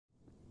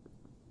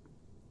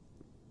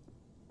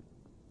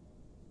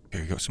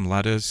Okay, we got some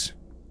ladders.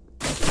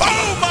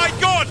 Oh my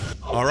god!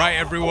 Alright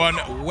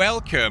everyone,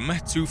 welcome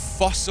to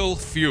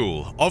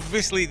Fossilfuel.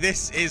 Obviously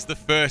this is the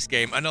first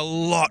game and a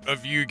lot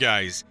of you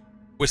guys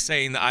were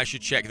saying that I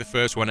should check the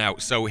first one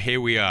out, so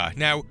here we are.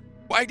 Now,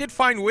 what I did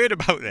find weird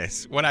about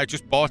this, when I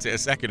just bought it a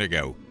second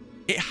ago,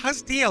 it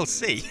has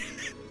DLC.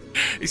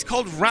 It's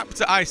called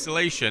Raptor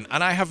Isolation,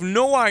 and I have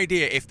no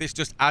idea if this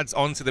just adds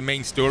on to the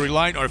main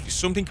storyline or if it's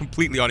something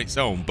completely on its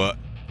own, but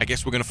I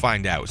guess we're going to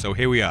find out, so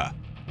here we are.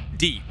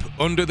 Deep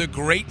under the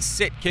Great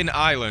Sitkin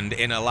Island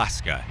in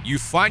Alaska, you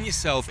find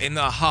yourself in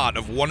the heart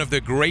of one of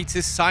the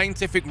greatest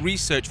scientific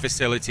research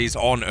facilities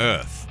on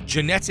Earth.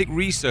 Genetic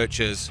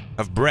researchers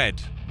have bred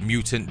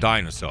mutant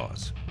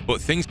dinosaurs. But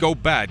things go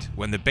bad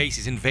when the base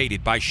is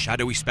invaded by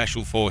shadowy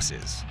special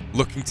forces,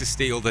 looking to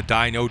steal the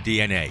dino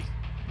DNA.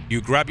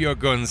 You grab your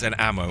guns and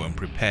ammo and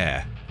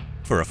prepare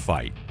for a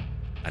fight.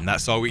 And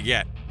that's all we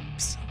get.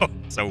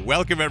 So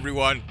welcome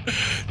everyone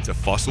to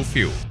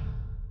Fossilfuel.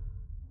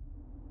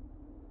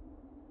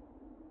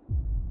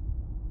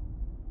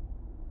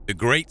 The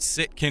Great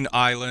Sitkin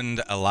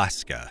Island,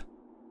 Alaska.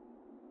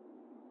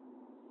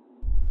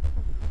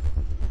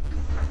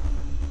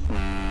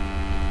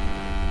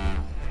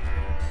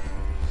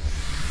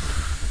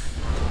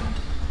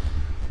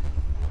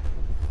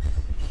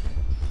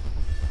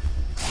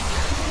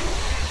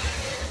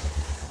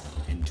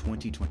 In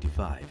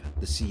 2025,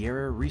 the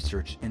Sierra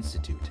Research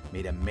Institute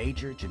made a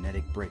major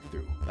genetic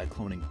breakthrough by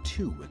cloning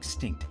two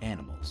extinct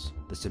animals,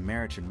 the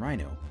Samaritan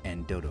rhino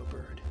and dodo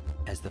bird.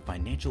 As the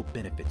financial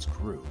benefits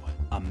grew,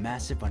 a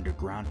massive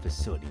underground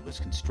facility was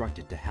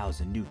constructed to house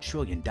a new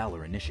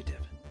trillion-dollar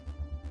initiative.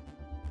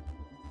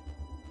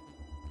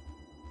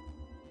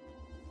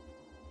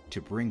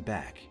 To bring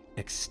back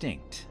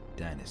extinct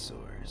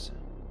dinosaurs.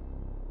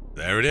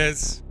 There it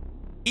is.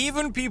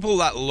 Even people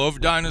that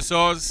love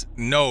dinosaurs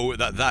know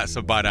that that's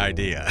a bad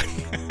idea.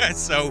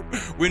 So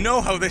we know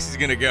how this is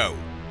going to go.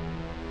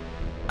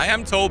 I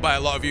am told by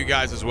a lot of you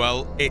guys as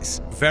well,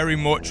 it's very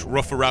much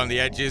rough around the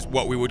edges,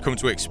 what we would come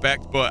to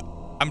expect, but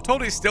I'm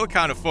told it's still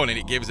kind of fun and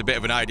it gives a bit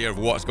of an idea of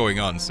what's going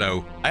on,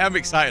 so I am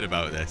excited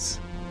about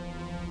this.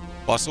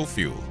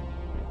 Fossilfuel.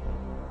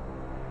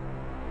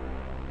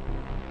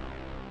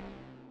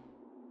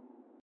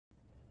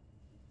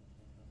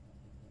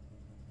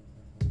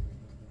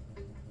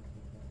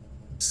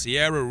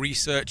 Sierra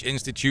Research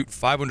Institute,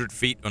 500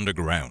 feet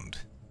underground.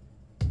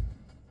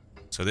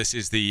 So this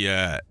is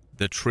the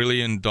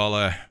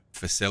trillion-dollar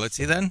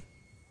facility then?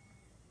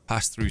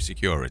 Pass through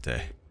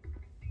security.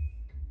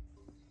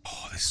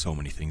 Oh, there's so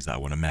many things that I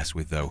want to mess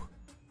with though.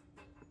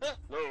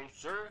 Hello,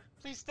 sir.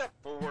 Please step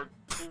forward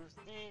to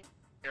the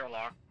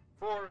airlock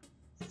for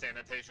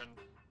sanitation.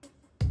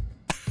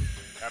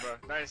 Have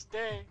a nice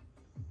day.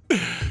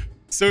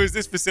 So is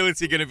this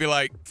facility going to be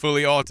like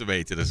fully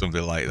automated or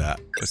something like that?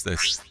 What's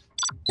this?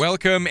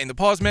 Welcome. In the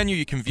pause menu,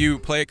 you can view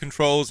player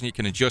controls and you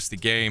can adjust the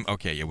game.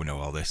 Okay, yeah, we know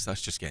all this.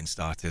 That's just getting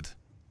started.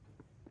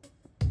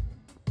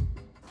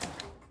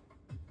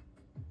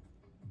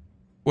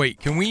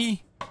 Wait, can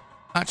we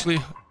actually...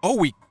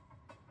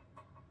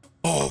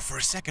 Oh, for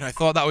a second, I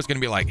thought that was going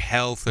to be like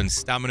health and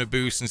stamina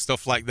boosts and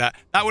stuff like that.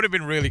 That would have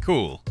been really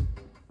cool.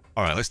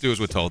 All right, let's do as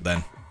we're told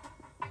then.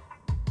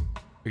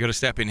 We got to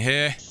step in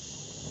here.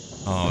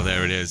 Oh,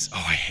 there it is. Oh,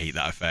 I hate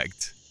that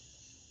effect.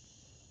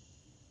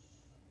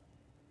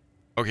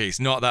 Okay, it's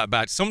not that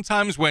bad.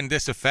 Sometimes when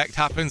this effect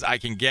happens, I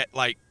can get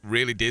like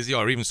really dizzy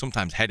or even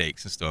sometimes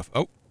headaches and stuff.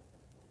 Oh.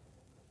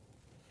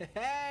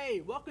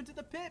 Hey, welcome to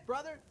the pit,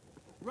 brother.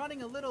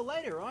 Running a little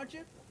later, aren't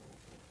you?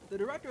 The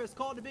director has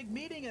called a big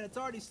meeting and it's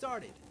already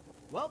started.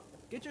 Well,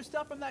 get your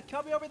stuff from that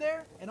cubby over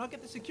there and I'll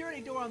get the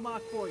security door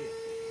unlocked for you.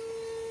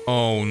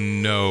 Oh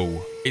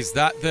no. Is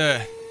that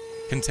the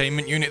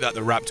containment unit that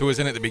the Raptor was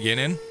in at the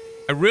beginning?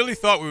 I really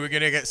thought we were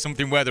going to get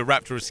something where the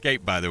Raptor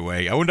escaped, by the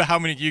way. I wonder how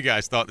many of you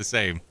guys thought the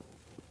same.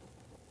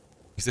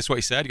 Is this what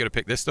he said? You got to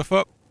pick this stuff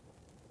up?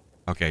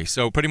 Okay,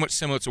 so pretty much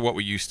similar to what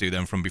we used to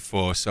then from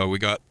before. So we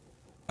got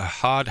a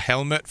hard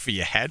helmet for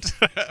your head.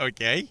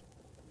 Okay.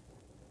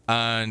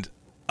 And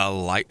a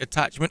light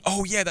attachment.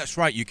 Oh, yeah, that's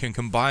right. You can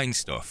combine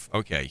stuff.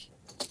 Okay.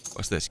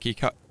 What's this? Key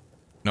cut?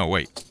 No,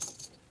 wait.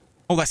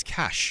 Oh, that's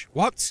cash.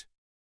 What?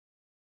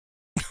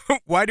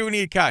 Why do we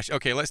need cash?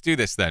 Okay, let's do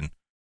this then.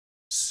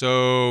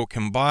 So,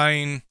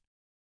 combine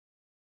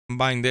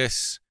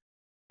this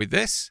with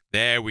this.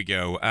 There we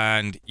go.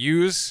 And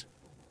use.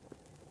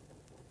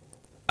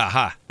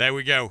 Aha, there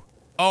we go.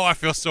 Oh, I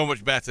feel so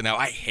much better now.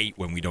 I hate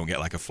when we don't get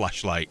like a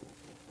flashlight.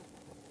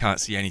 Can't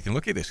see anything.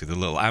 Look at this with a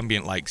little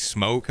ambient like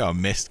smoke or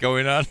mist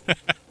going on.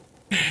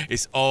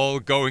 It's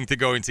all going to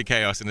go into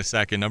chaos in a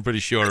second. I'm pretty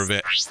sure of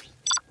it.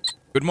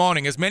 Good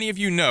morning. As many of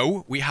you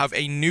know, we have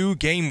a new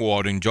game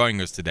warden joining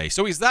us today.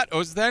 So is that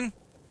us then?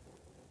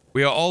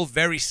 We are all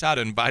very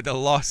saddened by the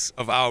loss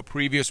of our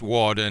previous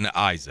warden,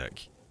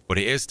 Isaac. But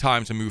it is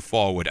time to move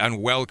forward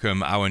and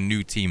welcome our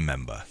new team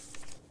member.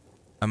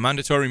 A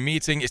mandatory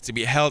meeting is to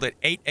be held at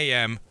 8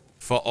 a.m.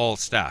 for all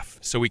staff,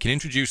 so we can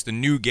introduce the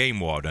new game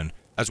warden,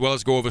 as well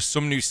as go over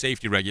some new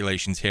safety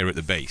regulations here at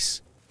the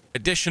base.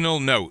 Additional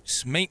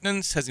notes.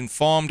 Maintenance has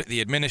informed the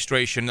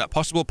administration that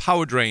possible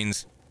power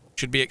drains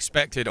should be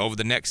expected over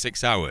the next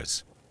 6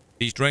 hours.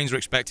 These drains are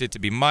expected to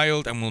be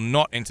mild and will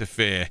not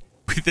interfere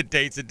with the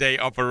day-to-day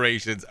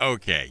operations.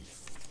 Okay.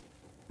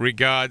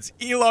 Regards,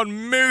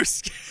 Elon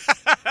Musk.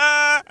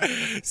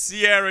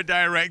 Sierra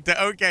director.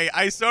 Okay,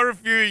 I saw a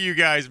few of you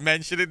guys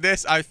mentioning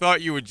this. I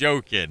thought you were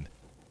joking.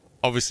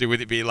 Obviously, would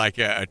it be like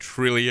a $1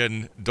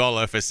 trillion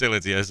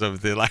facility or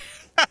something like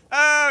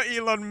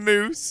Elon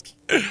Musk?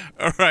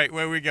 All right,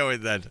 where we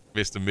going then,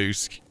 Mr.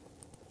 Musk?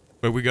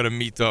 Where we got to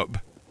meet up?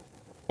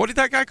 What did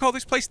that guy call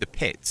this place? The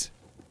Pit.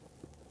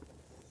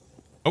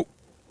 Oh.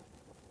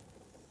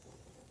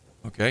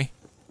 Okay.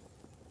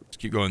 Let's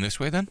keep going this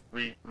way then.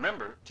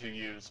 Remember to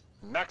use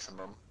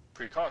maximum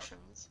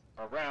precautions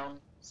around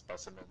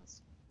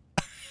specimens.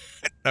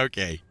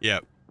 Okay,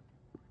 yep.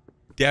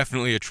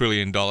 Definitely a $1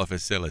 trillion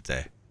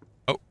facility.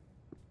 Oh.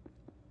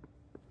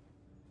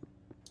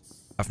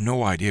 I've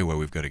no idea where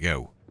we've got to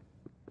go.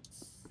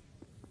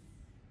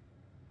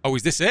 Oh,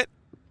 is this it?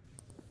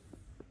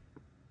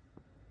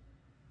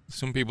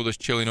 Some people just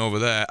chilling over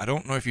there. I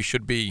don't know if you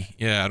should be...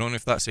 Yeah, I don't know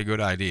if that's a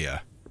good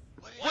idea.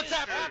 What's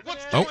happening?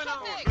 What's Oh. going on?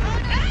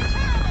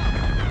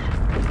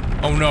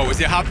 Oh no, has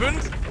it happened?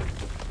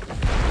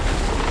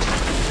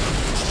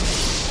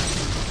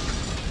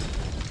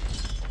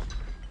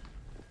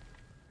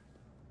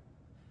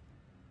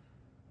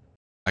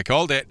 I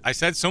called it. I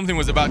said something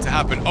was about to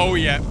happen. Oh,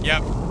 yeah,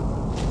 yep.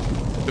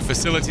 The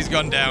facility's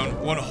gone down.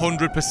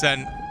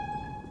 100%.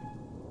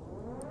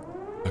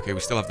 Okay, we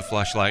still have the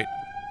flashlight.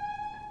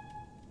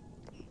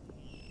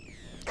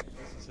 This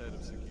is head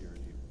of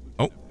security.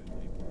 Oh.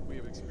 We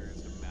have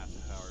experienced a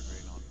massive power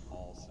drain on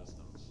all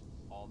systems.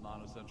 All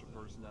non-essential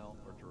personnel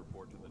are to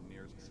report to the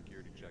nearest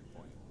security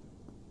checkpoint.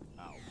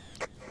 Out.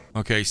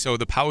 Okay, so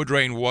the power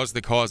drain was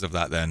the cause of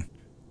that then.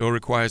 Door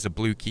requires a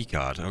blue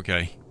keycard.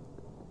 Okay.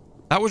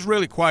 That was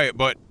really quiet,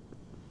 but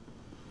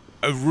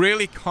a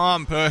really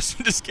calm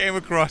person just came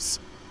across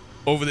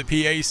over the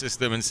PA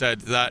system and said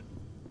that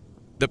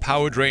the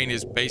power drain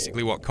is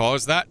basically what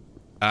caused that,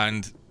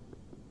 and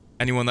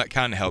anyone that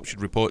can help should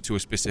report to a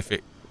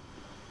specific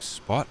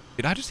spot.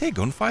 Did I just hear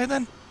gunfire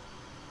then?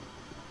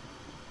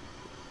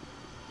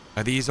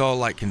 Are these all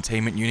like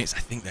containment units? I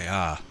think they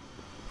are.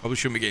 Probably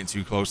shouldn't be getting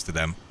too close to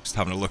them. Just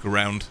having a look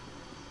around.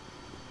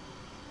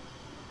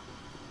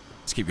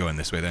 Let's keep going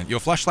this way then. Your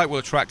flashlight will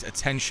attract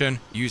attention.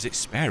 Use it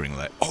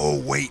sparingly.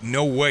 Oh, wait,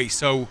 no way.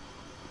 So,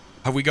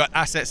 have we got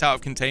assets out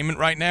of containment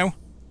right now?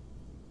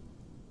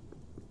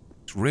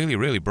 It's really,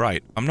 really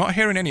bright. I'm not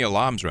hearing any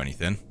alarms or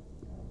anything.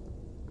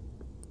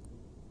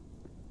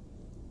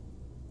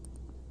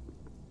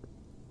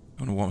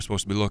 Don't know what I'm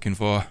supposed to be looking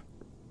for.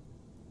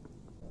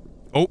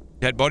 Oh,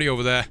 dead body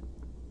over there.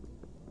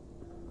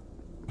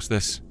 What's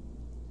this?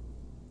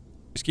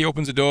 This key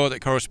opens a door that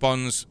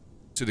corresponds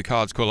to the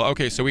card's color.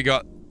 Okay, so we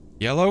got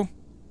yellow.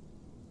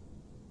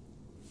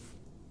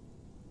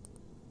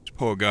 This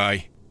poor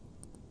guy.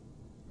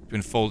 He's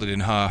been folded in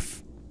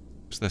half.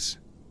 What's this?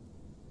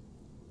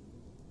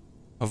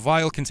 A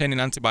vial containing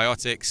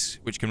antibiotics,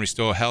 which can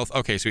restore health.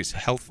 Okay, so it's a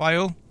health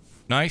vial.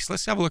 Nice.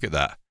 Let's have a look at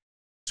that.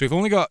 So we've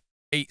only got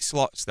 8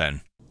 slots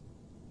then.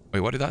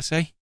 Wait, what did that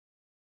say?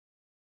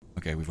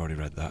 Okay, we've already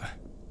read that.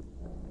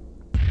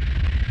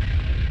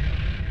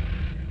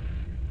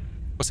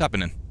 What's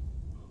happening?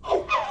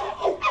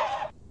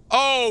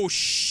 Oh,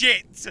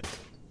 shit!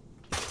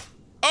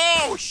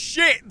 Oh,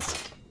 shit!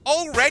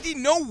 Already?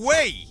 No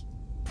way!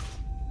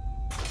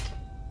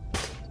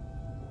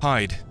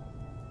 Hide.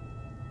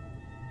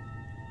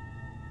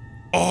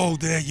 Oh,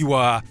 there you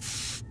are.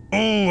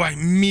 Oh, I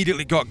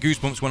immediately got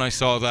goosebumps when I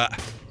saw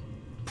that.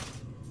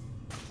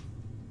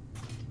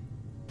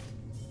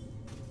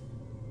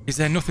 Is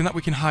there nothing that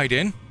we can hide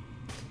in?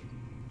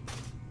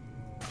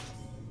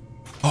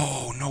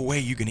 Oh, no way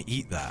you're gonna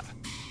eat that.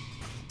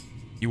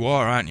 You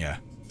are, aren't you?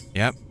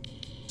 Yep.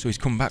 So he's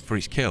come back for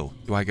his kill.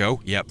 Do I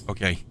go? Yep,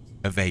 okay.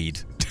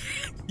 Evade.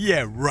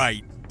 Yeah,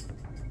 right.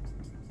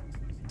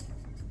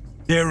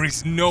 There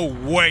is no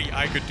way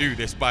I could do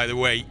this, by the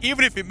way.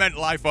 Even if it meant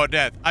life or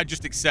death, I'd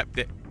just accept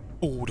it.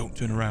 Oh, don't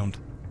turn around.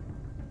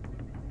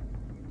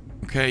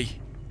 Okay.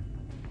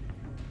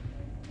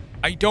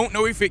 I don't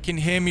know if it can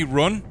hear me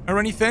run or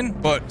anything,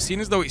 but seeing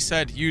as though it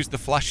said use the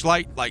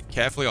flashlight, like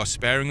carefully or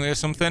sparingly or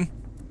something,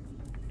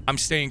 I'm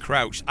staying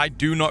crouched. I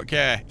do not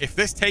care. If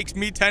this takes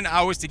me 10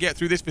 hours to get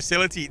through this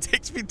facility, it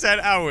takes me 10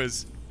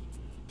 hours.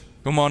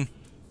 Come on.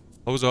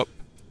 Close up.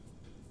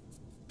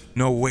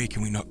 No way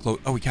can we not close.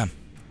 Oh, we can.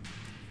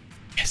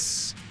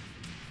 Yes.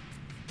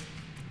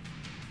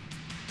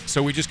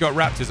 So we just got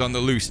raptors on the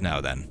loose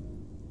now then.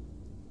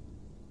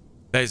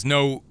 There's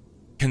no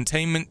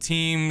containment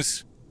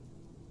teams,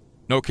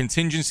 no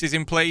contingencies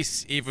in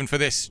place, even for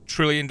this $1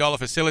 trillion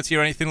facility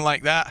or anything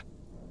like that.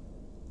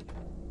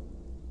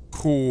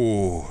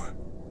 Ooh.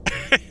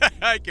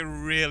 I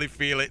can really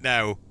feel it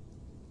now.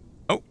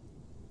 Oh.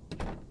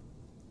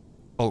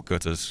 Bolt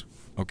cutters.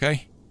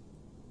 Okay.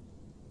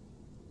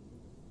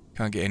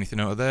 Can't get anything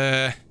out of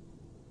there.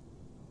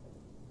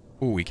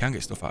 Ooh, we can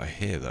get stuff out of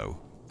here, though.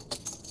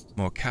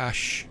 More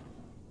cash.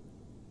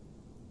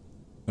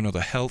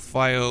 Another health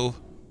vial.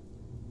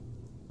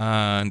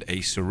 And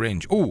a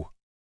syringe. Oh,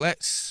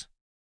 let's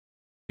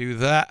do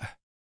that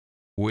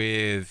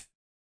with...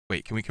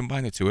 Wait, can we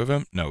combine the two of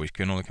them? No, we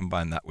can only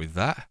combine that with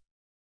that.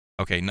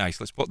 Okay,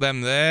 nice. Let's put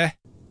them there.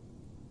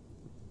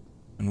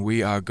 And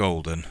we are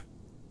golden.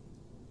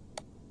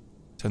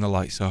 Turn the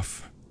lights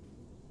off.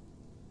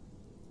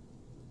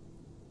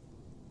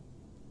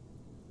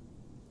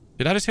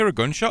 Did I just hear a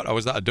gunshot, or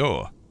was that a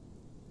door?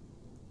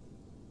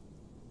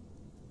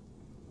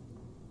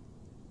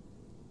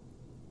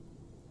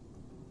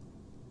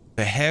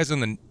 The hairs on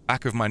the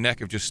back of my neck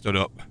have just stood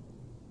up.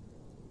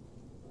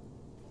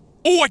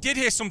 Oh, I did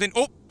hear something.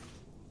 Oh.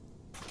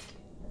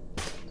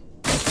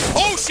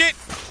 Oh, shit.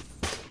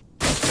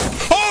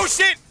 Oh,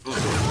 shit.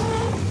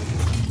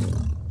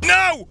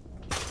 No.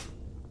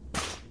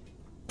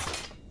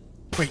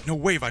 Wait, no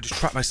way. I just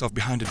trapped myself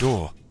behind a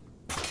door.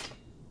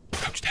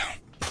 Crouch down.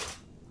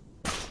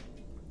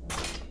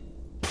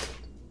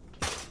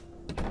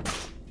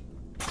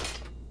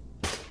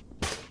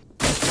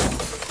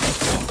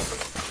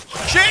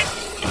 Shit!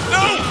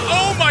 No!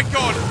 Oh my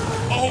god!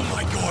 Oh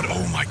my god!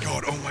 Oh my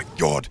god! Oh my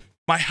god!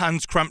 My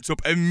hands cramped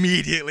up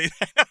immediately.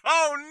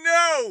 Oh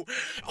no!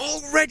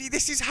 Already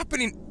this is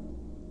happening.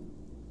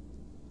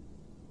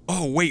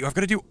 Oh wait, I've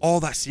got to do all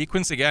that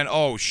sequence again.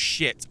 Oh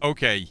shit.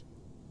 Okay.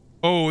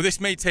 Oh, this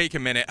may take a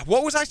minute.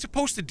 What was I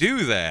supposed to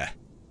do there?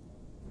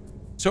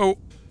 So,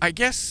 I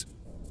guess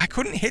I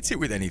couldn't hit it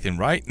with anything,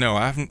 right? No,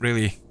 I haven't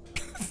really...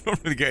 I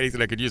don't really get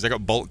anything I could use. I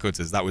got bolt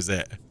cutters. That was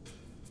it.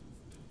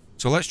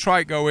 So let's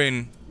try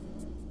going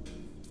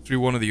through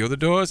one of the other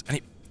doors. And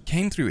it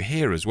came through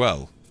here as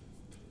well.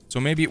 So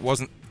maybe it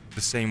wasn't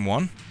the same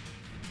one.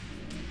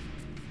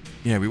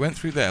 Yeah, we went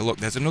through there. Look,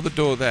 there's another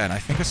door there. And I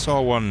think I saw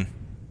one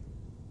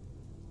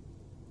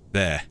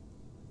there.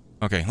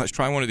 Okay, let's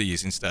try one of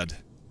these instead.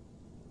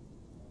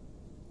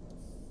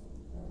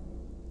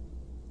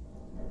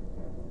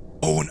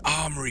 Oh, an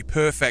armory.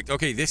 Perfect.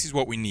 Okay, this is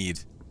what we need.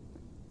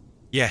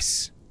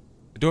 Yes.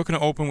 The door can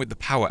open with the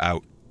power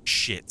out.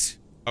 Shit.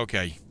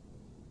 Okay.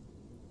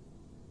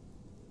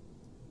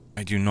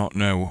 I do not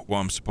know what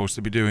I'm supposed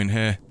to be doing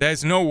here.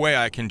 There's no way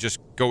I can just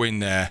go in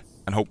there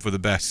and hope for the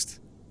best.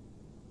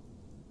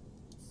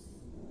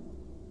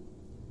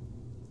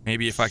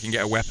 Maybe if I can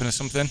get a weapon or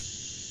something.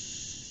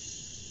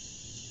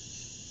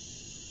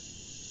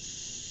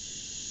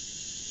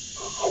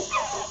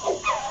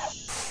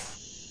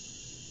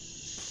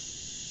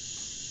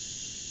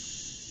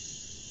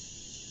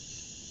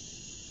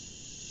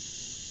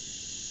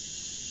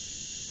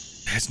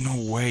 There's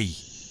no way.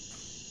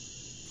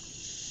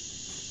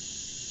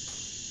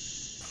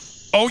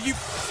 Oh, you...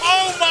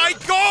 Oh, my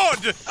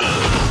God!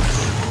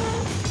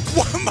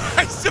 What am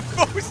I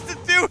supposed to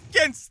do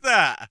against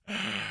that?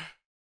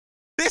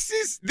 This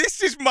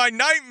is my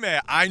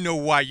nightmare. I know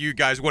why you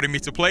guys wanted me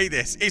to play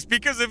this. It's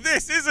because of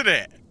this, isn't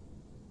it?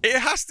 It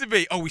has to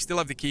be. Oh, we still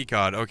have the key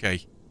card.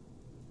 Okay.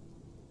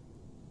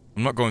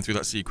 I'm not going through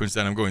that sequence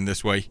then. I'm going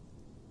this way.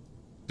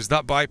 Does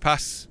that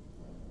bypass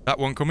that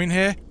one come in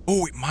here?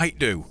 Oh, it might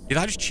do. Did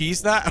I just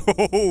cheese that?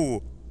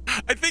 Oh,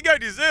 I think I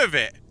deserve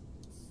it.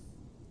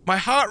 My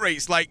heart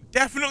rate's like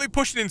definitely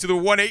pushing into the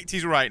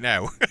 180s right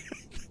now.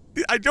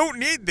 I don't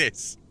need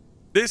this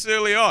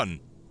early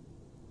on.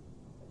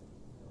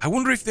 I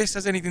wonder if this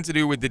has anything to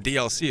do with the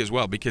DLC as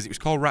well, because it was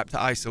called Raptor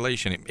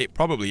Isolation. It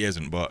probably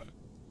isn't, but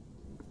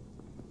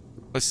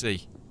let's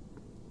see.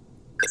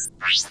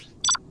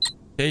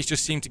 Days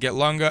just seem to get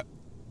longer.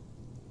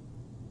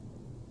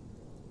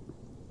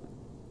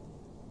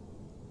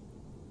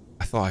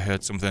 I thought I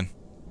heard something.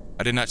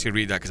 I didn't actually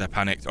read that because I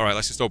panicked. All right,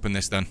 let's just open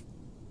this then.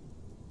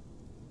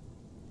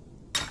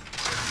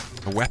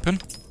 A weapon?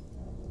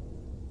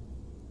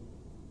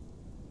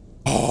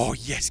 Oh,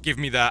 yes, give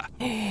me that.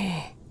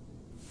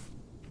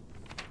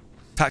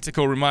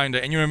 Tactical reminder.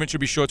 In your inventory,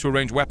 be sure to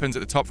arrange weapons at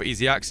the top for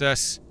easy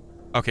access.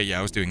 Okay, yeah,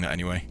 I was doing that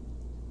anyway.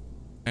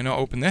 Can I not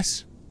open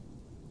this?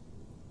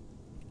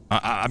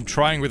 I'm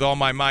trying with all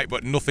my might,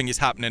 but nothing is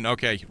happening.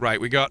 Okay,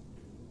 right, we got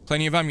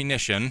plenty of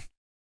ammunition.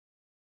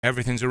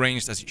 Everything's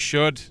arranged as it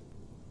should.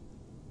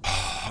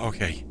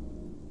 Okay.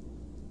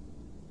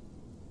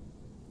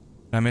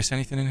 Did I miss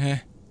anything in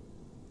here?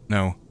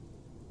 No.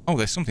 Oh,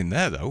 there's something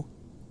there, though.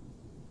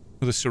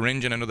 Another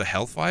syringe and another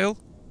health vial.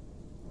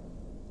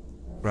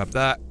 Grab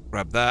that.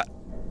 Grab that.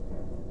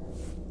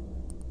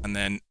 And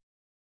then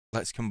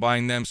let's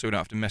combine them so we don't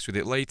have to mess with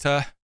it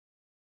later.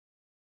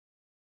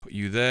 Put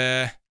you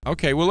there.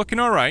 Okay, we're looking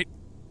all right.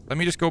 Let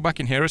me just go back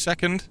in here a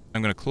second.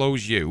 I'm going to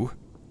close you.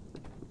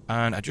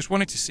 And I just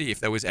wanted to see if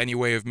there was any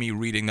way of me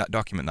reading that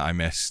document that I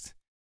missed.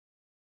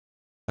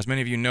 As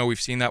many of you know,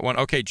 we've seen that one.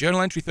 Okay, journal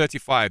entry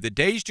 35. The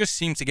days just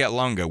seem to get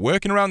longer.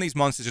 Working around these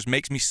monsters just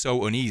makes me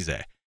so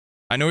uneasy.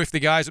 I know if the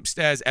guys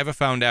upstairs ever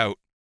found out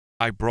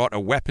I brought a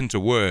weapon to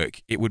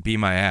work, it would be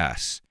my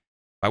ass.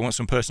 I want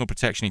some personal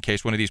protection in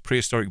case one of these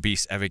prehistoric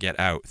beasts ever get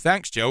out.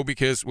 Thanks, Joe,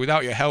 because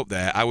without your help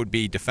there, I would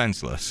be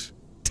defenseless.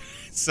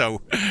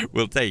 So,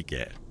 we'll take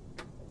it.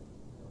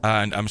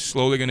 And I'm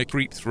slowly going to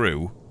creep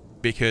through.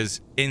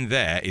 because in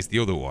there is the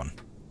other one.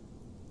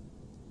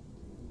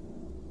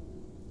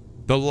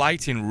 The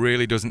lighting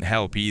really doesn't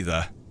help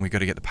either. We got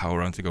to get the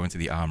power on to go into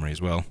the armory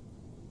as well.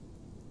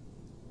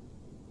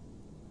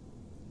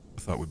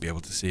 I thought we'd be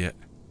able to see it.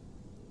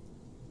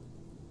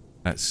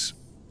 Let's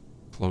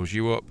close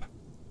you up.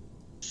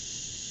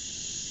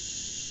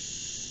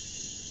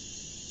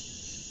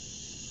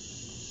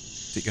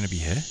 Is it going to be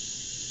here?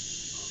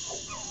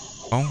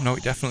 Oh, no,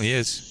 it definitely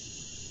is.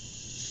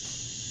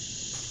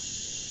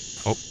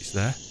 Oh, it's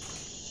there.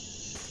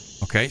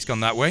 Okay, it's gone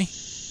that way.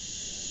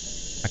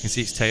 I can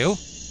see its tail.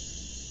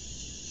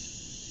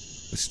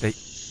 Let's stay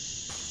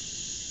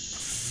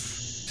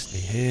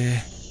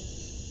here.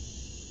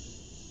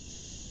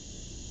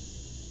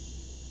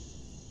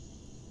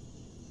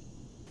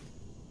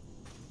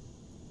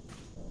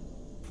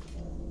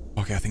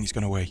 Okay, I think it's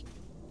gone away.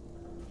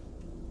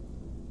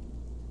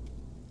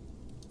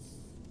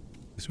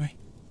 This way?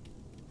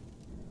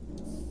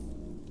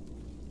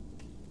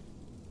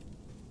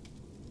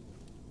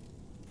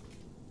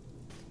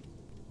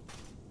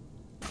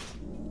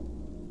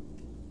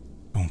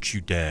 Don't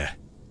you dare.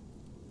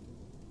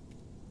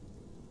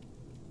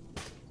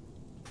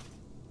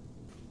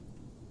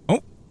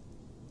 Oh!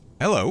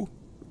 Hello.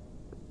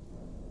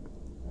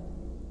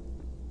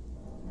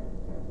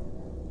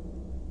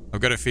 I've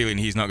got a feeling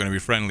he's not going to be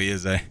friendly,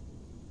 is he?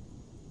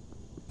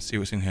 Let's see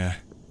what's in here.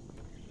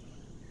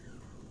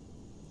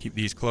 Keep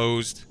these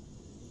closed.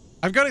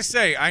 I've got to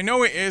say, I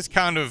know it is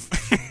kind of...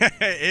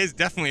 it is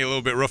definitely a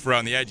little bit rough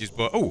around the edges,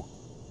 but... Oh!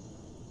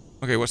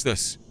 Okay, what's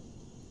this?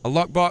 A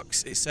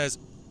lockbox. It says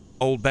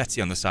Old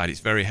Betty on the side. It's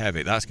very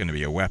heavy. That's going to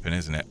be a weapon,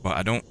 isn't it? But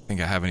I don't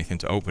think I have anything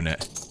to open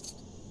it.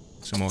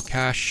 Some more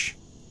cash.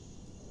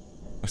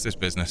 What's this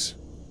business?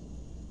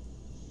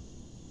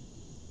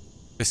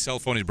 This cell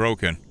phone is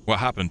broken. What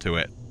happened to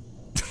it?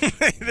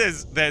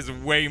 There's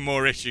way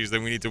more issues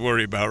than we need to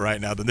worry about right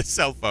now than this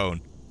cell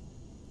phone.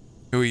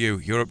 Who are you?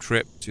 Europe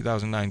trip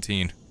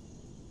 2019.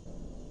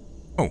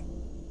 Oh.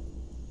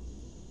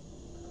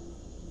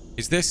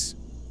 Is this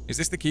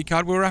the key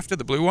card we were after?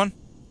 The blue one?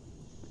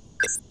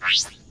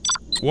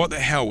 What the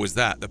hell was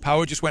that? The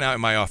power just went out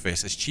in my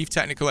office. As chief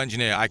technical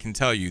engineer, I can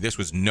tell you this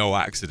was no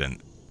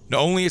accident.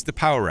 Not only is the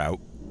power out,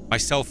 my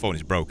cell phone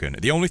is broken.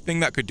 The only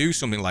thing that could do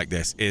something like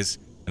this is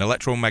an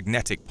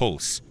electromagnetic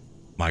pulse.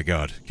 My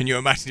God. Can you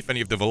imagine if any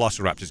of the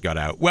velociraptors got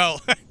out?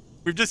 Well,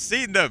 we've just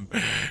seen them.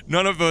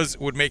 None of us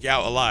would make it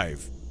out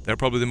alive. They're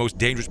probably the most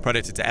dangerous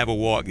predator to ever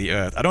walk the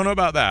earth. I don't know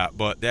about that,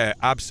 but they're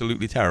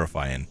absolutely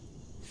terrifying.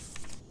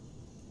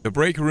 The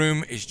break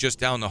room is just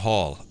down the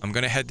hall. I'm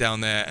going to head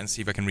down there and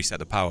see if I can reset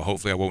the power.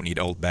 Hopefully I won't need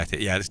Old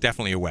Betty. Yeah, it's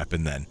definitely a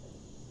weapon then.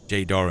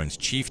 Jay Dorrance,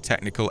 Chief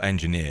Technical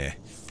Engineer.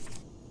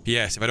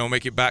 P.S. If I don't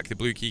make it back, the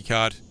blue key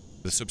card,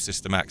 the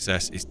subsystem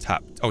access is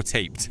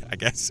taped, I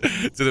guess,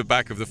 to the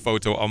back of the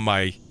photo on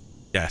my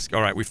desk.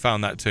 All right, we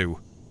found that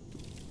too.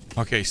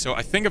 Okay, so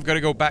I think I've got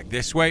to go back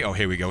this way. Oh,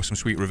 here we go. Some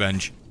sweet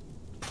revenge.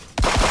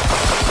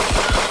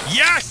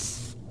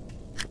 Yes!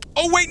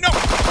 Oh, wait, no!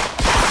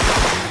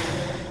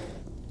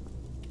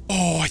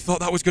 Oh, I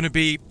thought that was going to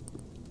be...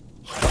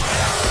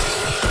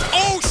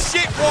 Oh,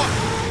 shit, what?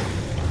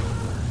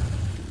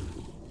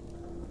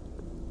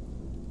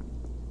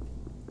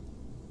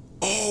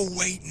 Oh,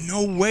 wait,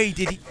 no way,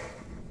 did he...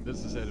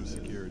 This is Head of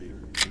Security,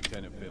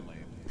 Lieutenant Finley.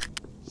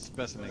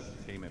 Specimen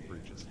containment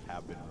breaches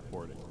have been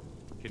reported.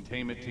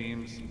 Containment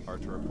teams are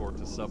to report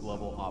to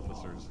sub-level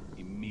officers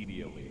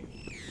immediately.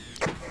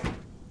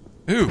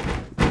 Who?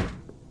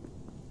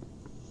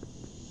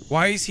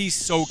 Why is he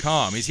so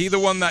calm? Is he the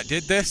one that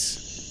did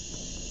this?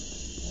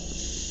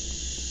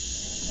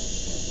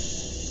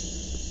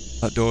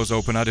 That door's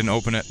open. I didn't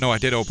open it. No, I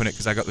did open it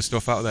because I got the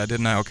stuff out of there,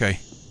 didn't I? Okay.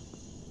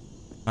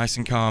 Nice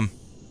and calm.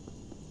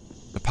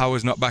 The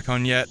power's not back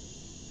on yet.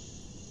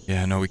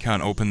 Yeah, no, we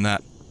can't open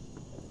that.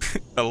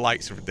 The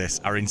lights of this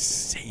are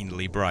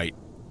insanely bright.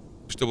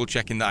 Just double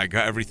checking that I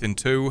got everything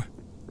too.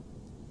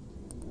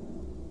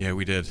 Yeah,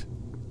 we did.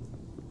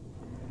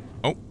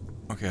 Oh,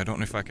 okay, I don't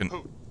know if I can...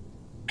 Can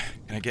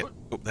I get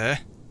up there?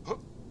 Oh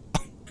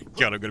my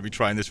God, I'm going to be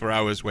trying this for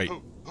hours. Wait.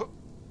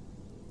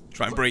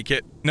 Try and break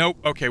it. Nope.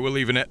 Okay, we're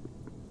leaving it.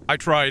 I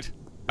tried.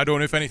 I don't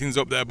know if anything's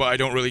up there, but I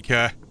don't really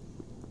care.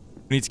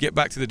 We need to get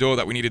back to the door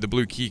that we needed the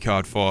blue key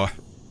card for.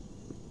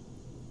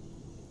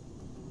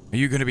 Are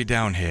you going to be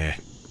down here?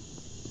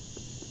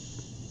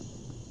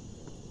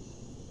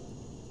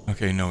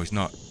 Okay, no, he's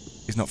not.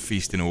 He's not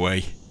feasting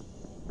away.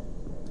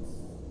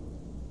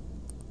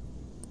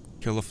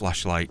 Kill the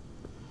flashlight.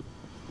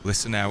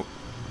 Listen out.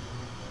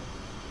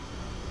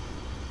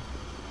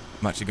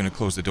 I'm actually going to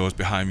close the doors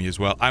behind me as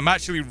well. I'm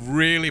actually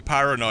really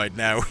paranoid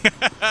now.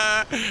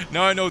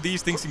 Now I know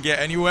these things can get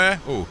anywhere.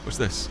 Oh, what's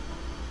this?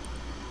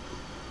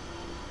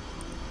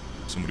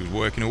 Somebody was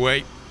working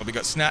away. Probably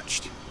got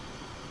snatched.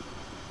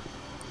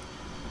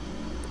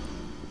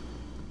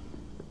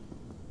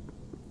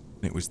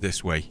 It was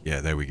this way. Yeah,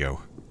 there we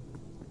go.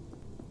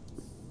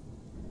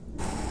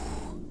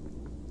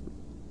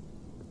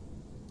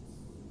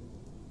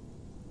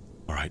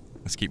 Alright,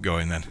 let's keep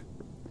going then.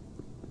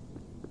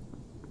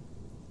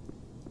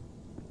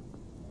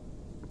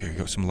 Okay, we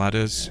got some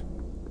ladders.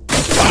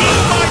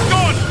 Oh my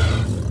god!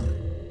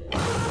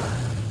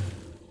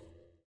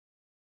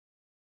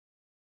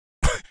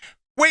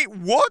 Wait,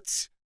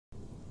 what?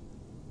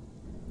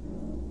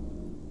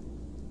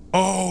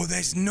 Oh,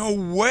 there's no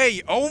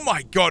way. Oh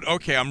my god.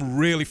 Okay, I'm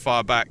really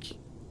far back.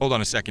 Hold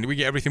on a second. Did we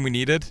get everything we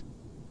needed?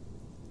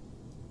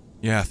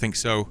 Yeah, I think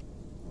so.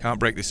 Can't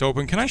break this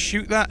open. Can I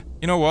shoot that?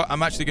 You know what?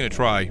 I'm actually going to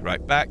try.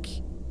 Right, back.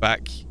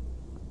 Back.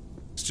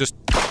 It's just...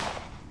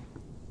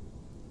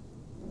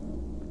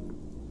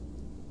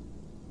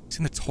 It's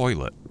in the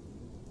toilet.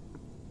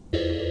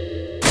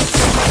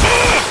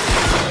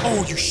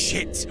 Oh, you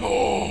shit.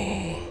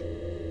 Oh.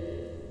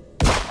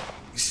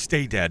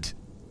 Stay dead.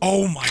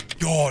 Oh my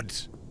god.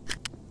 It's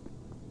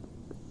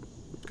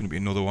going to be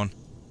another one.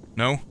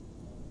 No?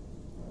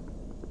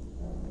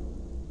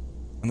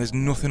 And there's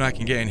nothing I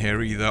can get in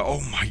here either.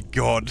 Oh my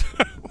god.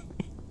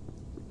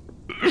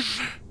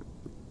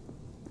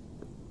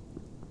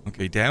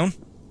 Okay, down.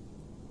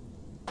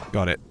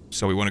 Got it.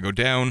 So we want to go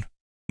down.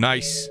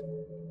 Nice.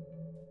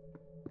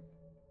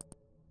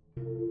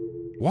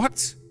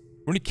 What?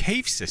 We're in a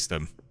cave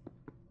system.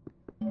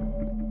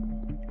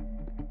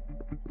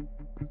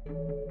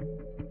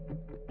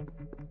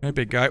 Hey,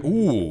 big guy.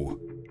 Ooh.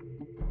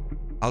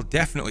 I'll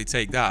definitely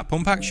take that.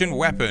 Pump action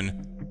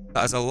weapon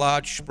that has a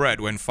large spread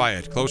when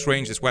fired. Close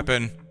range, this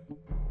weapon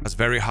has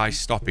very high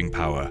stopping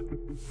power.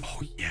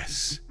 Oh,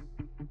 yes.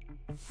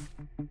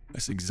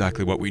 That's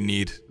exactly what we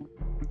need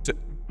to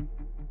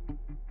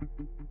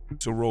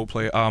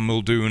roleplay our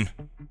Muldoon.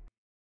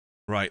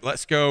 Right,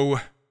 let's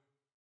go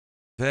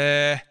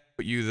there.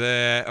 Put you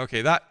there.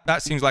 Okay,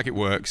 that seems like it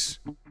works.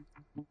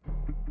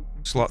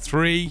 Slot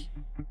 3.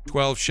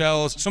 12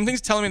 shells.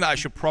 Something's telling me that I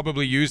should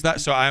probably use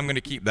that, so I am going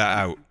to keep that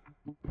out.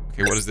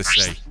 Okay, what does this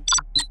say?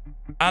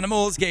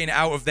 Animals getting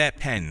out of their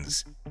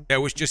pens.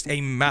 There was just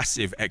a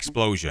massive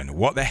explosion.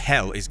 What the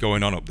hell is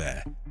going on up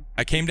there?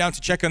 I came down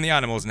to check on the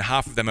animals and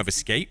half of them have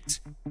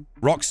escaped.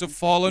 Rocks have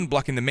fallen,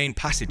 blocking the main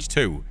passage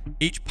too.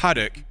 Each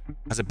paddock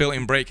has a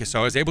built-in breaker,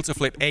 so I was able to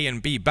flip A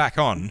and B back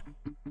on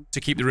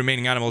to keep the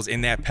remaining animals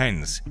in their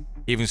pens.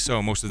 Even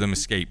so, most of them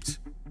escaped.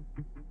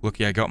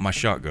 Lucky I got my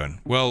shotgun.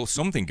 Well,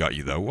 something got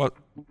you though. What?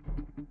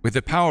 With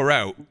the power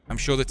out, I'm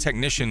sure the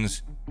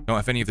technicians don't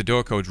have any of the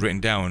door codes written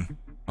down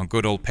on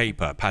good old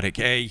paper. Paddock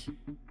A,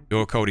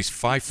 door code is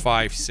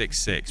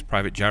 5566.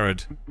 Private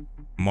Jared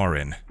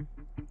Morin.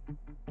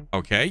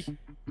 Okay.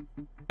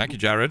 Thank you,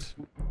 Jared.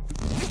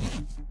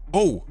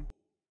 Oh,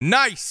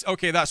 nice.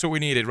 Okay, that's what we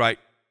needed. Right.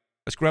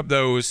 Let's grab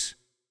those.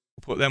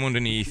 We'll put them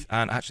underneath.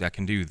 And actually, I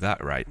can do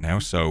that right now.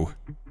 So,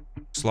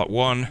 slot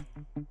 1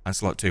 and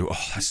slot 2.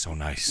 Oh, that's so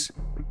nice.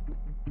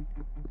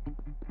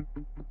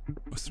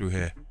 What's through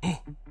here?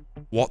 Oh,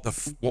 what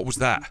was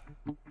that?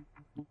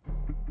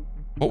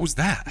 What was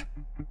that?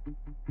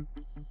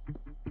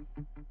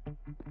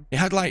 It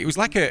had like, it was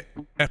like a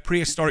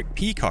prehistoric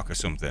peacock or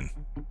something.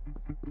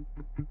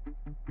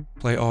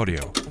 Play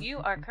audio. You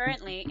are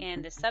currently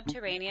in the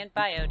subterranean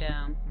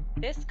biodome.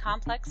 This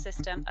complex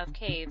system of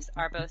caves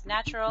are both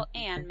natural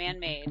and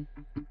man-made.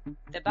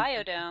 The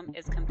biodome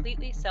is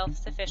completely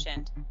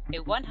self-sufficient, a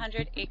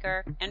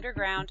 100-acre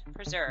underground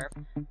preserve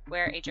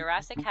where a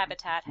Jurassic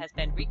habitat has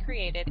been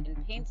recreated in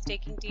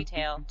painstaking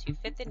detail to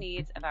fit the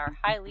needs of our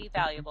highly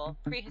valuable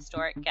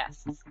prehistoric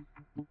guests.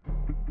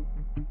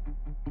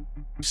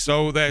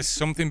 So there's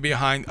something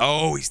behind...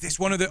 Oh, is this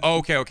one of the...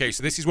 Oh, okay.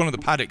 So this is one of the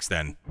paddocks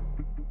then.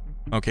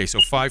 Okay, so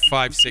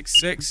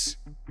 5566.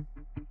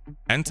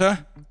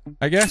 Enter,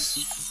 I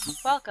guess.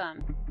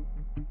 Welcome.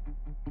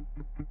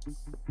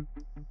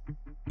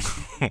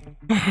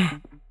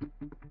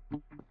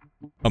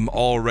 I'm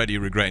already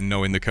regretting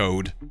knowing the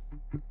code.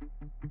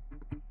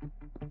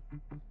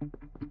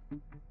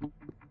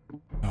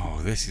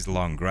 Oh, this is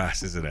long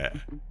grass, isn't it?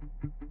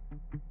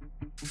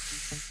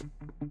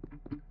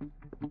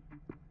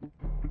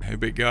 Hey,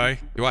 big guy.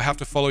 Do I have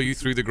to follow you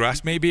through the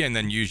grass, maybe, and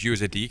then use you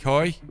as a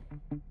decoy?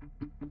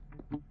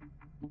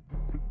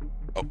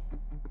 Oh.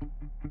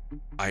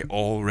 I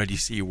already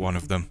see one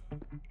of them.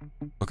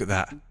 Look at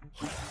that.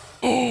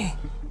 Oh!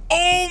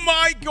 Oh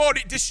my god,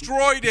 it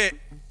destroyed it!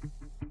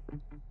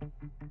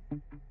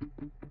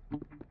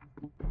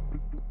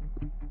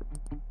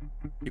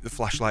 Keep the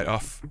flashlight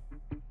off.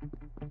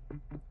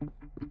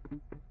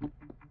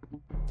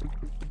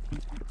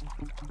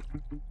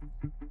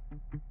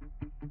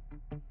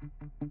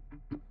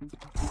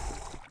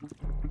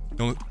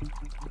 Don't...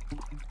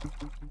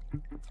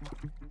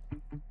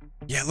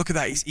 Yeah, look at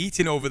that. He's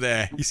eating over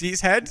there. You see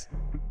his head?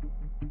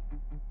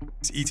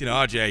 He's eating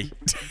RJ.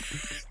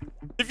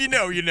 If you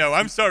know, you know.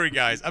 I'm sorry,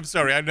 guys. I'm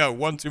sorry. I know.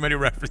 One too many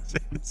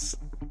references.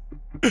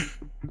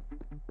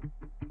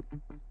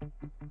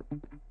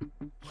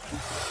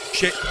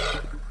 Shit.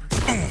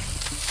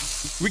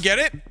 We get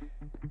it?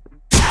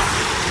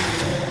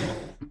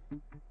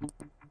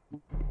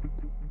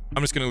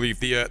 I'm just gonna leave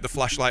the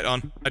flashlight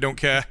on. I don't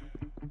care.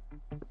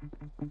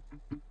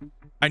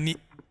 I need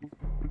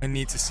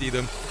to see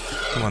them.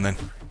 Come on then.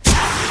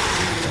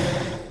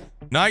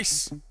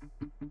 Nice.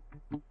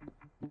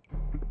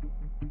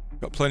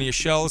 Got plenty of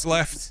shells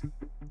left.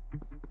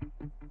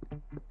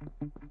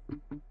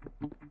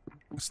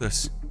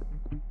 this?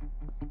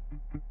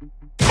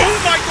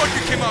 Oh my god,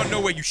 you came out of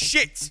nowhere, you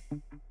shit!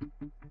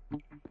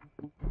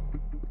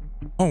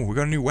 Oh, we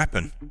got a new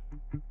weapon.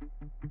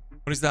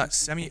 What is that?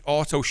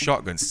 Semi-auto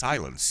shotgun.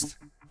 Silenced.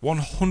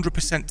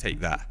 100% take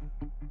that.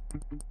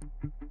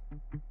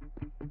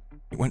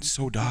 It went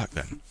so dark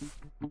then.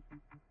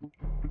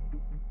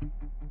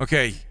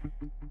 Okay.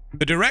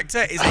 The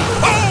director is a...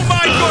 Oh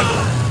my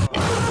god!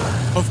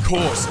 Of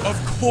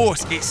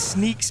course. It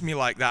sneaks me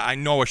like that. I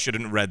know I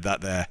shouldn't have read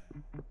that there.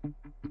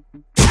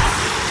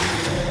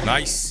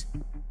 Nice.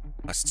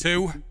 That's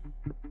 2.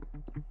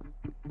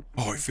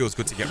 Oh, it feels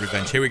good to get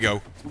revenge. Here we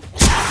go.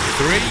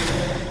 3.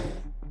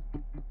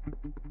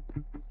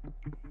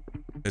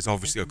 There's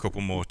obviously a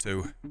couple more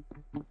too.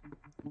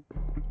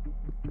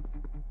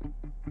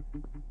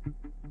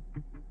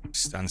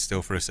 Stand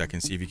still for a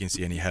second, see if you can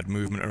see any head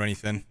movement or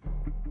anything.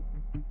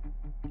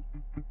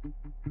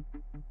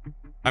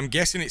 I'm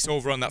guessing it's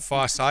over on that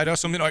far side or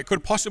something. Or it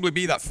could possibly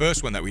be that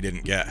first one that we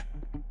didn't get.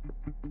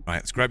 Right,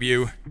 let's grab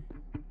you.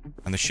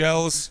 And the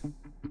shells.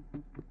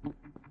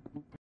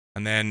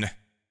 And then...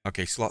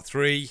 Okay, slot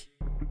 3.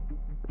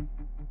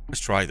 Let's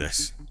try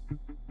this.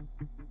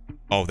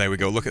 Oh, there we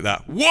go. Look at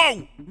that.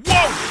 Whoa!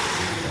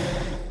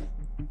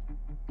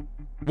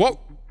 Whoa!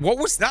 What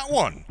was that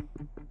one?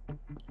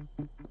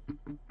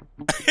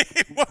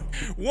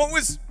 What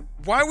was...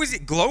 Why was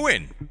it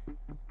glowing?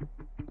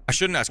 I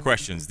shouldn't ask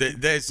questions.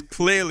 There's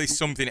clearly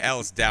something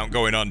else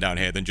going on down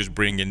here than just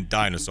bringing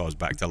dinosaurs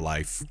back to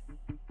life.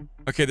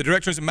 Okay, the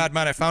director is a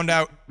madman. I found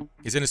out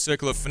he's in a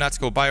circle of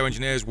fanatical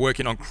bioengineers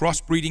working on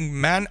crossbreeding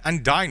man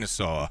and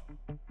dinosaur.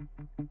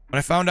 When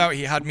I found out,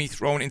 he had me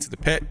thrown into the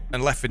pit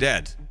and left for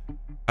dead.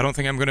 I don't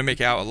think I'm going to make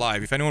it out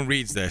alive. If anyone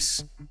reads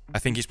this, I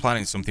think he's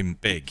planning something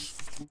big.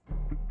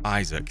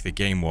 Isaac, the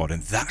game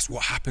warden. That's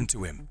what happened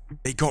to him.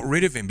 They got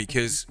rid of him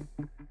because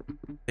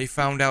they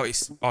found out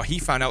he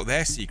found out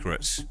their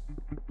secrets.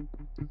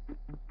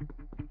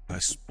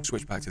 Let's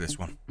switch back to this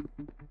one.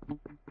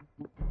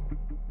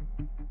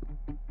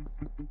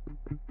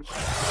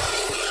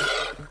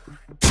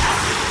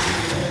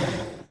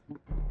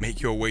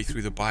 Make your way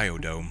through the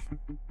biodome.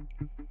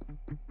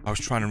 I was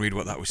trying to read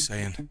what that was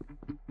saying.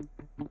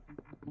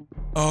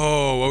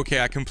 Oh,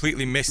 okay, I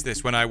completely missed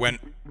this when I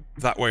went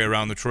that way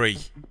around the tree.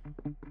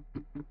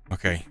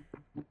 Okay.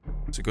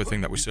 It's a good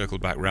thing that we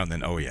circled back around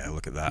then. Oh yeah,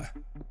 look at that.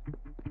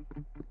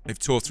 They've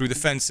tore through the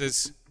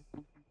fences.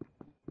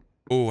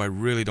 Oh, I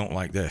really don't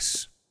like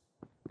this.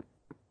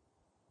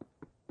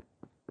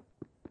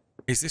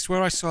 Is this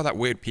where I saw that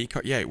weird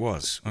peacock? Yeah, it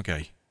was.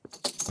 Okay.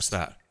 What's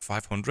that?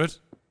 500?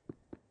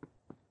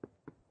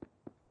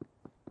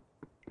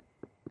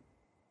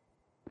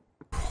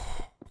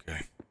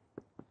 Okay.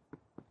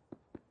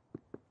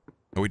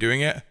 Are we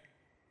doing it?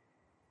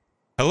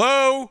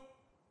 Hello?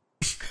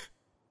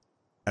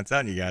 I'm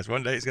telling you guys,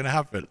 one day it's going to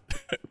happen.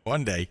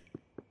 One day.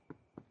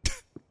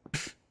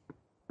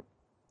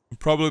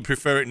 Probably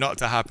prefer it not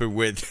to happen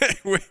with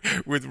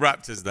with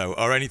raptors though,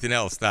 or anything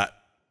else that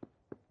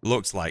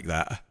looks like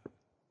that.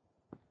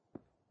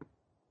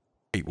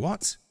 Wait,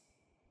 what?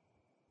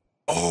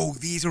 Oh,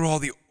 these are all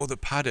the other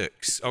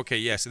paddocks. Okay,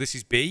 yeah, so this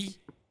is B.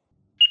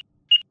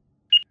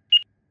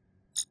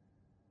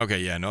 Okay,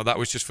 yeah, no, that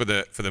was just for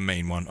the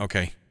main one.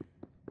 Okay.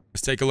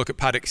 Let's take a look at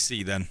paddock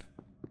C then.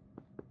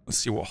 Let's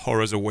see what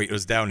horrors await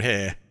us down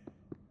here.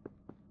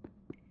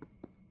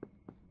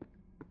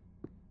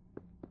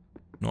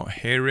 Not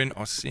hearing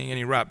or seeing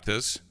any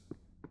raptors.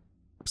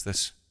 What's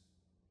this?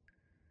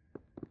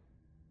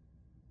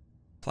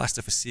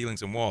 Plaster for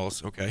ceilings and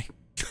walls. Okay.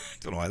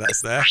 Don't know why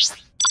that's there.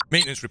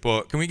 Maintenance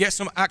report. Can we get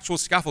some actual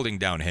scaffolding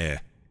down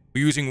here?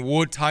 We're using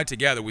wood tied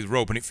together with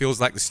rope and it feels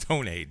like the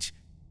Stone Age.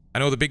 I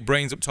know the big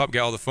brains up top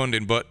get all the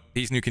funding, but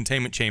these new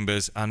containment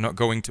chambers are not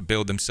going to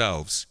build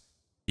themselves.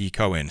 E.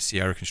 Cohen,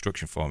 Sierra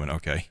Construction Foreman.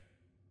 Okay.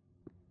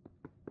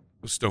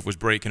 This stuff was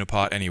breaking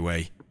apart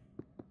anyway.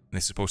 And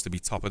this is supposed to be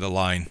top of the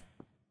line.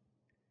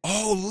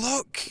 Oh,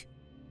 look!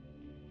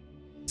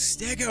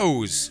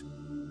 Stegos!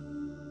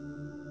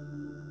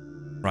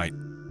 Right.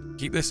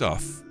 Keep this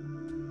off.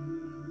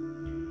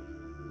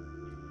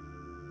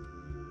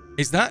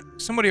 Is that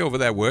somebody over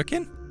there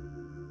working?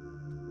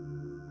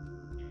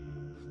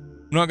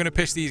 I'm not going to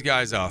piss these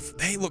guys off.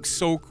 They look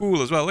so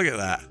cool as well. Look at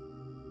that.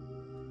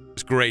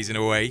 Just grazing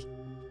away.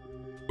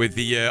 With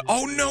the,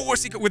 oh no,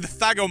 what's he got? With the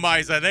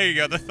Thagomizer. There you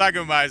go, the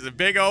Thagomizer.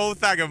 Big old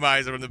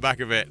Thagomizer on the back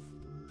of it.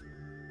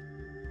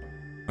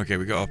 Okay,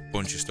 we got a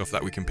bunch of stuff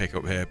that we can pick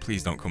up here.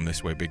 Please don't come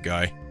this way, big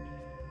guy.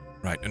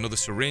 Right, another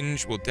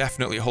syringe. We'll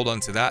definitely hold on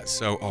to that.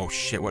 So, oh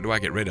shit, what do I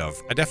get rid of?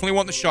 I definitely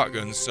want the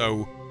shotguns,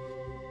 so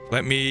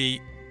let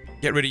me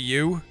get rid of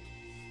you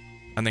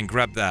and then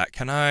grab that.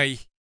 Can I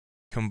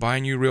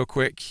combine you real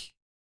quick?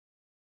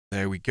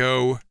 There we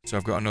go. So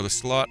I've got another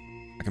slot.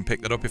 I can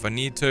pick that up if I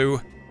need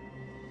to.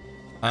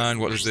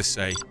 And what does this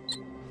say?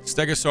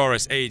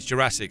 Stegosaurus, age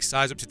Jurassic,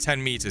 size up to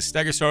 10 meters.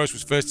 Stegosaurus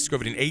was first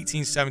discovered in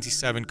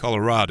 1877,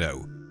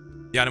 Colorado.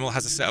 The animal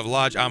has a set of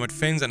large armored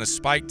fins and a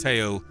spiked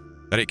tail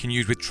that it can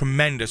use with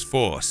tremendous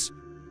force.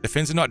 The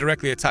fins are not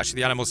directly attached to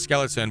the animal's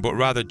skeleton, but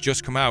rather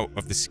just come out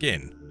of the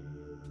skin.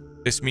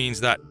 This means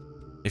that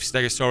if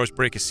Stegosaurus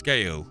break a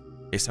scale,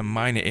 it's a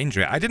minor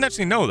injury. I didn't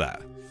actually know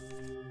that.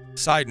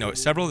 Side note,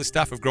 several of the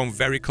staff have grown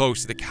very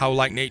close to the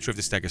cow-like nature of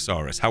the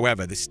Stegosaurus.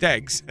 However, the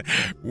Stegs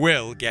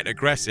will get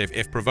aggressive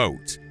if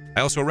provoked.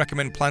 I also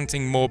recommend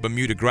planting more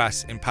Bermuda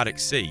grass in Paddock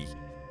C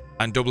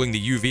and doubling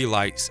the UV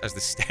lights as the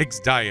Steg's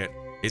diet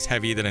is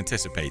heavier than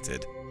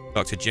anticipated.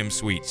 Dr. Jim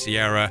Sweet,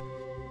 Sierra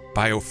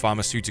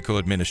Biopharmaceutical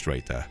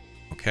Administrator.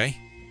 Okay.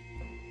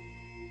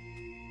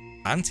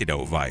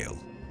 Antidote vial.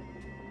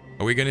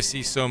 Are we going to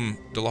see some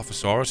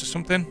Dilophosaurus or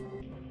something?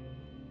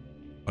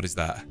 What is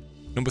that?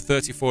 Number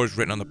 34 is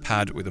written on the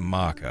pad with a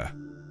marker.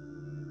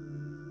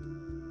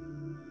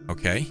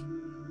 Okay.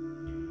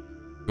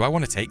 Do I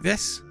want to take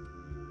this?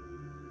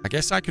 I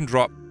guess I can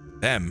drop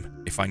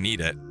them if I need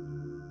it.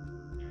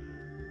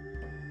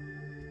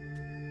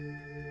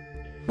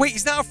 Wait,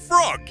 is that a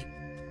frog?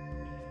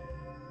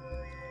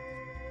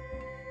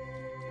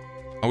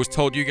 I was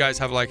told you guys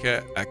have like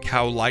a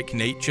cow-like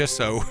nature,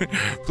 so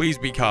please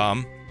be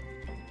calm.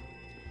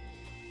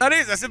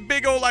 That's a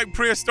big old like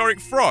prehistoric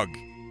frog.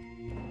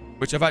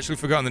 Which I've actually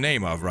forgotten the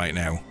name of right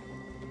now.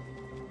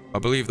 I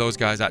believe those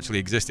guys actually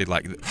existed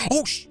like...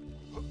 Oh,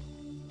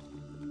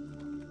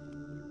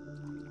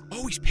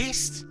 oh, he's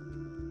pissed.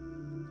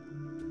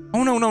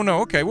 Oh, no, no,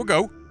 no. Okay, we'll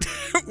go.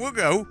 We'll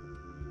go.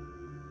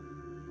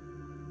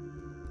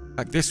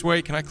 Like this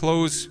way. Can I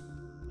close?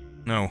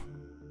 No.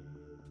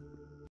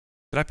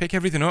 Did I pick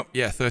everything up?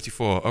 Yeah,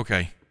 34.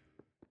 Okay.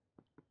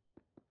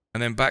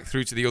 And then back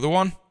through to the other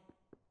one.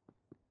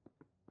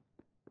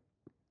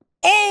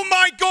 Oh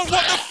my god,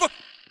 what the fuck?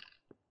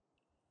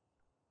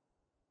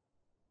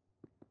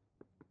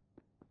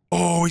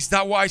 Oh, is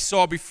that what I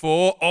saw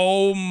before?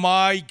 Oh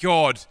my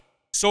god.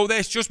 So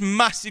there's just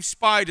massive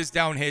spiders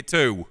down here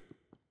too.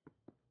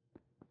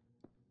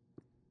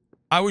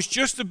 I was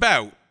just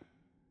about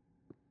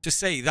to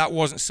say that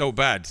wasn't so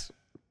bad.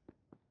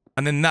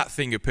 And then that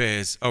thing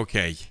appears.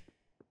 Okay.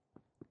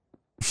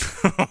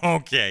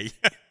 Okay.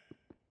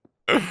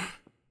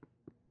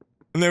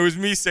 And there was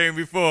me saying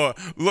before,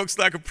 looks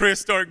like a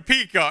prehistoric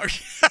peacock.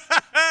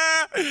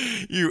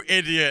 You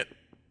idiot.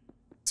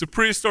 It's a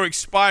prehistoric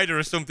spider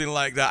or something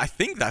like that. I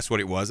think that's what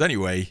it was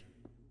anyway.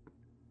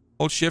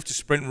 Hold shift to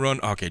sprint and run.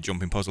 Okay,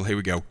 jumping puzzle. Here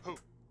we go.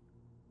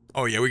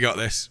 Oh yeah, we got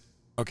this.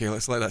 Okay,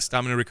 let's let that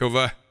stamina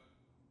recover.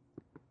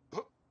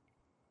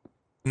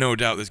 No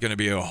doubt there's going to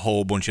be a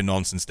whole bunch of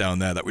nonsense down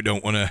there that we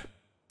don't want to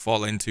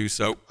fall into,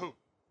 so...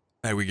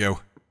 There we go.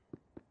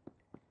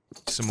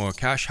 Some more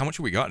cash. How much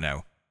have we got now?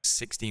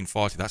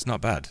 1640. That's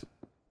not bad.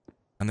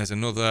 And there's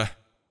another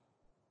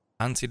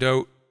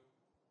antidote.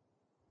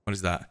 What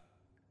is that?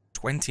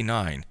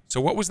 29. So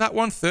what was that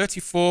one?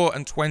 34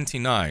 and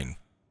 29.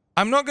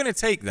 I'm not going to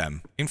take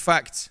them. In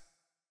fact,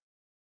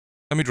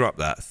 let me drop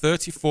that.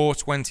 34,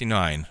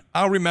 29.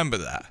 I'll remember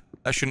that.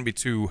 That shouldn't be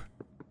too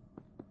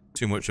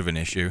much of an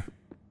issue.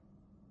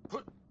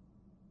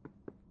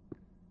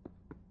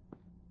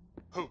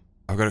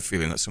 I've got a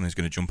feeling that something's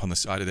going to jump on the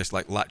side of this,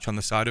 like latch on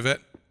the side of it.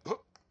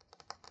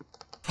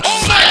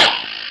 Oh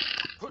my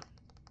god!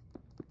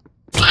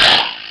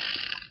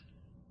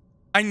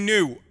 I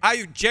knew.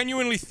 I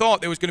genuinely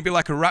thought there was going to be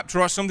like a raptor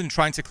or something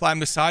trying to climb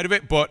the side of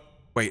it, but...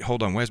 Wait,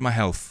 hold on. Where's my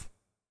health?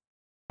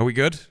 Are we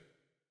good?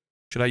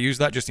 Should I use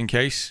that just in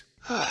case?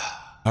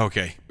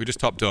 Okay, we just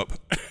topped up.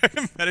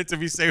 Better to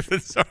be safe than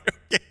sorry.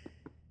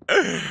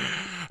 Okay.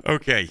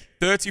 Okay,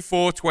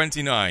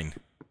 3429.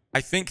 I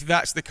think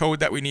that's the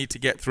code that we need to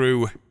get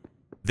through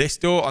this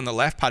door on the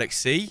left, paddock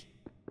C.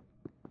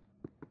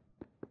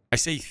 I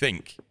say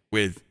think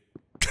with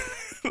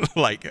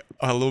like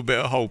a little bit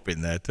of hope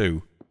in there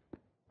too.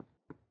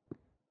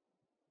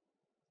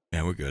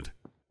 Yeah, we're good.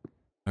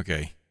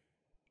 Okay.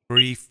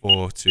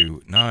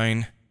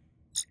 3429.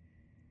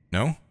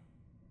 No?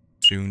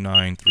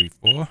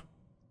 2934.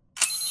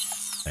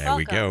 There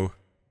we go.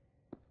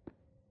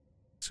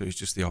 So it's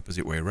just the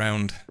opposite way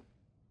around.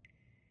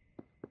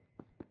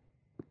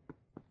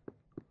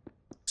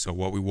 So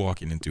what are we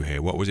walking into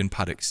here? What was in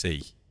paddock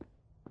C?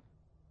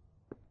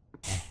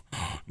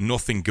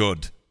 Nothing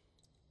good.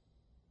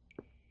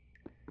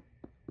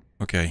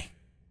 Okay.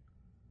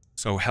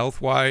 So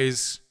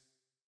health-wise,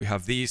 we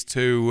have these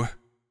two.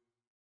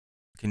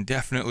 Can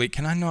definitely...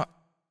 Can I not...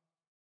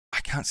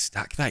 I can't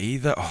stack that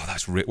either. Oh,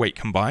 that's... Wait,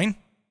 combine?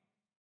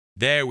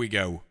 There we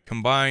go.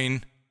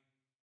 Combine.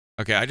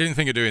 Okay, I didn't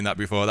think of doing that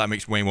before. That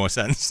makes way more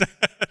sense.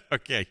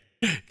 Okay.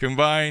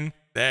 Combine.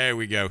 There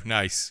we go.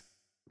 Nice.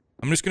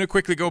 I'm just going to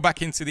quickly go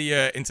back into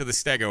the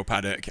stego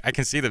paddock. I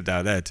can see them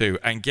down there too.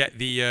 And get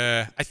the...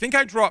 I think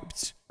I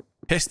dropped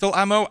pistol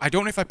ammo. I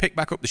don't know if I picked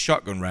back up the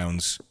shotgun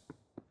rounds.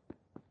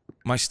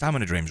 My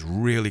stamina drain's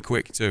really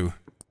quick too.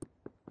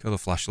 Kill the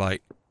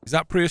flashlight. Is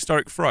that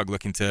prehistoric frog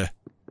looking to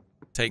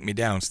take me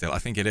down still? I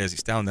think it is.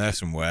 It's down there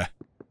somewhere.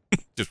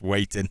 Just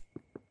waiting.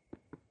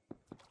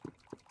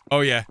 Oh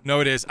yeah.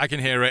 No, it is. I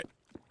can hear it.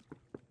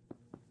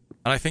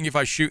 And I think if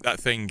I shoot that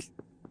thing,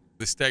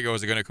 the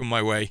stegos are going to come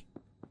my way.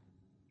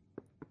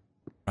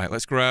 Right,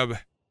 let's grab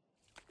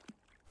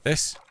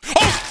this.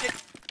 Oh, shit!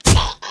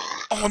 Oh,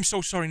 I'm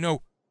so sorry.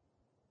 No.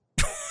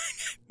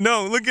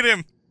 No, look at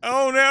him.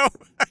 Oh, no.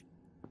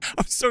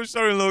 I'm so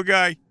sorry, little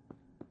guy.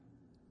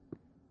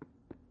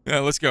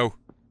 Yeah, let's go.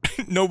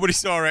 Nobody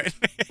saw it.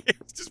 He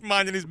was just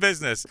minding his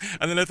business.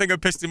 And then I think I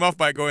pissed him off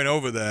by going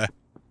over there.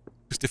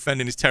 Just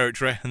defending his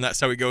territory, and that's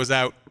how he goes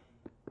out.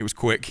 It was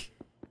quick.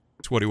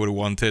 It's what he would have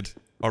wanted.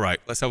 All right,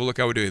 let's have a look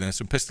how we're doing this.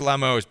 Some pistol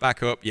ammo is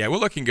back up. Yeah, we're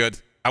looking good.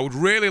 I would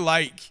really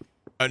like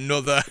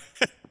another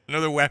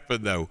another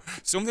weapon, though.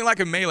 Something like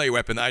a melee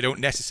weapon that I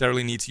don't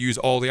necessarily need to use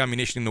all the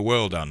ammunition in the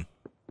world on.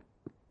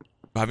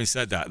 But having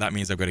said that, that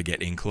means I've got to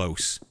get in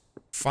close.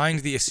 Find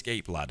the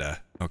escape ladder.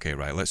 Okay,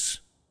 right, let's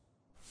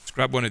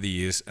grab one of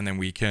these, and then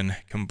we can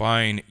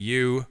combine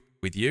you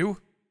with you,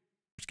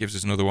 which gives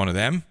us another one of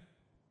them.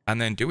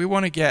 And then do we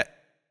want to get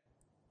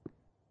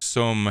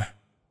some...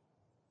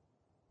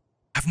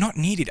 I've not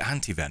needed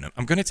anti-venom.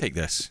 I'm going to take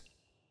this.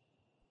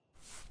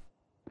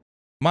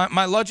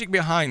 My logic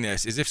behind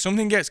this is if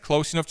something gets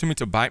close enough to me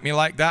to bite me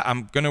like that,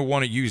 I'm going to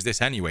want to use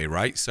this anyway,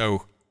 right?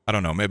 So, I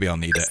don't know. Maybe I'll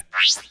need it.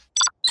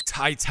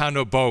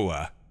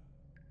 Titanoboa.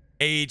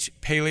 Age,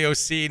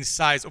 Paleocene,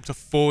 size up to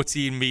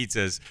 14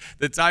 meters.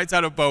 The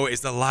Titanoboa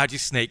is the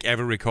largest snake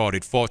ever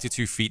recorded,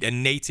 42 feet,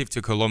 and native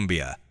to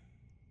Colombia.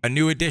 A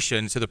new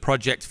addition to the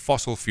Project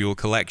Fossilfuel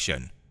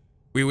collection.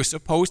 We were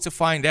supposed to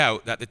find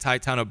out that the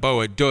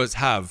Titanoboa does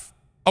have...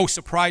 Oh,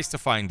 surprised to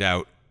find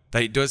out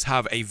that it does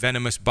have a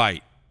venomous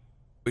bite,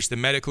 which the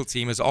medical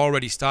team has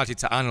already started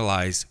to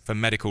analyze for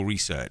medical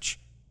research.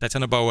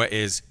 Titanoboa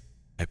is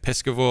a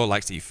piscivore,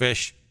 likes to eat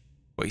fish,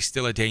 but he's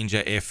still a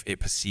danger if it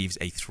perceives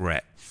a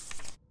threat.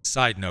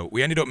 Side note,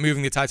 we ended up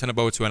moving the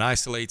Titanoboa to an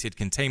isolated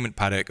containment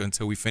paddock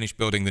until we finished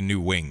building the new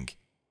wing.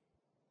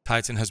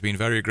 Titan has been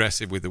very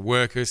aggressive with the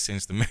workers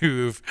since the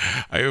move.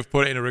 I have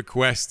put in a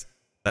request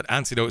that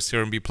antidote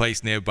serum be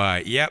placed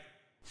nearby. Yep.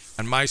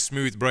 And my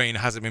smooth brain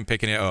hasn't been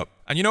picking it up.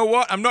 And you know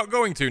what? I'm not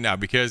going to now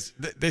because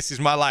this is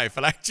my life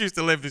and I choose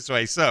to live this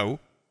way. So,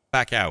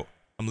 back out.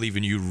 I'm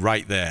leaving you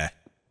right there.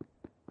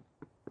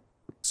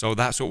 So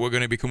that's what we're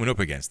going to be coming up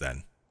against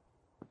then.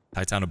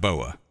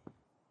 Titanoboa.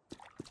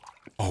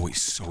 Oh,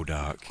 it's so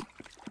dark.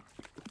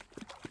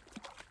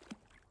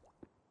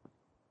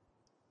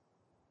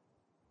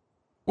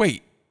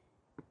 Wait.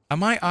 Are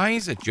my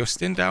eyes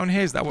adjusting down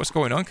here? Is that what's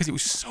going on? Because it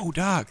was so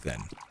dark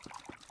then.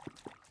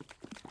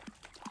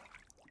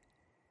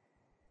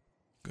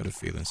 Got a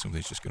feeling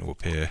something's just going to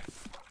appear.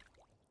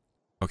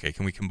 Okay,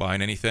 can we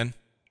combine anything?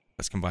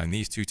 Let's combine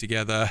these two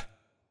together.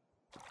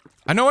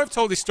 I know I've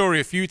told this story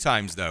a few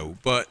times though,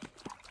 but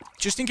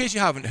just in case you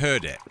haven't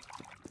heard it,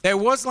 there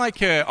was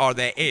like a, or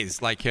there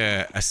is like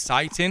a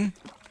sighting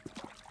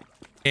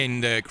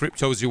in the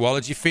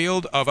cryptozoology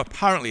field of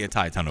apparently a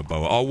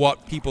Titanoboa, or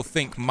what people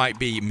think might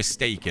be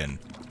mistaken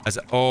as...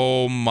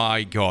 Oh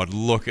my god,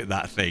 look at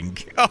that thing.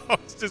 Oh,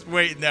 it's just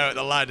waiting there at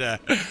the ladder.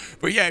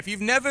 But yeah, if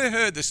you've never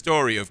heard the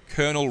story of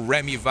Colonel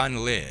Remy van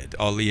Leerd,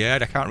 or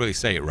Leerd, I can't really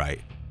say it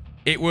right.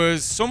 It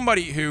was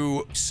somebody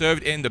who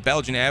served in the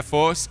Belgian Air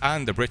Force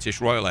and the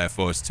British Royal Air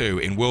Force too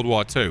in World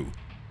War II,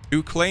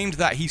 who claimed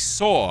that he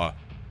saw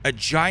a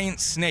giant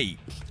snake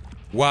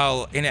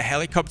while in a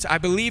helicopter, I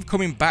believe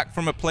coming back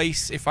from a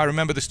place, if I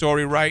remember the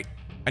story right,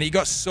 and he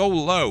got so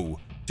low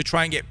to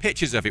try and get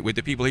pictures of it with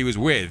the people he was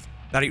with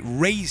that it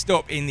raised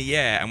up in the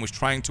air and was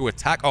trying to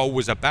attack, or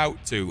was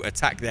about to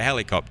attack, the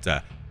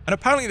helicopter. And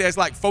apparently there's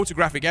like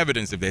photographic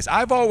evidence of this.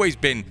 I've always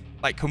been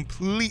like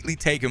completely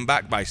taken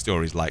back by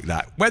stories like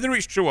that. Whether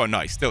it's true or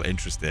not, it's still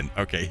interesting.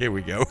 Okay, here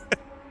we go.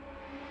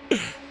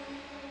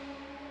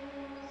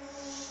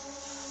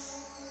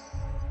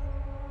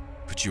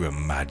 Could you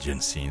imagine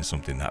seeing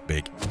something that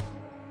big?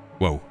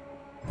 Whoa.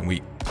 Can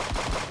we...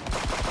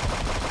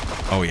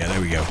 Oh yeah,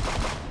 there we go.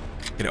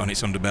 Get it on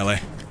its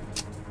underbelly.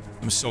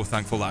 I'm so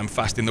thankful that I'm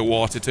fast in the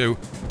water too.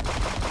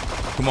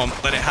 Come on,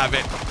 let it have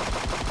it.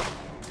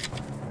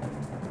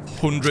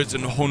 Hundreds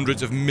and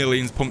hundreds of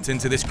millions pumped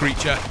into this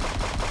creature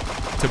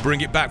to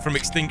bring it back from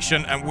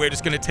extinction, and we're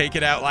just going to take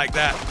it out like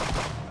that.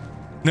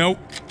 No,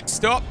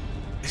 stop.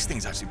 This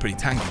thing's actually pretty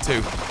tanky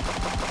too.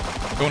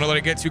 Don't want to let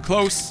it get too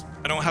close.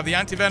 I don't have the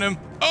anti-venom.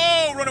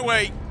 Oh, run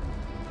away.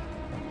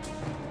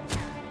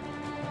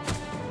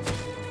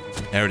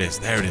 There it is.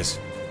 There it is.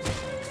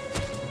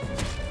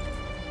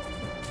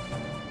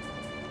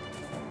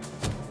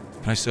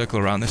 Can I circle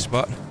around this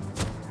spot?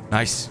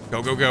 Nice.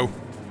 Go, go, go.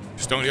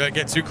 Just don't let it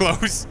get too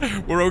close.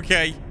 We're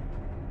okay.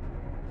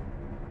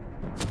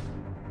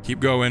 Keep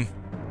going.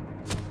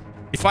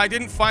 If I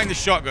didn't find the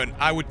shotgun,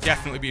 I would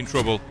definitely be in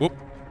trouble. Whoop.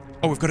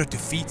 Oh, we've got to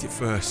defeat it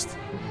first.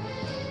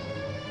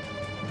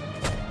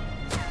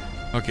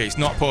 Okay, it's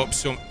not put up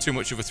too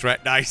much of a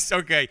threat. Nice.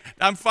 Okay,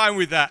 I'm fine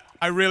with that.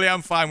 I really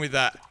am fine with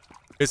that.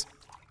 Because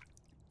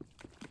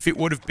if it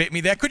would have bit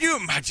me there, could you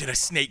imagine a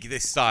snake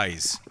this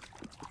size?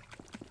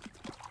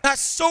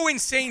 That's so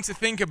insane to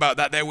think about,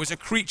 that there was a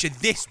creature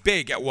this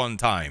big at one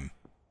time.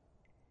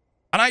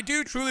 And I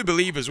do truly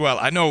believe as well,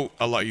 I know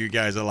a lot of you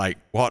guys are like,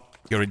 what?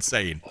 You're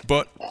insane.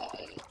 But...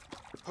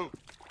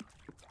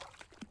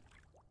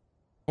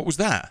 what was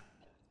that?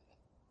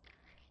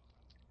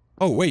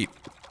 Oh, wait.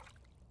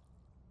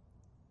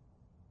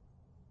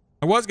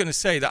 I was going to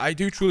say that I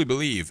do truly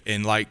believe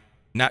in, like,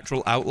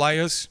 natural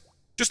outliers.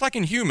 Just like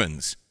in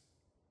humans.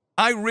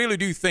 I really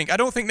do think, I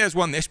don't think there's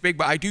one this big,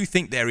 but I do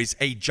think there is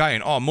a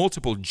giant, or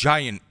multiple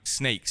giant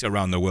snakes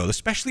around the world,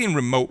 especially in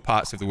remote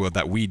parts of the world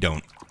that we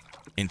don't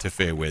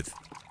interfere with.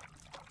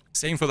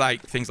 Same for,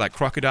 like, things like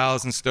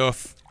crocodiles and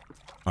stuff.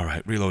 All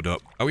right, reload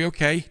up. Are we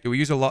okay? Do we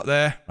use a lot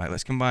there? Right,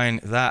 let's combine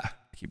that.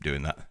 I keep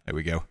doing that. There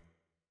we go.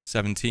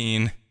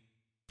 17.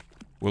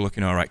 We're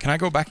looking all right. Can I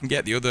go back and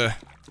get the other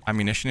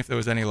ammunition if there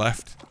was any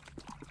left?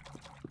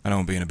 I know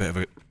I'm being a bit of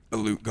a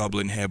loot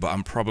goblin here, but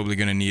I'm probably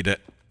going to need it.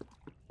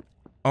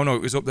 Oh, no,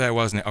 it was up there,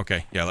 wasn't it?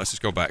 Okay, yeah, let's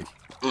just go back.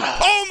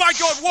 Oh, my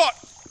God, what?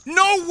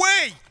 No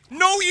way!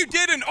 No, you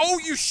didn't! Oh,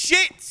 you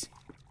shit!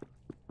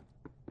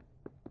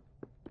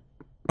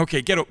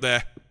 Okay, get up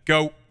there.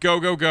 Go, go,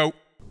 go, go.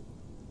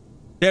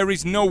 There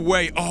is no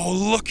way. Oh,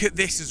 look at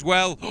this as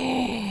well.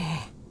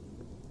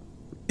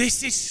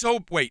 This is so...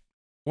 Wait,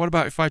 what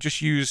about if I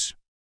just use...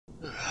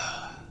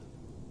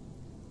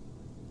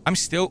 I'm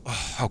still...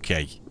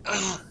 okay.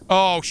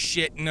 Oh,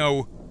 shit,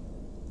 no.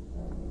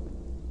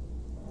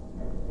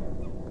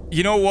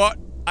 You know what?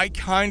 I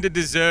kind of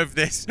deserve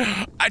this.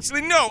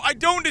 Actually, no, I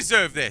don't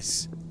deserve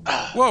this.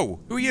 Whoa,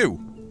 who are you?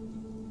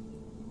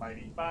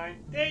 Mighty fine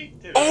day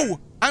today. Oh,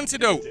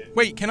 antidote.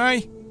 Wait, can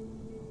I...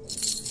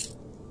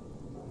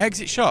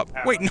 Exit shop.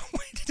 Wait, no,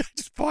 wait, did I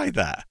just buy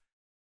that?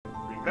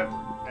 Remember,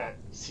 at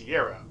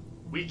Sierra,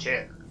 we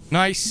care.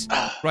 Nice.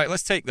 Right,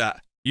 let's take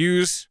that.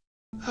 Use.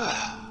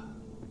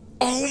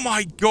 Oh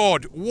my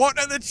God, what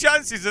are the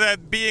chances of there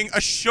being a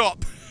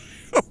shop?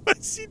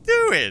 What's he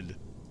doing?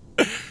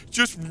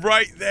 Just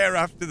right there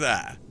after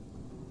that.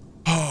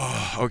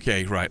 Oh,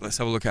 okay, right, let's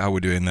have a look at how we're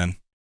doing then.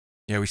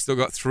 Yeah, we still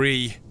got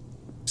 3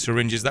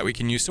 syringes that we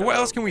can use. So what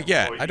else can we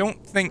get? I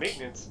don't think...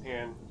 Maintenance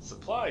and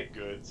supply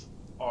goods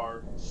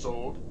are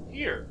sold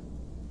here.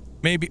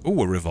 Maybe...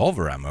 Oh, a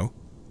revolver ammo.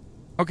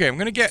 Okay, I'm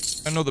going to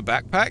get another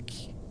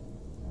backpack.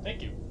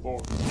 Thank you for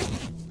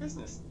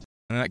business.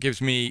 And that gives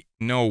me...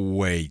 No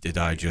way did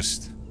I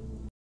just...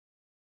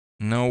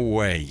 No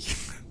way.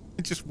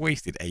 I just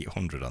wasted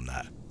 800 on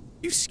that.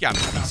 You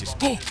scamming pieces.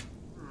 Oh!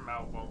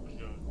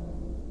 Malfunction.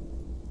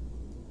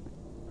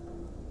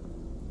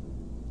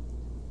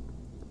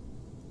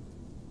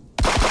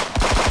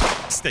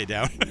 Stay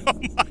down. Oh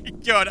my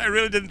God, I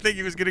really didn't think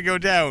he was going to go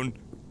down.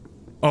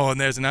 Oh,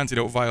 and there's an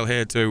antidote vial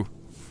here too.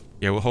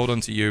 Yeah, we'll hold on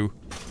to you.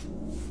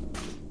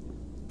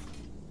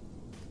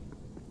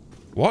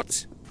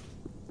 What?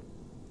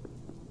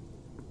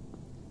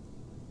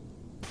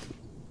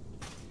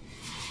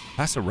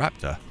 That's a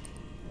raptor.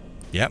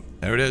 Yep,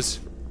 there it is.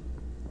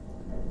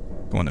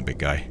 Go on then, big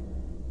guy.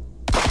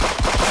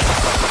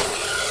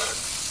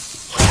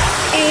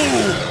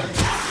 Oh!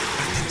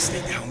 I didn't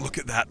stay down. Look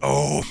at that.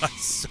 Oh,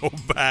 that's so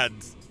bad.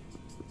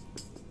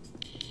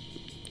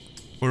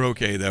 We're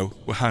okay, though.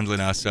 We're handling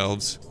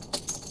ourselves.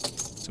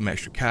 Some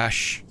extra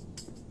cash.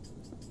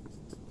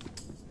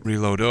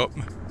 Reload up.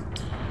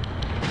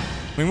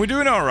 I mean, we're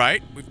doing all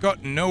right. We've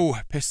got no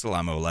pistol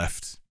ammo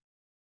left.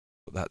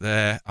 Put that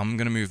there. I'm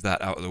going to move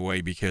that out of the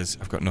way because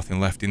I've got nothing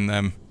left in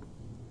them.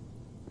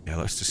 Yeah,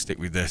 let's just stick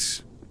with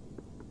this.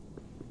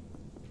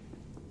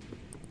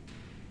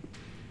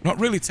 Not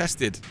really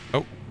tested.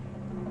 Oh.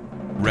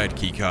 Red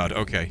keycard.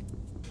 Okay.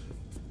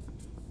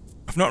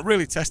 I've not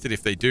really tested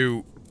if they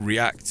do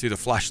react to the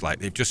flashlight.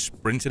 They've just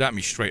sprinted at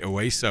me straight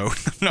away, so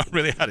I've not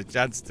really had a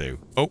chance to.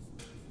 Oh.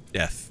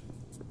 Death.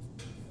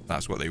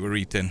 That's what they were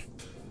eating.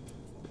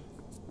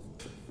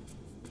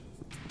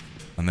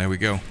 And there we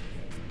go.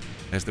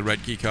 There's the red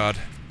keycard.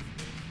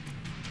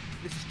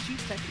 This is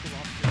Chief Technical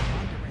Officer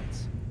John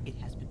Durant's. It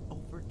has been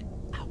over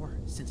an hour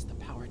since the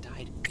power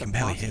died. I can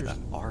barely hear that.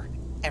 The monsters are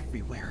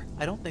everywhere.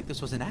 I don't think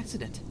this was an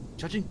accident.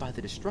 Judging by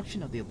the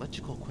destruction of the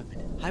electrical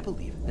equipment, I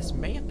believe this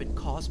may have been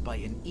caused by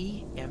an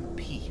EMP.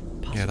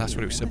 Yeah, that's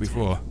what it said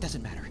before.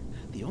 Doesn't matter.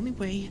 The only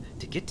way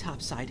to get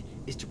topside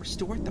is to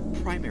restore the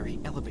primary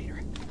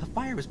elevator. A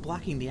fire is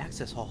blocking the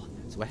access hall,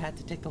 so I had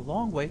to take the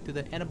long way through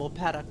the animal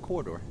paddock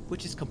corridor,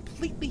 which is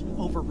completely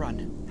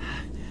overrun.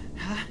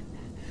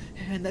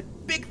 And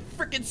that big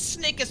frickin'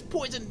 snake has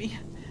poisoned me.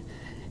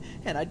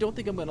 And I don't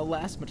think I'm gonna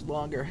last much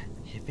longer.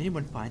 If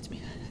anyone finds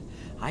me,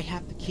 I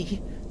have the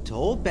key to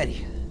Old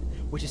Betty,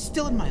 which is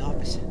still in my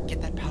office. Get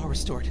that power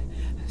restored,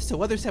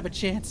 so others have a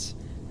chance.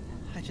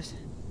 I just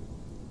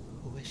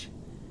wish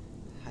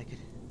I could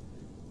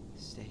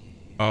stay.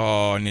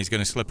 Oh, and he's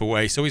going to slip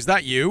away. So is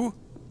that you?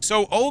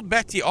 So Old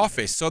Betty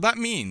office. So that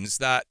means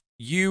that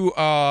you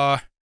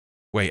are...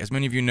 Wait, as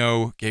many of you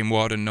know, Game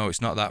Warden. No,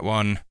 it's not that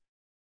one.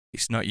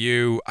 It's not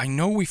you. I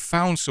know we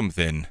found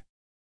something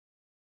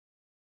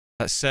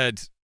that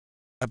said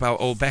about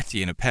Old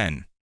Betty in a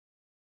pen.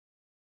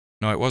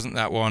 No, it wasn't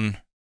that one.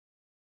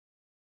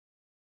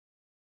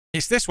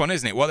 It's this one,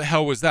 isn't it? What the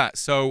hell was that?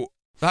 So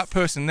that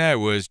person there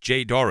was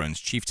Jay Dorrance,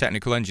 Chief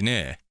Technical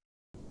Engineer.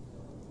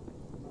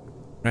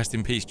 Rest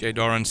in peace, Jay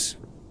Dorrance.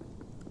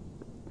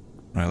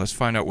 Right, let's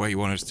find out where you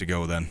want us to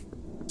go then.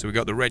 So we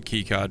got the red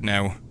key card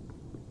now.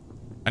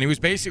 And he was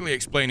basically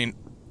explaining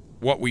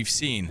what we've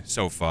seen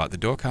so far. The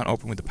door can't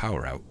open with the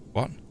power out.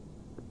 What?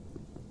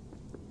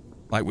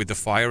 Like with the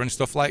fire and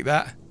stuff like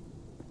that?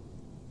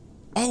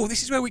 Oh,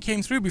 this is where we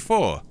came through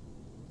before.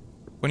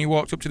 When you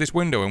walked up to this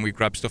window and we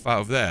grabbed stuff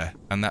out of there.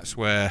 And that's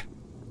where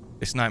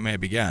this nightmare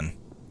began.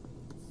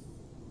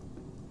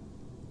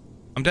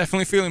 I'm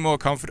definitely feeling more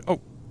confident.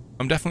 Oh,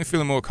 I'm definitely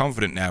feeling more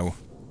confident now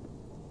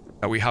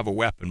that we have a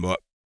weapon, but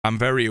I'm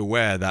very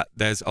aware that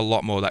there's a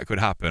lot more that could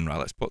happen. Right,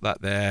 let's put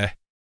that there.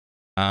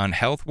 And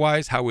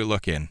health-wise, how we're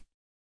looking.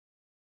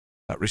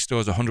 That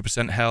restores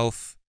 100%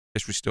 health.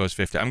 This restores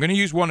 50. I'm going to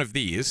use one of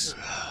these.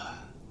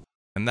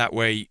 And that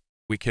way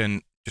we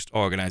can just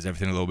organize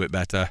everything a little bit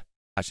better.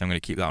 Actually, I'm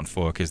going to keep that on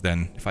 4 because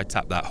then if I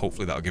tap that,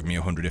 hopefully that'll give me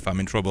 100 if I'm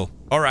in trouble.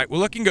 All right, we're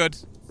looking good.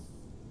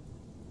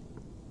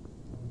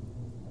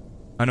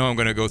 I know I'm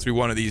going to go through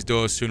one of these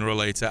doors sooner or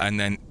later, and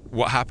then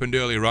what happened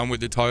earlier on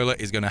with the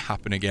toilet is going to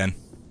happen again.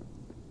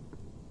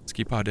 Let's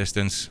keep our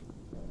distance.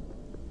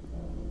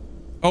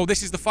 Oh,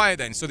 this is the fire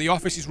then. So the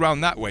office is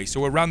round that way.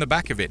 So we're round the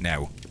back of it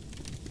now.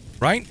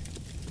 Right?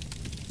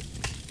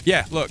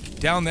 Yeah, look.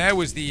 Down there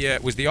was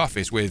the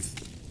office with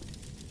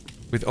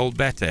old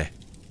Betty.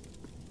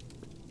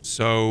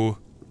 So,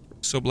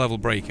 sub-level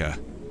breaker.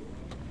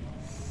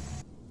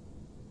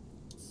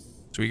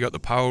 So we got the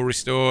power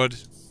restored.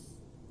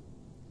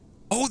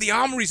 Oh, the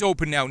armory's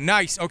open now.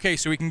 Nice. Okay,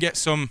 so we can get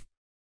some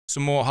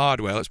more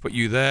hardware. Let's put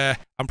you there.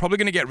 I'm probably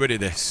going to get rid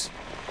of this,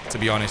 to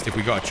be honest, if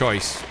we got a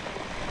choice.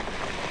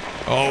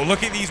 Oh,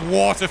 look at these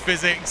water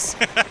physics.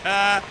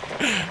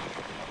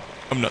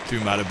 I'm not too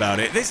mad about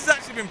it. This has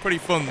actually been pretty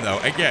fun, though.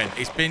 Again,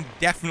 it's been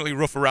definitely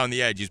rough around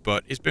the edges,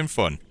 but it's been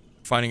fun.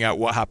 Finding out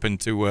what happened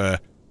to,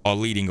 or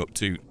leading up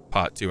to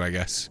part 2, I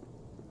guess.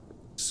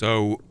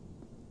 So,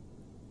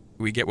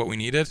 we get what we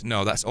needed?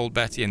 No, that's old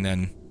Betty, and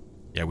then...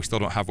 yeah, we still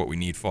don't have what we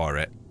need for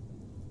it.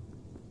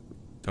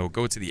 So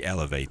go to the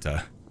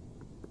elevator.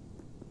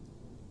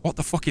 What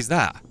the fuck is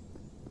that?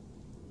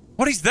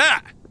 What is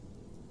that?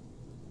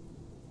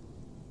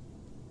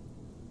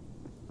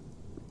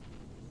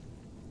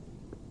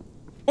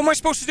 What am I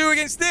supposed to do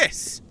against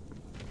this?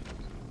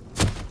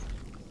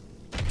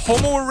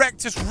 Homo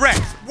erectus rex.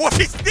 What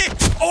is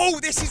this? Oh,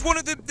 this is one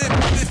of the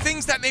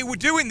things that they were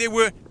doing. They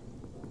were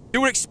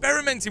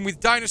experimenting with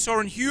dinosaur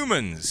and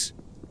humans.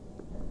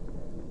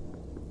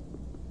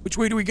 Which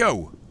way do we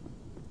go?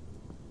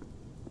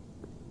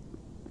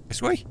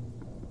 This way?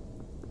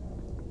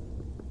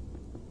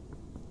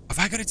 Have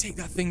I got to take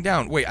that thing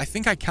down? Wait, I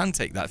think I can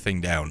take that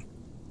thing down.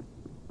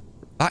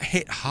 That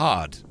hit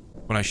hard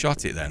when I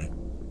shot it then.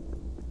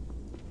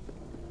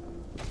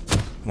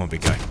 Come on,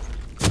 big guy.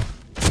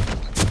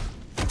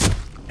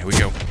 There we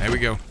go. There we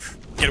go.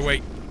 Get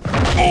away.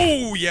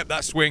 Oh, yep,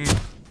 that swing.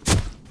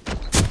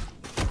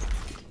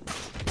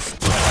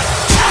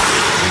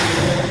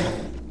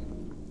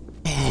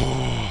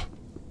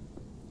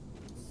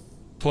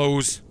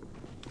 Close.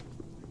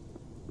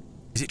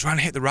 Is it trying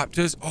to hit the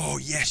raptors? Oh,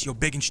 yes, you're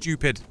big and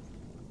stupid.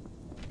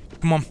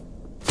 Come on.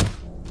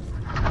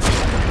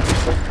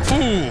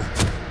 Ooh.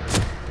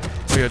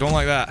 Oh, yeah, I don't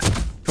like that.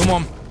 Come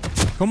on.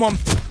 Come on.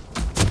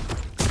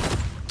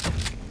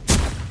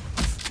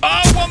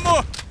 Oh, one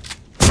more.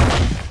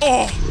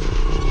 Oh.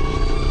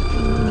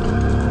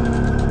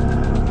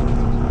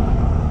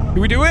 Do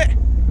we do it?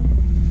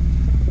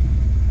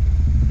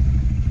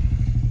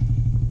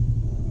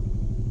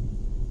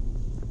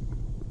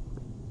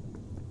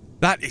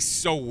 That is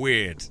so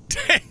weird.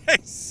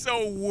 It's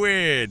so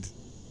weird.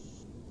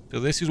 So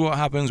this is what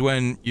happens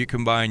when you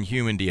combine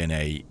human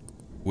DNA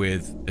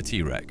with a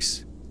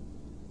T-Rex.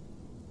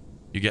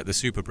 You get the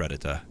super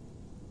predator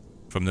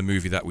from the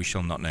movie that we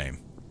shall not name.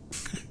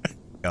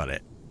 Got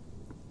it.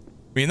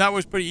 I mean, that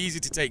was pretty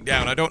easy to take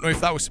down. I don't know if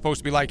that was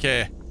supposed to be like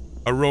a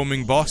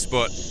roaming boss,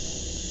 but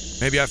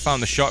maybe I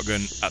found the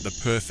shotgun at the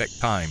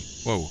perfect time.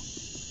 Whoa.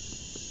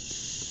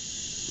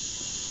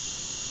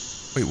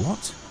 Wait,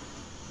 what?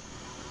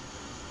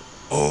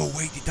 Oh,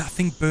 wait, did that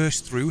thing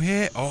burst through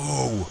here?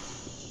 Oh.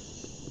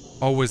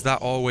 Or was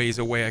that always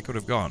a way I could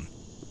have gone?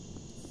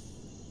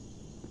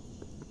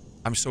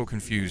 I'm so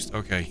confused.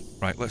 Okay,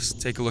 right, let's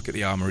take a look at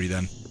the armory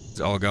then.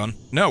 Is it all gone?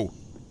 No.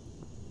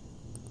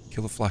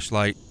 Kill the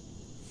flashlight.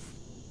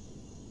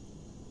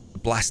 The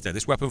blaster.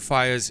 This weapon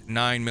fires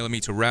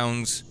 9mm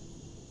rounds,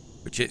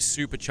 which it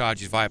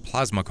supercharges via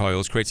plasma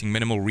coils, creating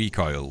minimal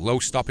recoil. Low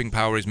stopping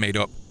power is made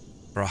up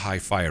for a high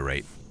fire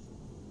rate.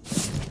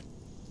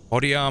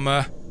 Body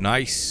armor,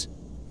 nice.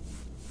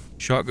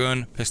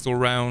 Shotgun, pistol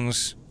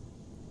rounds.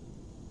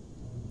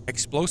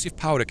 Explosive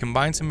powder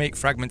combined to make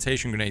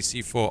fragmentation grenades,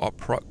 C4 or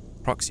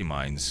proxy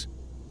mines.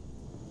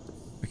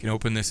 We can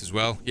open this as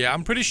well. Yeah,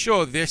 I'm pretty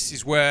sure this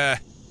is where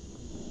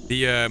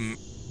the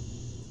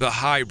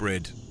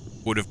hybrid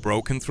would have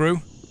broken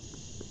through.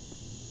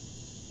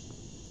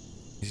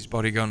 Is his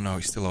body gone? No,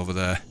 he's still over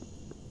there.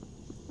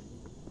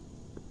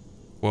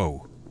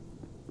 Whoa.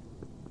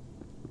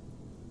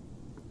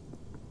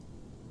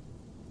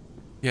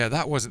 Yeah,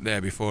 that wasn't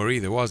there before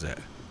either, was it?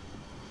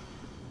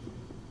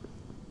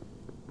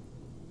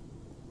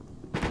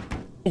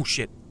 Oh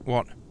shit,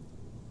 what?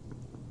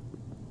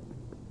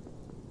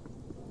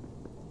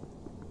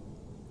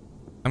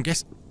 I'm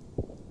guessing...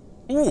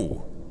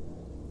 Ooh.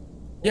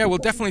 Yeah, we'll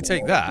definitely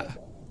take that.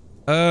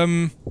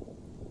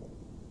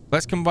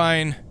 Let's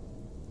combine...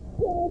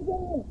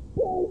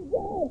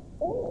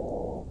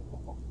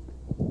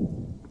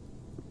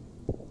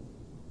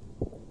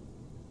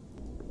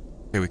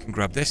 Okay, we can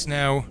grab this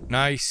now.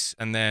 Nice.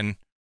 And then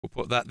we'll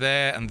put that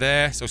there and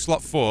there. So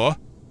slot 4.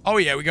 Oh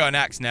yeah, we got an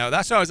axe now.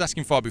 That's what I was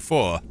asking for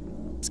before.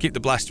 Let's keep the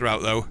blaster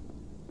out though.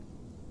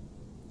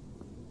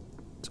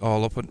 It's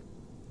all up and...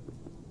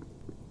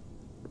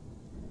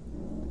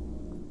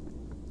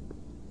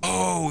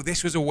 Oh,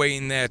 this was a way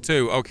in there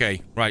too.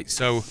 Okay, right,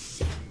 so...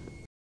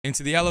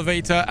 Into the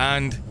elevator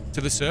and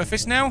to the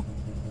surface now?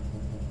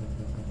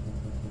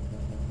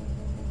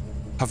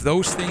 Have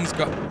those things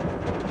got...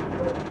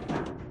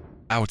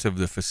 out of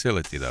the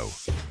facility though?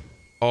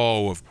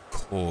 Oh, of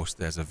course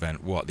there's a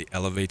vent. What, the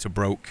elevator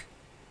broke?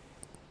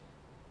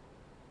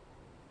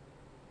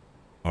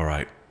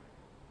 Alright.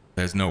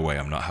 There's no way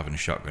I'm not having a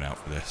shotgun out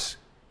for this.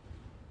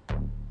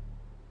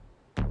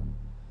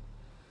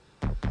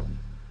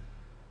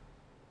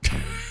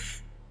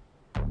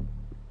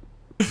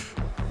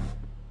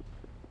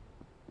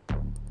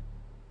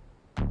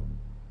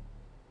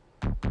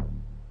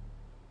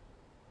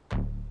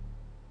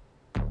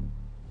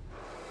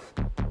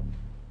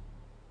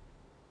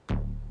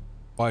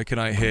 Why can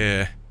I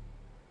hear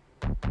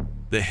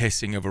the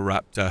hissing of a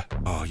raptor?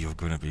 Oh, you're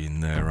gonna be in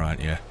there, aren't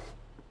you?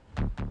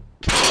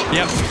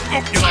 Yep.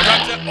 Oh, you're a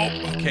raptor.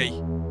 Oh, okay.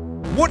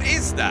 What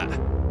is that?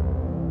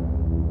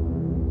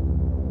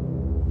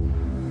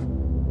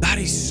 That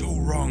is so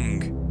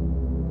wrong.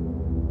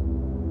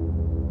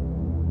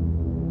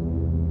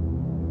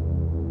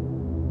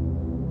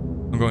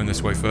 I'm going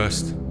this way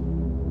first.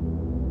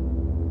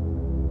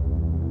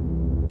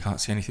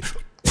 Can't see anything.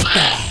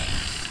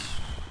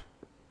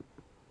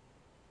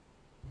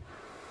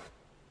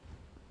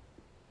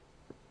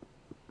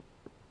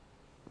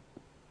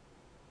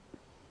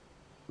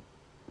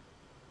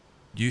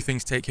 Do you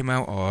things take him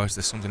out, or is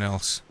there something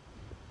else?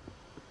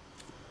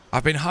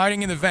 I've been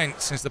hiding in the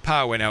vent since the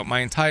power went out.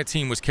 My entire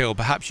team was killed.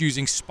 Perhaps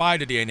using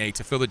spider DNA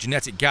to fill the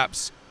genetic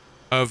gaps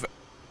of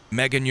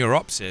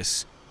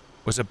Meganeuropsis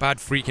was a bad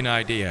freaking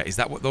idea. Is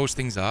that what those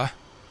things are?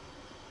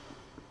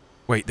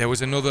 Wait, there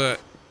was another...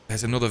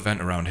 There's another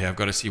vent around here. I've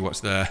got to see what's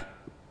there.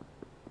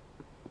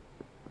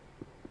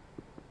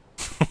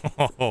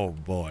 Oh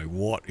boy,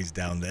 what is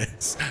down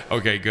this?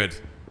 Okay, good.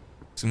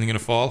 Something gonna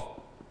fall?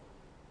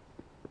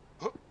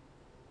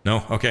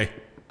 No? Okay.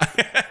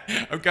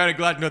 I'm kind of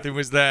glad nothing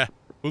was there.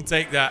 We'll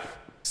take that.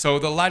 So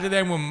the ladder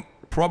then will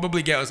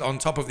probably get us on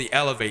top of the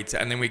elevator,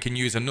 and then we can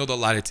use another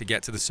ladder to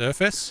get to the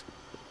surface.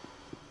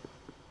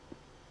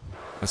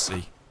 Let's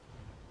see.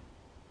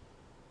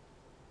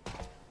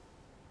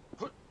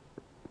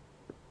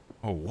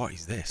 Oh, what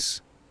is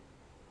this?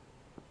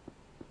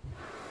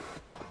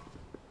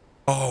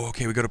 Oh,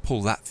 okay, we got to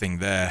pull that thing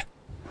there.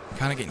 I'm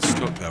kind of getting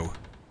stuck, though.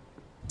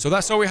 So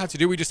that's all we had to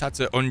do. We just had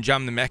to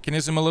unjam the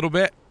mechanism a little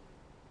bit.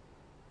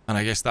 And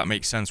I guess that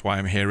makes sense why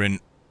I'm hearing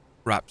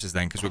raptors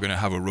then, because we're going to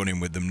have a run-in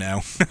with them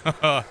now.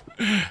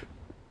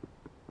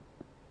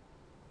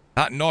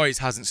 That noise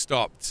hasn't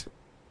stopped.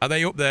 Are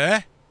they up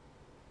there?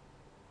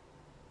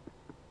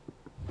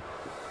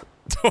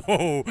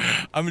 Oh,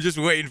 I'm just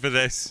waiting for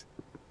this.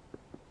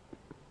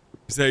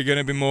 Is there going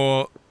to be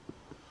more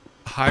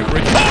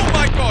hybrid? Oh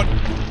my god!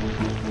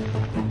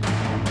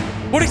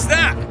 What is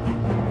that?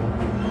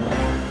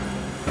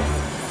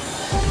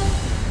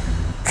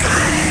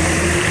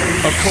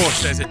 Of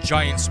course, there's a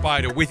giant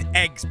spider with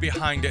eggs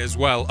behind it as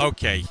well.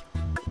 Okay.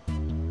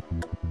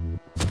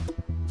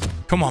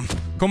 Come on.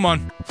 Come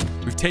on.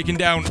 We've taken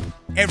down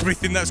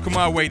everything that's come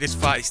our way this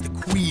far. It's the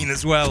queen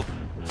as well.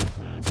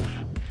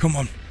 Come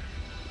on.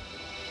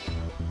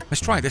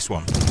 Let's try this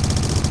one.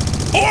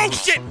 Oh,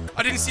 shit!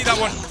 I didn't see that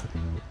one.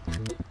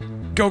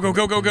 Go, go,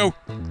 go, go, go.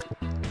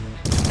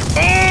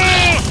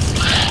 Oh!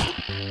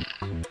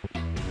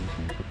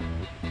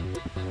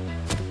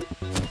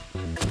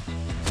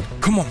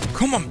 Come on,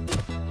 come on.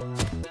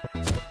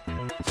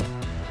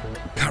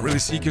 Can't really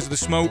see because of the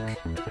smoke.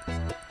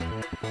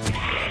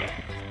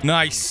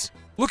 Nice.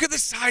 Look at the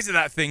size of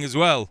that thing as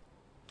well.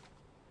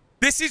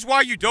 This is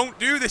why you don't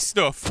do this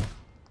stuff.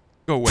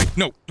 Go away.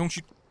 No, don't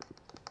you.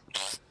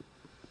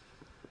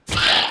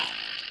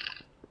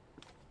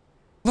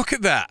 Look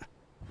at that.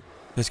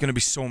 There's going to be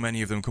so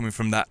many of them coming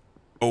from that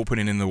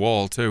opening in the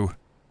wall too.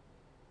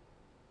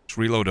 Let's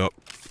reload up.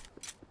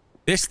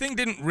 This thing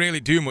didn't really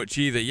do much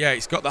either. Yeah,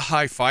 it's got the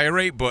high fire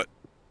rate, but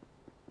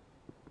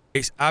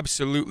it's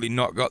absolutely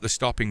not got the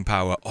stopping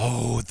power.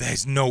 Oh,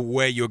 there's no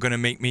way you're going to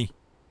make me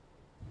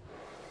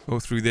go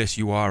through this.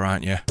 You are,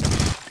 aren't you?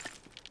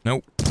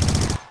 Nope.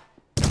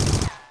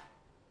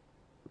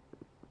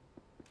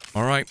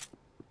 All right.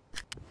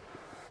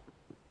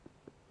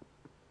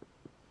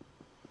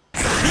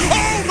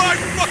 Oh my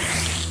fuck!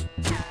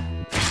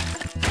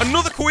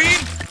 Another queen?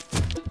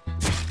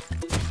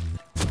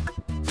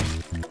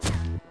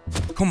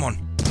 Come on.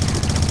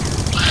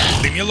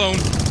 Leave me alone.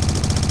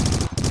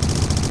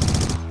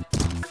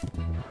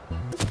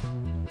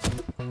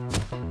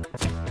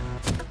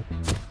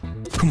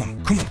 Come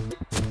on, come on.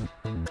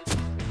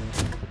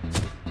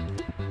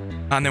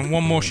 And then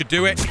one more should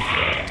do it.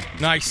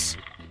 Nice.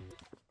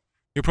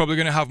 You're probably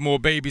going to have more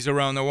babies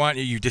around though, aren't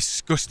you? You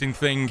disgusting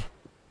thing.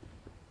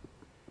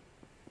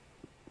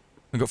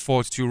 I've got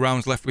 42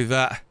 rounds left with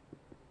that.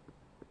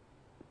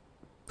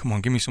 Come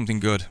on, give me something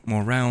good.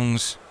 More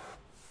rounds.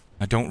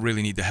 I don't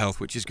really need the health,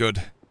 which is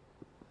good.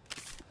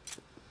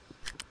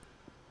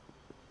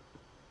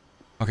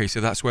 Okay,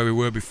 so that's where we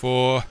were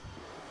before.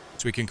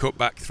 So we can cut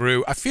back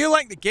through. I feel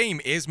like the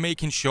game is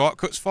making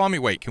shortcuts for me.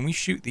 Wait, can we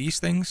shoot these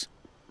things?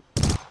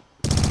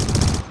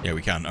 Yeah,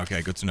 we can.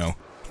 Okay, good to know.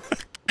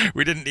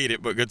 We didn't need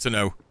it, but good to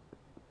know.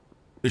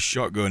 This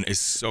shotgun is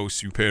so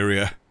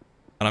superior.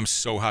 And I'm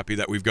so happy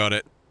that we've got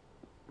it.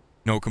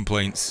 No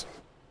complaints.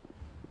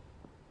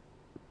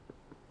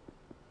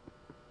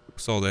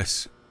 What's all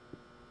this?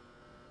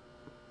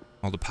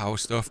 All the power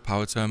stuff,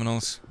 power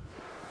terminals.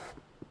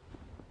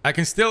 I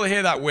can still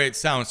hear that weird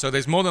sound, so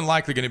there's more than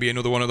likely going to be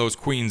another one of those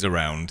queens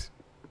around.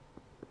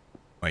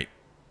 Wait.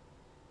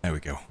 There we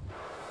go.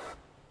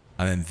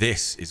 And then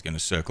this is going to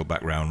circle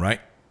back round, right?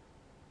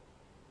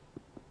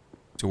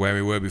 To where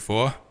we were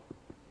before.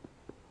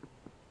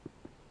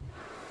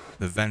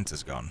 The vent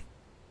has gone.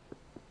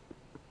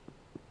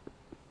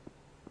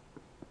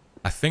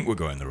 I think we're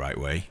going the right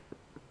way.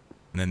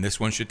 And then this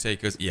one should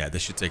take us... Yeah,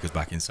 this should take us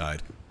back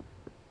inside.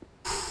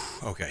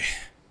 Okay.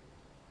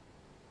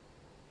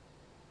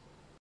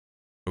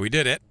 We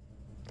did it.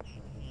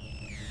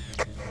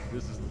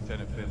 This is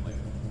Lieutenant Finley.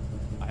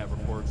 I have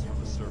reports from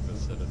the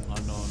surface that an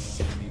unknown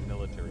enemy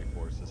military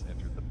force has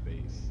entered the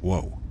base.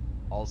 Whoa.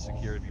 All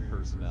security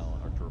personnel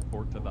are to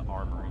report to the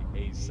armory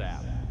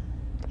ASAP.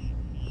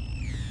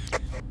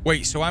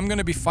 Wait, so I'm going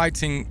to be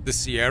fighting the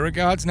Sierra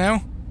Guards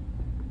now?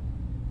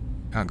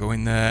 Can't go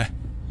in there.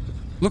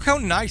 Look how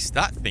nice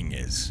that thing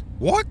is.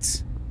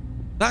 What?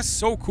 That's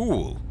so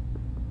cool.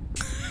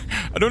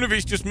 I don't know if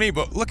it's just me,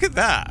 but look at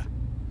that.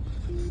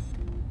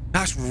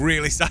 That's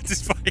really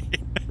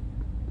satisfying.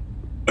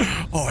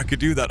 Oh, I could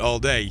do that all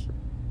day.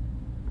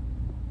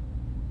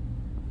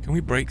 Can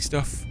we break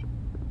stuff?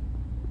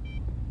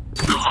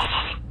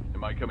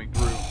 Am I coming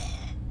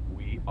through?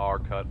 We are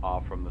cut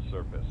off from the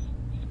surface.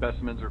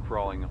 Specimens are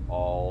crawling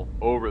all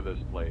over this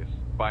place.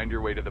 Find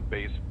your way to the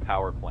base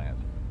power plant.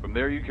 From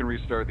there you can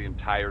restart the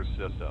entire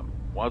system.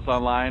 Once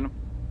online,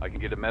 I can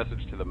get a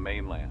message to the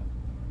mainland.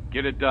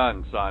 Get it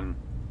done, son.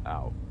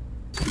 Out.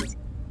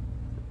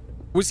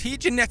 Was he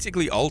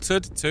genetically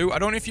altered too? I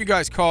don't know if you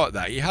guys caught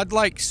that. He had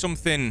like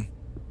something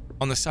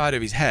on the side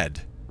of his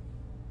head.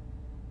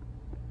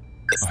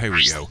 Oh, here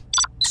we go.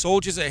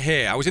 Soldiers are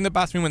here. I was in the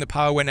bathroom when the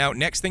power went out.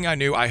 Next thing I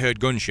knew, I heard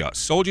gunshots.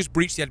 Soldiers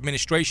breached the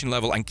administration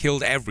level and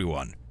killed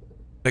everyone.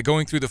 They're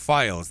going through the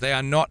files. They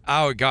are not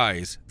our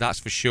guys, that's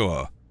for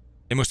sure.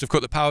 They must have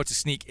cut the power to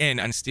sneak in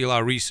and steal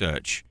our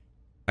research.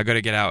 I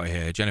gotta get out of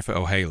here. Jennifer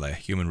O'Haley,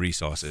 Human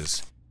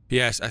Resources.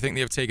 P.S. I think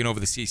they have taken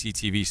over the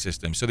CCTV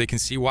system, so they can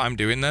see what I'm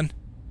doing then.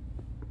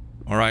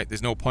 Alright,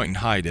 there's no point in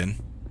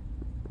hiding.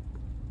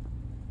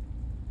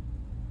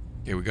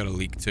 Okay, we got a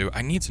leak too.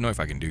 I need to know if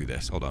I can do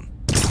this. Hold on.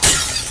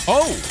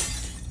 Oh!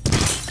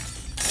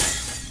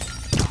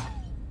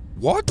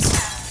 What?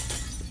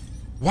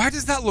 Why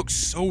does that look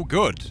so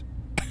good?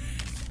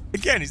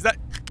 Again, is that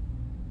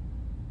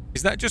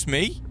just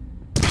me?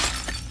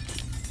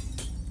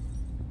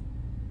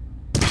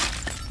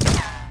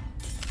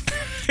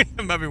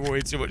 I'm having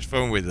way too much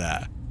fun with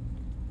that. Can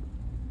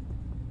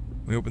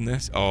we open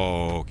this?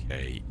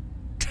 Okay.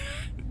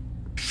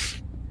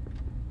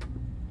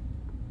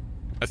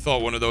 I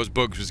thought one of those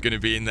bugs was going to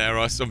be in there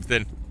or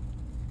something.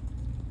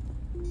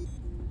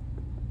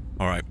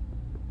 Alright.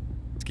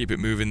 Let's keep it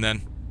moving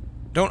then.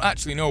 Don't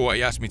actually know what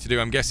he asked me to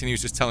do. I'm guessing he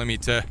was just telling me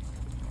to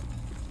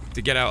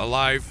get out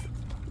alive.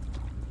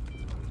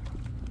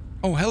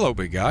 Oh, hello,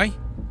 big guy.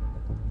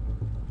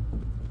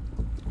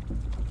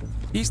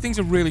 These things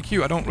are really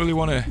cute. I don't really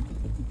want to...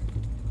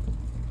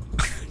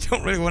 I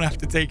don't really want to have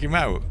to take him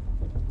out.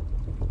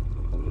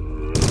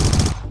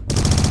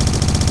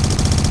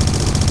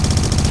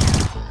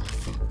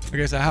 I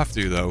guess I have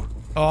to, though.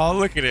 Oh,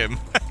 look at him.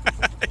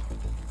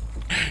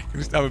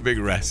 Just have a big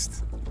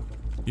rest.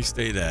 You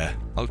stay there.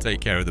 I'll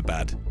take care of the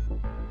bad.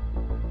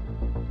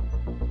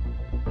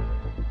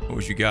 What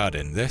was you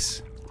guarding?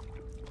 This?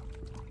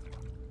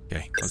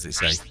 Okay, what does it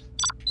say?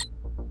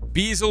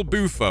 Beazle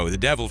bufo, the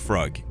devil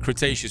frog.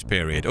 Cretaceous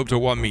period, up to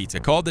 1 meter.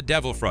 Called the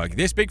devil frog.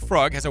 This big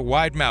frog has a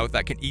wide mouth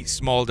that can eat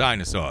small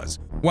dinosaurs.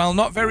 While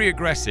not very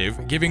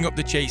aggressive, giving up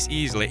the chase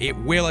easily, it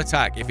will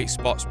attack if it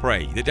spots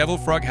prey. The devil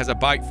frog has a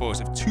bite force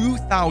of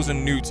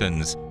 2,000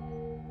 newtons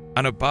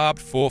and a barbed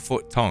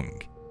 4-foot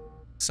tongue.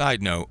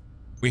 Side note,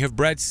 we have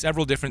bred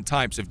several different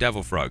types of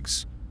devil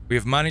frogs. We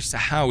have managed to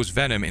house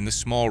venom in the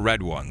small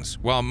red ones,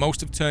 while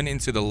most have turned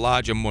into the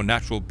larger, more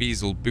natural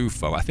Beazle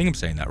bufo, I think I'm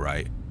saying that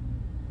right,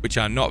 which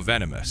are not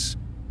venomous.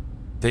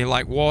 They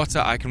like water.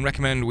 I can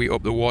recommend we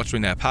up the water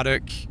in their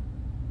paddock,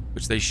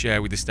 which they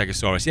share with the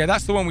Stegosaurus. Yeah,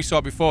 that's the one we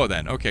saw before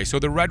then. Okay, so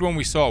the red one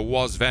we saw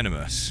was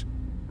venomous.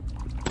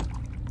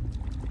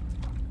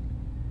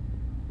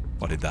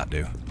 What did that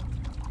do?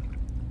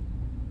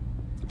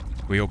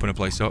 Can we open a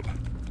place up?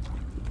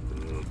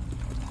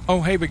 Oh,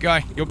 hey, big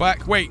guy. You're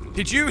back. Wait,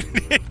 did you?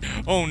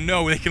 Oh,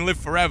 no. They can live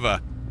forever.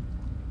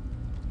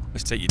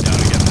 Let's take you down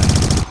again,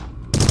 then.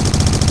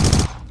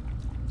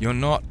 You're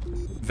not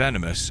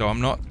venomous, so I'm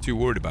not too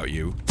worried about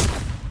you.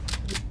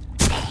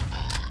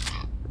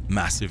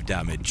 Massive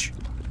damage.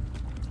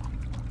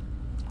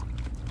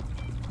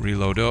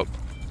 Reload up.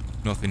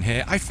 Nothing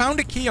here. I found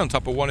a key on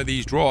top of one of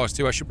these drawers,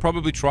 too. I should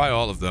probably try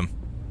all of them.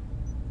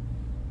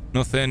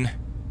 Nothing.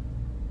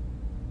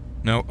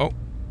 No. Oh.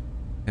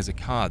 There's a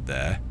card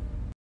there.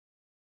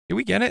 Did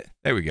we get it?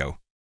 There we go.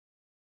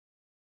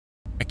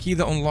 A key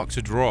that unlocks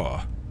a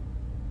drawer.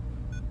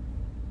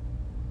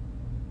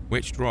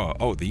 Which drawer?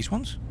 Oh, these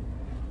ones?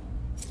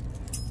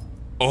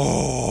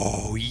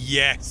 Oh,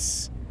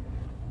 yes.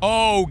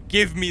 Oh,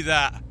 give me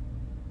that.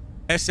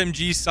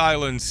 SMG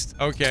silenced.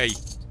 Okay.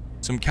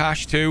 Some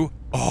cash, too.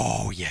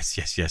 Oh, yes,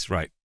 yes, yes.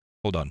 Right.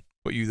 Hold on.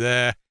 Put you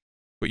there.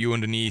 Put you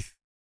underneath.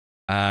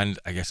 And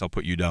I guess I'll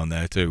put you down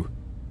there, too.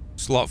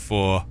 Slot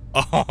 4.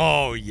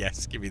 Oh,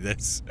 yes. Give me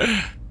this.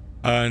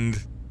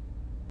 And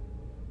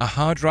a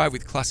hard drive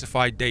with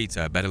classified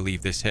data. Better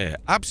leave this here.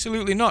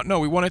 Absolutely not.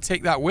 No, we want to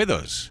take that with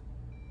us.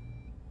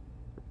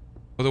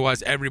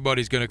 Otherwise,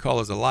 everybody's going to call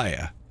us a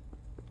liar.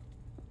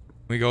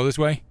 Can we go this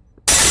way?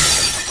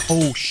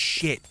 Oh,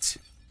 shit.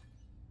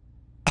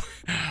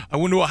 I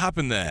wonder what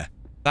happened there.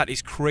 That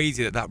is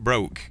crazy that that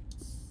broke.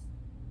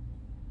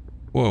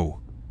 Whoa.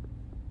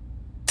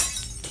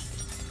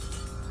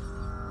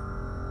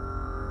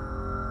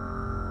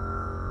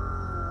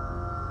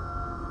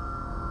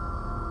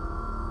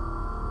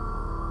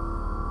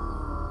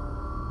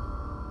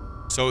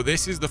 So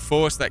this is the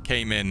force that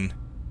came in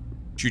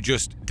to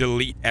just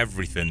delete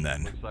everything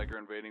then. Looks like our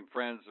invading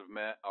friends have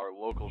met our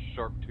local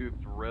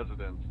sharp-toothed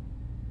residents.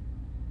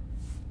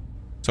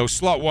 So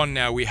slot 1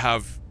 now we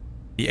have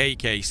the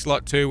AK.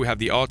 Slot 2 we have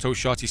the auto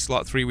shotty.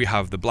 Slot 3 we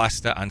have the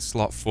blaster. And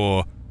slot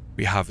 4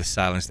 we have the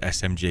silenced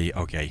SMG.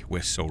 Okay,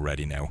 we're so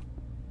ready now.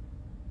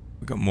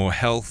 We've got more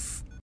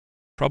health.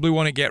 Probably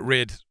want to get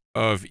rid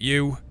of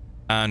you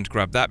and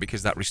grab that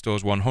because that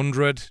restores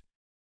 100.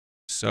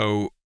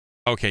 So,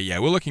 okay, yeah,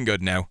 we're looking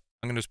good now.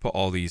 I'm going to just put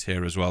all these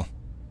here as well.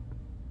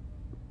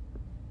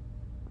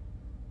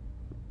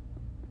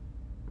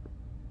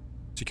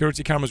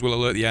 Security cameras will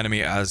alert the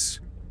enemy, as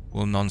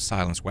will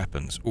non-silenced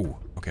weapons. Ooh,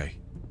 okay.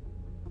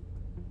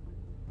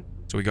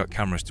 So we got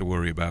cameras to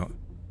worry about.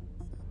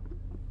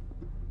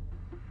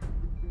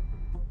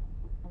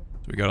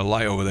 So we got a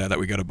light over there that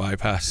we got to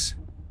bypass.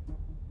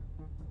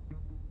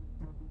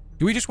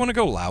 Do we just want to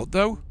go loud,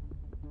 though?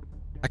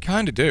 I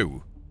kind of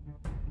do.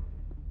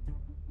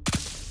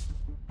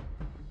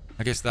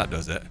 I guess that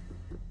does it.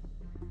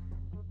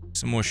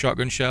 Some more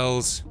shotgun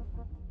shells.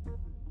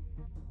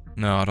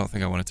 No, I don't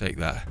think I want to take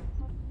that.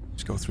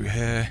 Just go through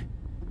here.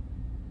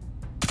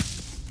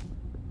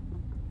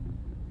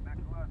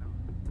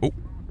 Oh.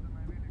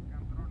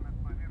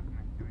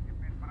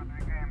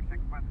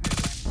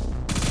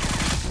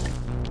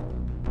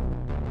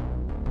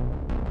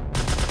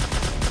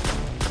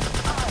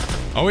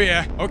 Oh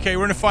yeah. Okay,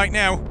 we're in a fight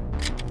now.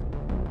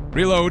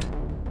 Reload.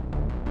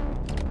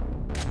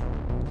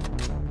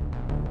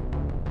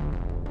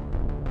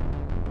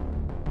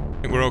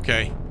 I think we're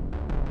okay.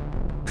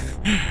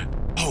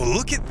 Oh,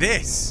 look at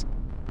this.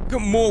 We've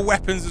got more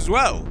weapons as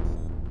well.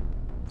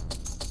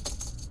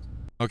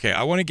 Okay,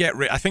 I want to get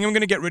rid... I think I'm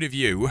going to get rid of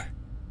you.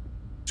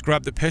 Let's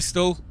grab the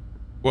pistol.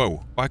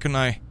 Whoa, why couldn't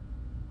I...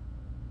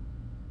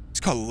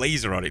 It's got a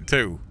laser on it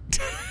too.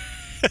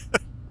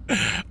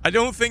 I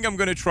don't think I'm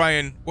going to try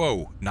and...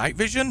 Whoa, night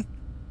vision?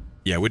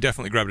 Yeah, we're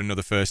definitely grabbing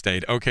another first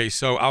aid. Okay,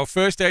 so our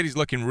first aid is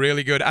looking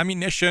really good.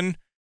 Ammunition,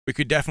 we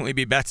could definitely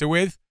be better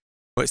with.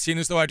 But seeing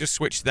as though I just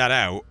switched that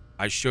out,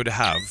 I should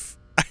have...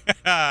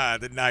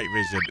 the night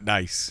vision.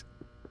 Nice.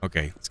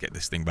 Okay, let's get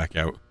this thing back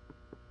out.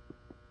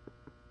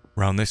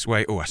 Around this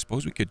way. Oh, I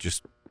suppose we could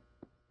just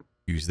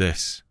use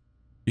this.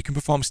 You can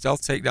perform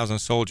stealth takedowns on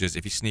soldiers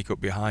if you sneak up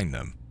behind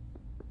them.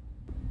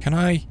 Can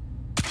I?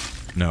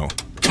 No.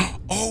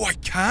 Oh, I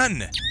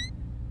can!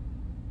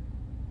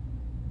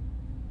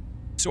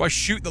 So I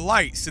shoot the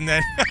lights and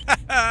then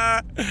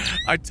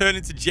I turn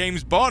into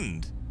James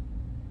Bond.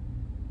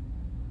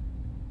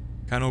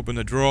 Can't open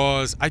the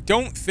drawers. I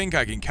don't think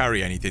I can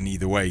carry anything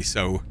either way,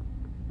 so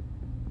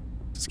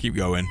let's keep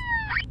going.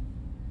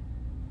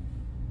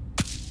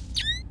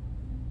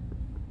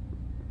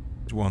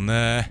 There's one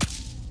there.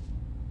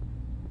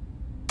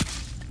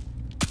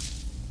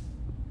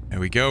 There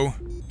we go.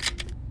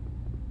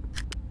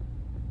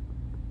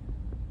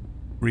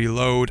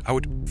 Reload. I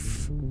would...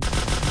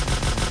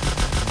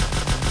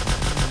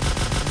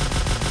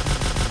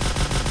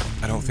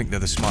 I don't think they're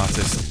the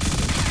smartest.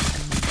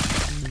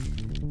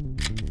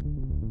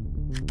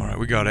 Alright,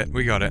 we got it.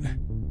 We got it.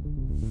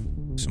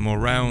 Some more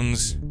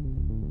rounds.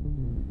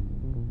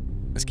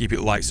 Let's keep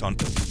it lights on.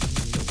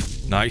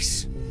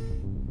 Nice.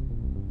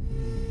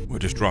 We're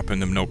just dropping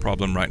them, no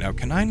problem right now.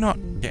 Can I not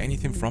get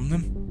anything from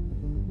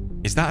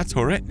them? Is that a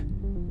turret?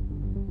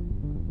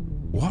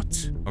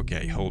 What?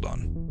 Okay, hold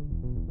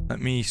on.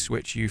 Let me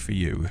switch you for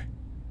you.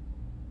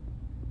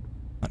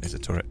 That is a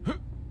turret.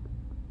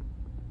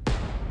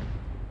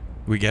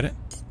 We get it?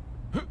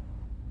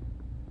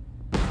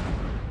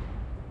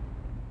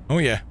 Oh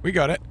yeah, we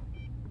got it.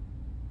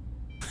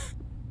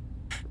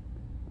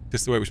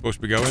 This the way we're supposed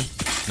to be going?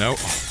 No.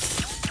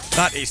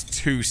 That is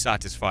too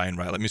satisfying.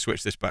 Right, let me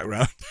switch this back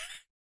around.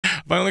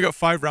 Have I only got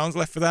 5 rounds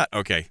left for that?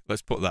 Okay,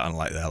 let's put that on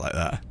like that, like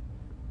that.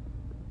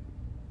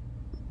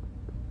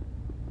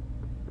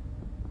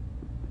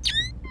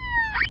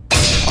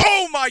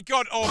 Oh my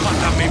god! Oh man,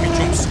 that made me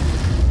jump.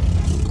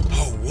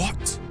 Oh,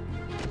 what?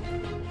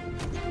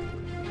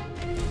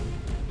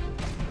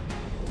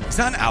 Is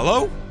that an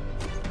aloe?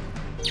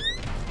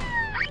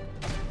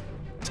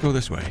 Let's go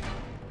this way.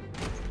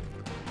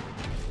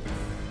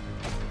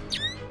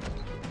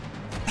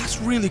 That's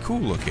really cool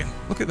looking.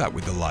 Look at that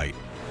with the light.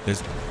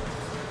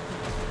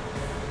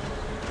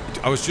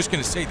 I was just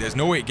going to say, there's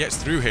no way it gets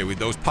through here with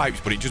those pipes,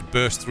 but it just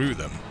bursts through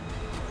them.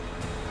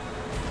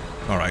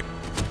 Alright.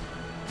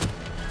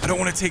 I don't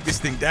want to take this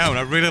thing down.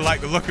 I really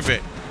like the look of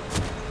it.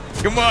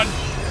 Come on!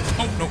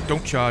 Oh, no,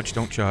 don't charge,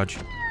 don't charge.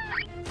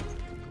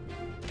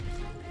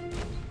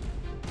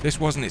 This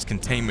wasn't its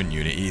containment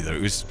unit either.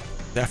 It was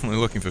definitely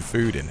looking for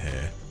food in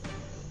here.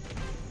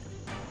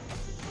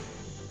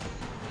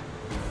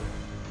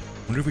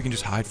 I wonder if we can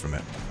just hide from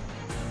it.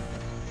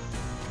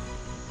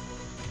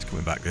 It's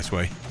coming back this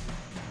way.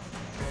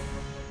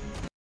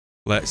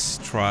 Let's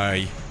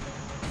try...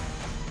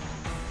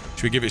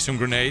 Should we give it some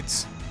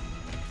grenades?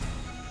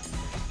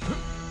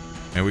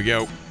 There we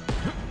go.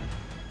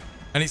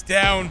 And it's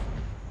down.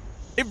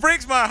 It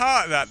breaks my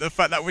heart, the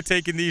fact that we're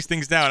taking these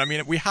things down. I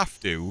mean, we have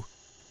to.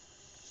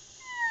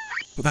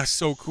 But that's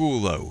so cool,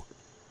 though.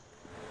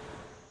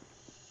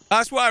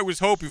 That's what I was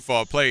hoping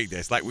for playing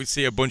this. Like, we'd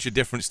see a bunch of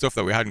different stuff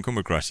that we hadn't come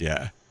across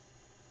yet.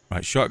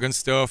 Right, shotgun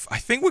stuff. I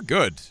think we're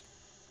good.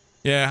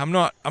 Yeah, I'm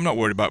not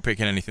worried about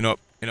picking anything up.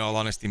 In all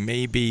honesty,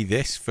 maybe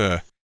this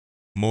for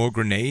more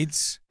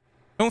grenades.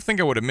 I don't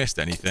think I would have missed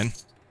anything.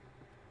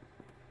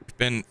 It's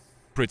been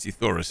pretty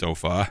thorough so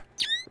far.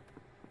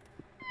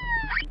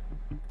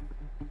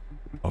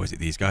 Oh, is it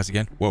these guys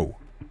again? Whoa.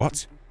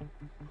 What?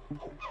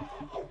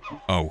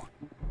 Oh.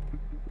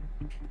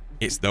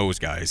 It's those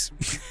guys.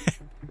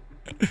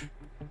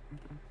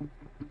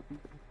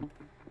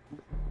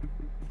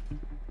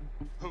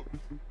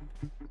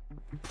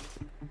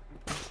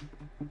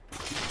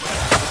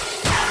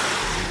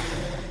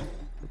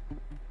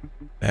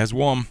 There's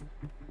one.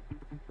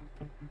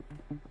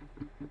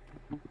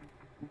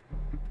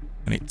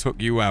 And it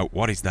took you out.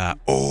 What is that?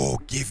 Oh,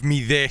 give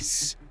me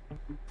this.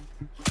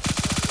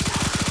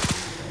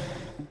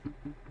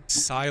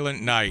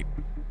 Silent Night.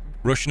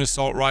 Russian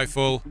assault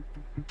rifle.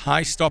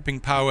 High stopping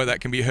power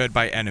that can be heard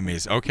by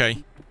enemies.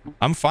 Okay.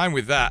 I'm fine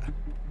with that.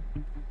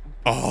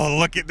 Oh,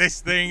 look at this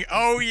thing.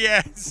 Oh,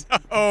 yes.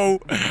 Oh,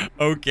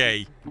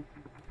 okay.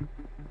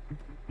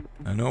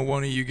 I know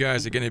one of you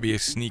guys are going to be a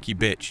sneaky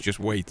bitch just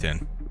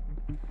waiting.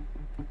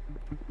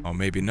 Or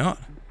maybe not.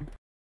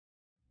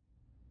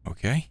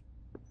 Okay.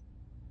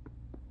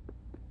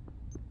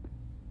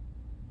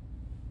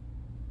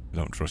 I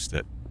don't trust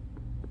it.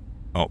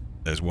 Oh,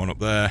 there's one up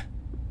there.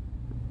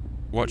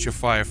 Watch your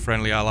fire,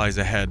 friendly allies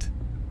ahead.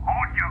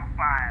 Hold your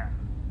fire.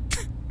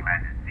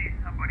 Glad to see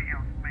somebody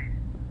else made it.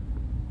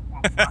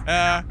 We're busting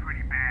up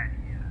pretty bad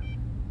here.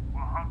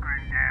 We're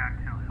hunkering down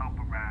till help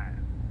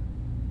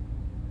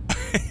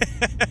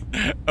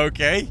arrives.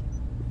 Okay.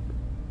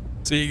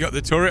 So you got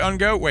the turret on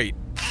go? Wait.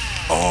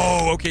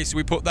 Oh, okay, so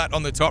we put that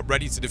on the top,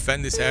 ready to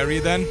defend this area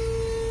then.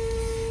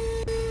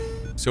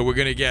 So we're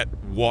gonna get...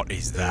 What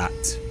is that?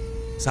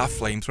 Is that a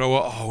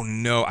flamethrower? Oh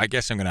no, I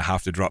guess I'm gonna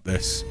have to drop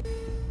this.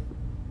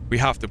 We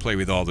have to play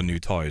with all the new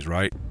toys,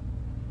 right?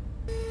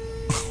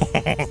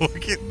 Oh,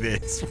 look at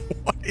this.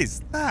 What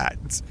is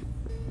that?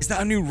 Is that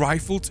a new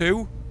rifle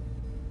too?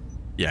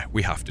 Yeah,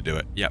 we have to do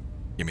it. Yep,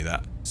 give me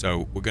that.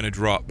 So we're gonna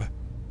drop...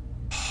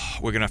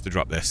 We're gonna have to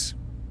drop this.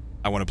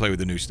 I want to play with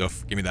the new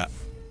stuff. Give me that.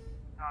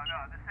 No,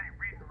 this ain't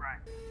reading right.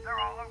 They're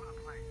all over the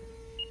place.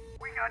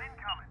 We got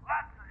incoming.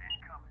 Lots of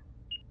incoming.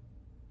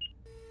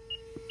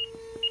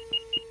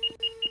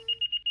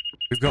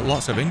 We've got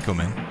lots of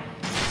incoming.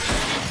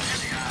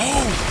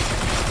 Oh!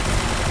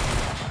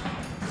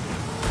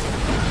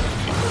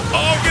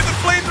 Oh, get the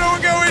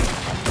flamethrower going!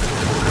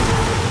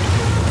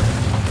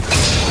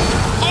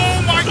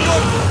 Oh my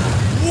god!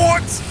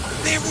 What?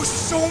 There were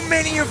so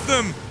many of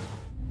them!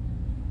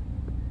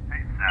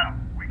 Hey, Sal,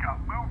 we got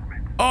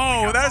movement.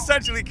 Oh, that's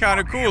actually kind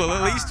of cool. A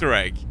little Easter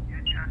egg.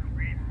 You're just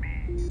reading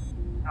me.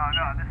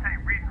 No, this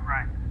ain't reading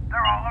right.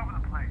 They're all over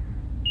the place.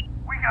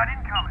 We got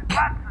incoming.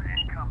 Lots of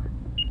incoming.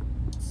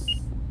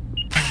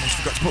 I almost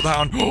forgot to put that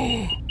on.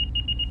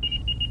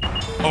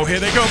 Oh, here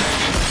they come.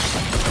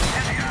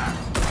 Here they are.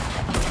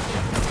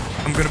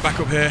 I'm gonna back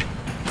up here.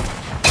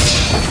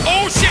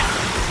 Oh, shit!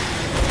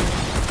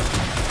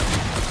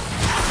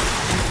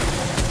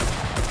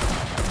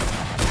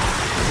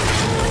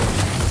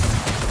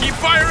 Keep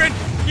firing!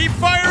 Keep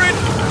firing!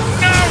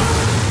 No!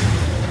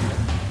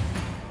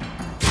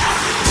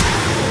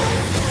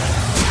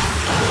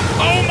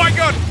 Oh my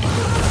god!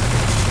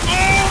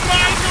 Oh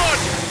my god!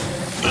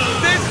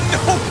 There's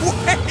no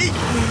way!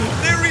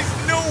 There is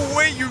no way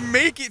way you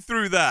make it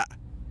through that.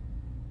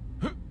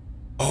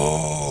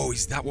 Oh,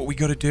 is that what we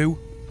gotta do?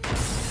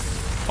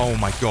 Oh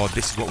my god,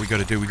 this is what we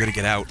gotta do. We gotta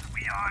get out.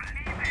 We are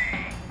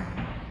leaving.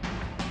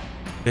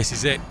 This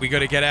is it. We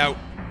gotta get out.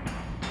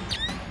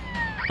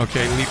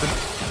 Okay, leave them.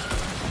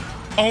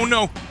 Oh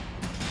no.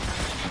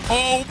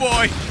 Oh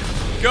boy.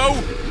 Go.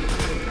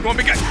 Come on,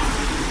 big guy.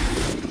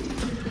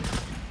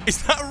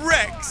 Is that a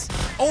Rex?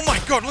 Oh my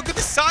god, look at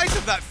the size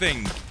of that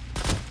thing.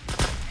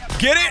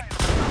 Get it?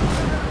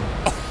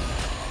 Oh.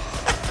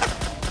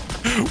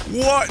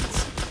 What?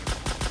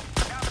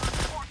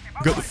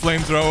 Got the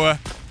flamethrower.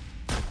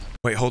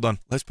 Wait, hold on.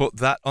 Let's put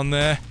that on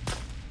there.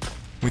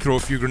 We throw a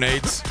few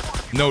grenades.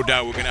 No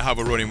doubt we're going to have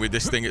a run-in with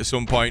this thing at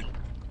some point.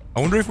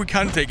 I wonder if we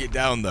can take it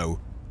down, though.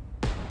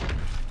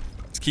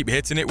 Let's keep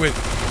hitting it with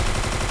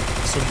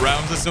some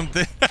rounds or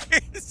something.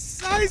 The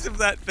size of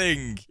that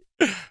thing.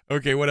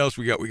 Okay, what else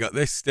we got? We got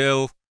this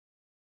still.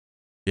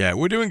 Yeah,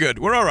 we're doing good.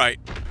 We're all right.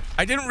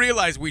 I didn't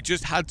realize we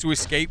just had to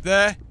escape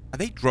there. Are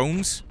they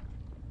drones?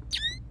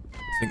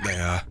 I think they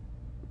are.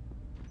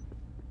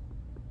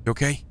 You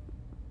okay?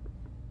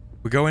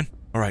 We're going?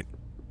 All right.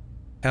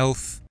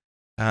 Health.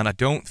 And I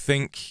don't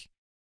think...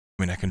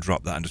 I mean, I can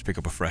drop that and just pick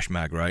up a fresh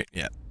mag, right?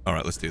 Yeah. All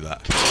right, let's do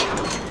that.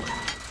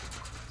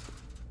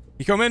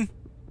 You coming?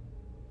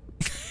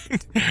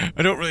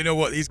 I don't really know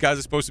what these guys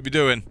are supposed to be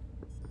doing.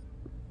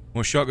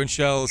 More shotgun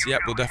shells.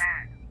 Yep, we'll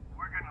definitely...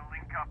 We're gonna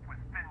link up with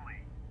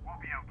Finley. We'll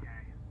be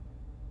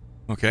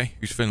okay. Okay,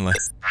 who's Finley?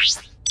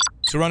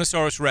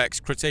 Tyrannosaurus Rex,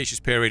 Cretaceous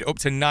period, up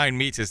to 9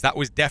 meters. That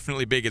was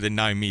definitely bigger than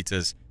 9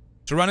 meters.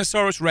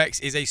 Tyrannosaurus Rex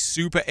is a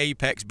super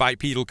apex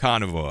bipedal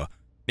carnivore.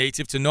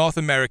 Native to North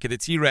America, the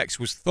T-Rex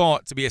was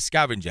thought to be a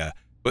scavenger,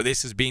 but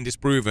this has been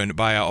disproven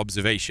by our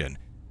observation.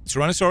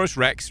 Tyrannosaurus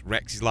Rex,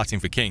 Rex is Latin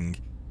for king,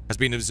 has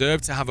been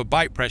observed to have a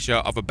bite pressure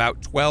of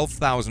about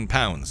 12,000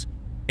 pounds.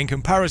 In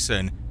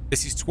comparison,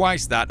 this is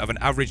twice that of an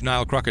average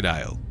Nile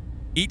crocodile.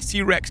 Each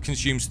T-Rex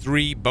consumes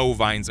 3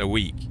 bovines a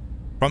week,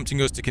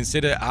 prompting us to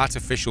consider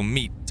artificial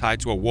meat tied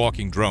to a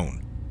walking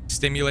drone,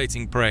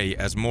 stimulating prey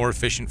as more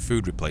efficient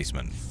food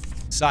replacement.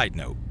 Side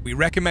note, we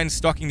recommend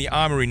stocking the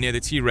armory near the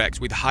T-Rex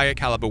with higher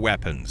caliber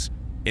weapons.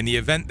 In the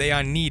event they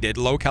are needed,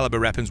 low caliber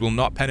weapons will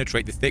not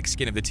penetrate the thick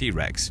skin of the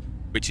T-Rex,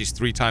 which is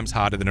 3 times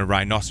harder than a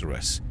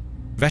rhinoceros.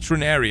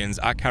 Veterinarians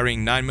are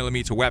carrying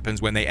 9mm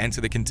weapons when they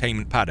enter the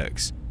containment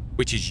paddocks,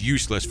 which is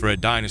useless for a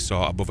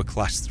dinosaur above a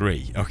class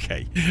 3.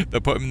 Okay, they're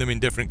putting them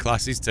in different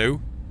classes too.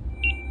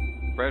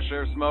 Fresh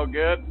air smell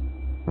good?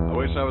 I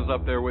wish I was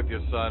up there with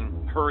you,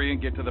 son. Hurry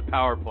and get to the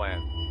power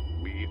plant.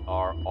 We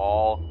are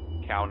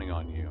all counting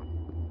on you.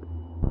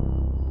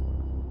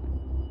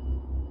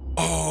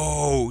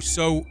 Oh,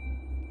 so...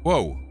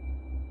 Whoa.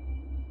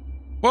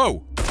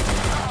 Whoa.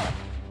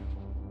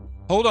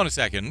 Hold on a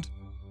second.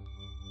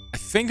 I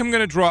think I'm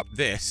going to drop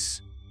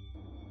this.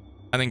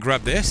 And then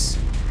grab this.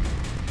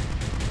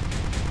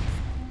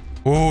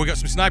 Oh, we got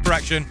some sniper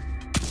action.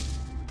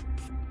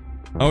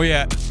 Oh,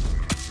 yeah.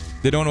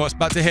 They don't know what's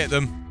about to hit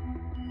them.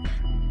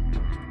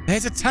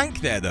 There's a tank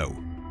there, though.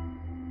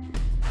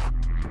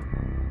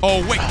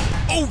 Oh, wait.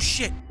 Oh,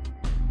 shit.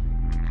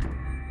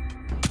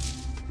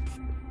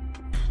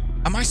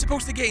 Am I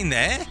supposed to get in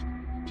there?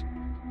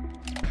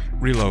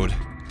 Reload.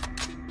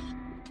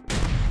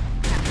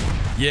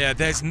 Yeah,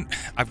 there's...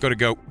 I've got to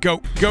go.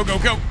 Go, go, go,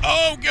 go.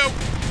 Oh, go.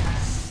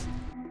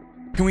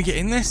 Can we get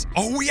in this?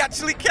 Oh, we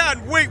actually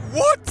can. Wait,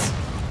 what?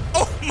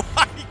 Oh,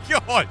 my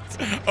God.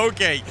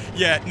 Okay.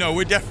 Yeah, no,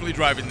 we're definitely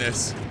driving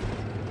this.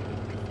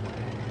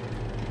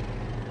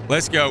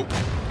 Let's go.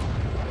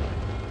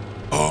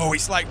 Oh,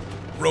 it's like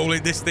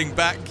rolling this thing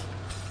back.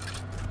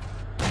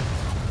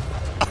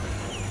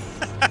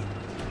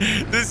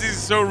 This is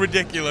so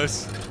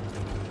ridiculous.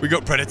 We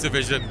got Predator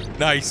vision.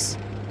 Nice.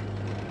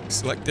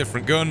 Select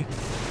different gun.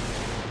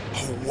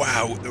 Oh,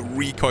 wow. The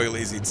recoil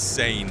is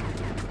insane.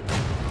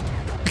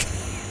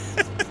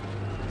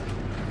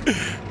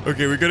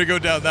 Okay, we're going to go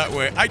down that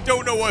way. I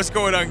don't know what's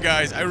going on,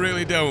 guys. I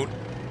really don't.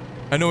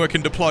 I know I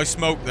can deploy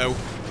smoke, though.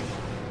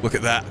 Look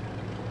at that.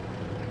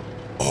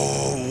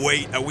 Oh,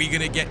 wait. Are we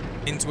going to get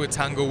into a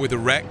tangle with a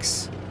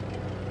Rex?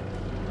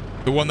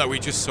 The one that we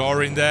just saw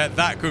in there?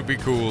 That could be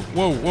cool.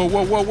 Whoa, whoa,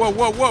 whoa, whoa, whoa,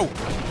 whoa, whoa.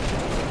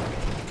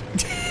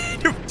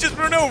 Just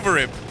run over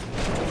him.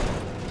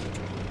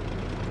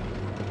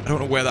 I don't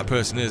know where that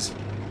person is.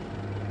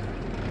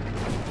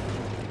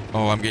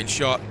 Oh, I'm getting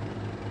shot.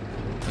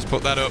 Let's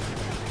put that up.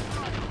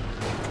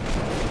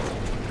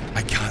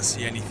 I can't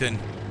see anything.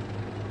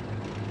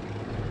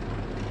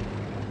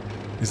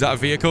 Is that a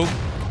vehicle?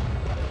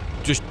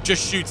 Just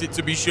shoot it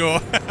to be sure.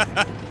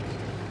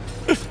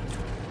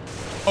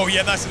 Oh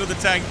yeah, that's another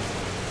tank.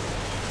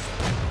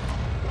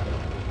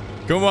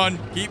 Come on,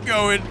 keep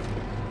going.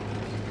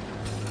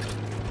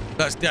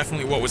 That's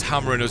definitely what was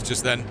hammering us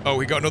just then. Oh,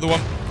 we got another one.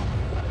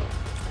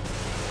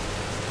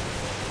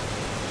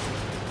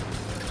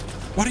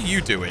 What are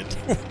you doing?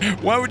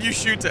 Why would you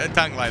shoot at a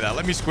tank like that?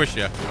 Let me squish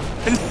you.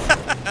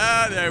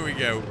 There we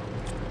go.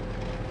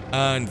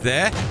 And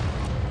there.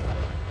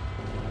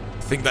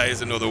 I think that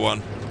is another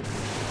one.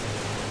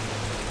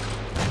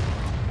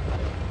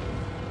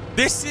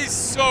 This is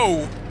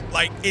so,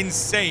 like,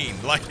 insane.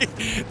 Like,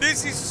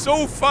 this is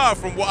so far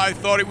from what I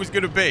thought it was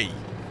going to be.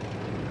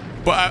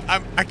 But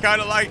I kind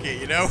of like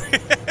it, you know?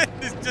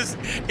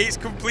 It's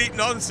complete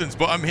nonsense,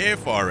 but I'm here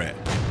for it.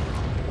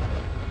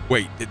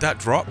 Wait, did that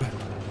drop?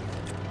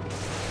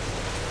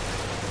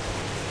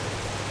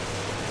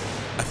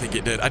 I think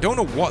it did. I don't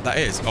know what that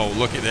is. Oh,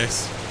 look at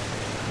this.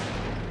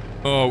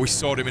 Oh, we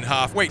sawed him in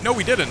half. Wait, no,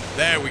 we didn't.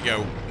 There we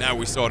go. Now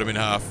we sawed him in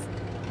half.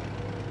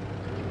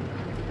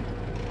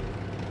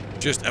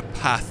 Just a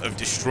path of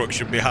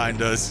destruction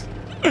behind us.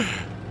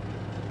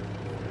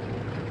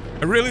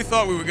 I really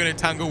thought we were going to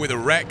tangle with a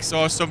Rex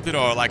or something,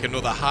 or like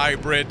another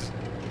hybrid.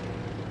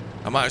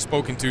 I might have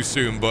spoken too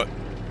soon, but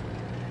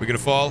we're going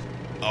to fall.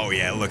 Oh,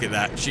 yeah, look at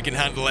that. She can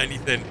handle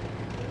anything.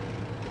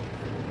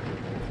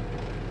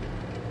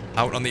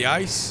 Out on the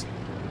ice.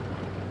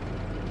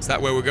 Is that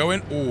where we're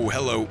going? Oh,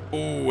 hello.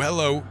 Oh,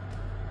 hello.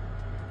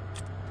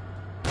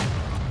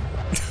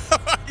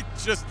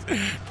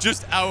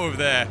 just out of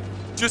there.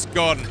 Just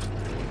gone.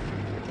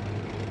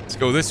 Let's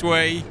go this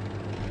way.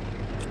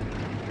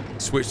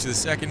 Switch to the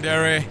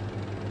secondary.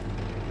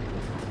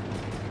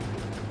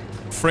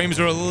 Frames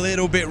are a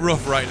little bit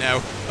rough right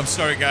now. I'm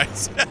sorry,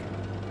 guys.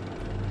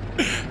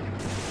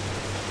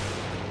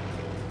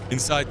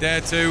 Inside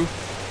there, too.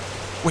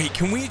 Wait,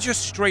 can we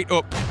just straight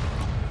up...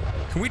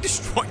 Can we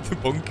destroy the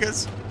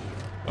bunkers?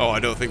 Oh, I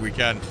don't think we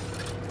can.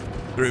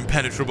 They're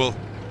impenetrable.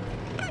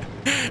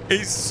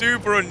 It's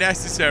super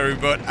unnecessary,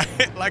 but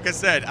like I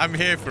said, I'm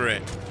here for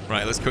it.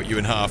 Right, let's cut you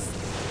in half.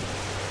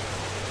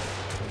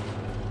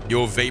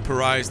 You're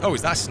vaporized. Oh,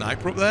 is that a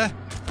sniper up there?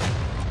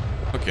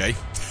 Okay.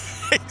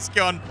 He's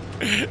gone.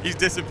 He's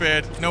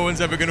disappeared. No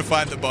one's ever going to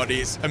find the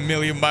bodies. A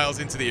million miles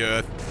into the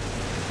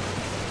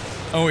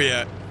earth. Oh,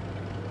 yeah.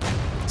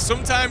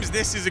 Sometimes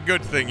this is a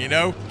good thing, you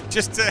know?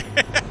 Just to...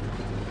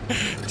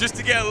 just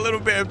to get a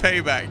little bit of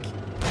payback.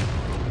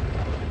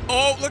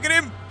 Oh, look at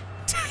him.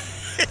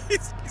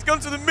 He's gone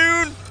to the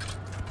moon.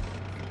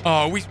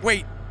 Oh,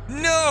 wait.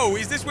 No,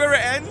 is this where it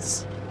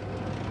ends?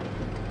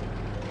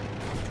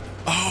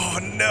 Oh,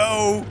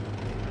 no.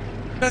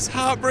 That's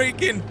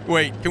heartbreaking.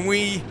 Wait, can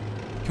we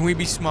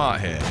be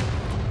smart here?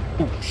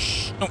 Oh,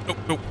 shh.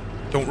 No.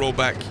 Don't roll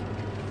back.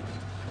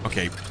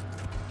 Okay.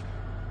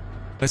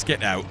 Let's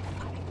get out.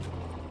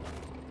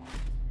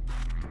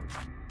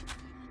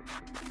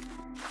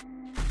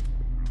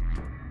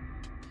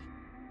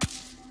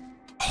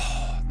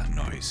 Oh, that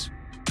noise.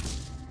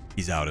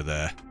 He's out of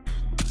there.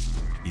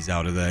 He's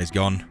out of there. He's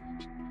gone.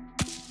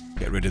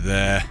 Get rid of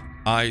their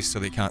eyes so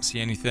they can't see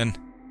anything.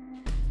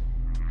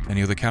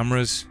 Any other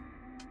cameras?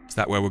 Is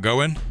that where we're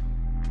going?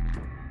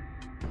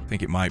 I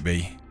think it might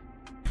be.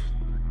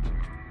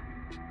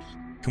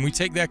 Can we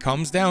take their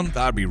comms down?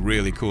 That'd be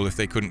really cool if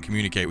they couldn't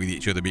communicate with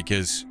each other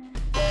because...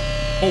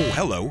 Oh,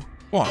 hello.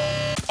 What?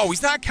 Oh, is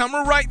that a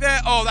camera right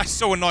there? Oh, that's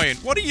so annoying.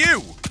 What are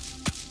you?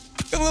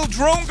 Got a little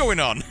drone going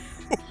on.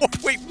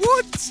 Wait,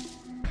 what?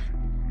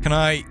 Can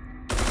I...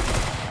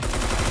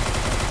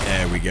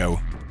 There we go.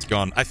 It's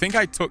gone. I think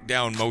I took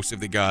down most of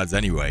the guards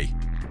anyway.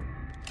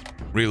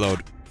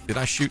 Reload. Did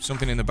I shoot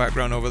something in the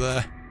background over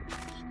there?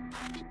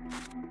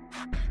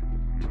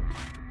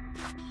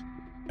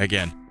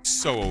 Again,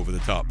 so over the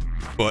top,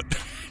 but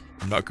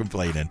I'm not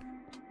complaining.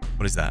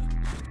 What is that?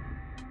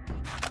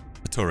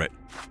 A turret.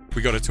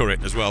 We got a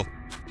turret as well.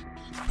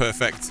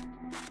 Perfect.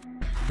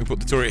 We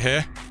put the turret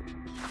here.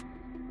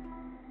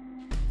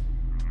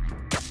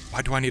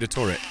 Why do I need a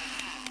turret?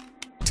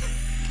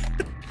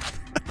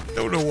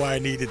 Don't know why I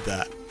needed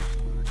that.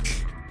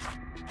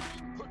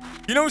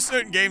 You know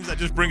certain games that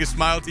just bring a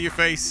smile to your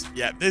face?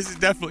 Yeah, this is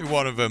definitely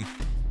one of them.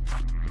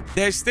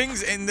 There's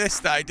things in this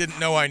that I didn't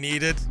know I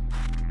needed.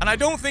 And I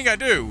don't think I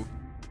do.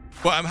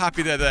 But I'm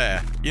happy they're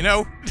there, you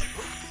know?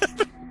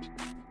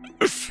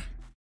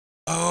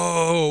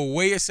 Oh,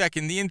 wait a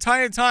second. The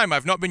entire time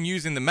I've not been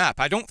using the map.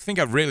 I don't think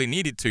I've really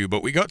needed to,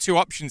 but we got two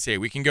options here.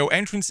 We can go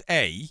entrance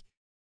A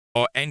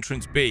or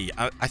entrance B.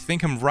 I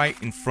think I'm right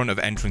in front of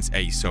entrance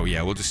A, so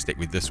yeah, we'll just stick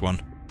with this one.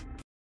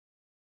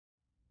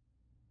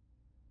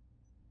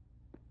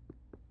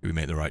 Did we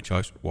make the right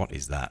choice? What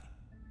is that?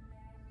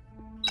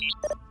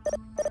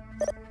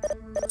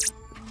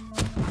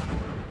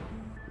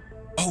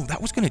 Oh,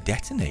 that was going to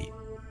detonate.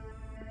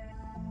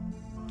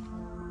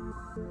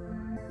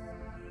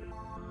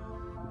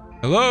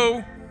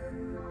 Hello?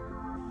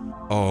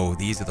 Oh,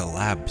 these are the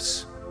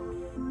labs.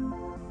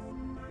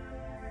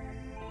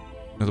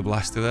 Another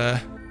blaster there.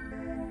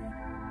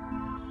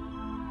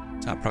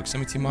 Is that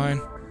proximity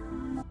mine?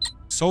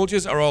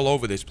 Soldiers are all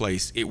over this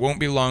place. It won't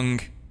be long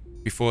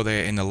before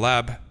they're in the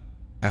lab.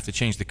 I have to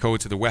change the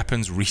code to the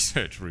weapons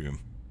research room.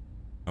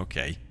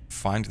 Okay.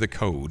 Find the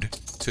code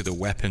to the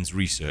weapons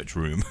research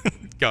room.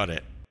 Got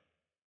it.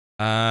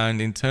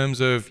 And in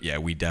terms of... Yeah,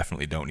 we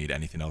definitely don't need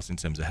anything else in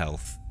terms of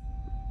health.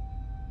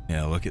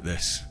 Yeah, look at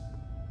this.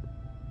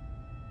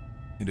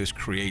 It is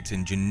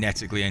creating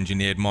genetically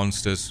engineered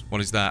monsters.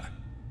 What is that?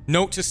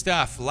 Note to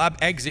staff. Lab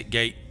exit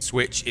gate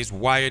switch is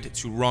wired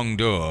to wrong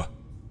door.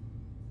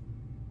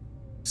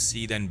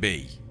 C then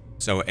B.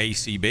 So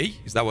ACB?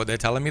 Is that what they're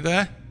telling me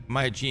there? Am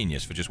I a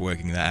genius for just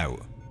working that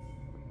out?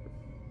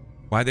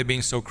 Why are they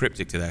being so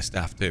cryptic to their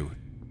staff too?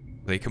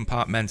 Are they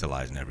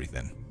compartmentalizing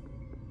everything?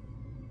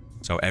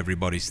 So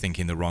everybody's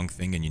thinking the wrong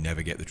thing and you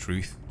never get the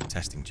truth?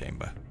 Testing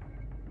chamber.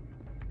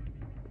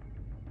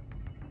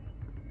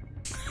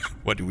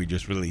 What did we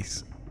just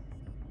release?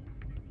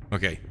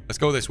 Okay, let's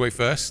go this way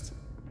first.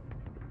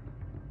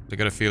 I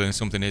got a feeling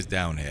something is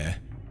down here.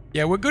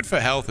 Yeah, we're good for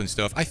health and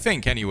stuff. I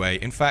think, anyway.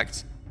 In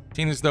fact,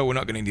 seeing as though we're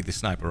not going to need the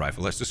sniper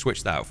rifle, let's just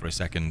switch that out for a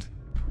second.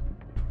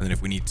 And then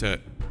if we need to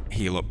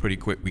heal up pretty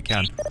quick, we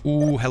can.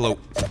 Ooh, hello.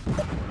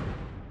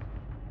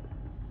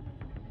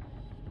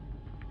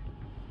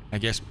 I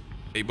guess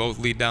they both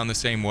lead down the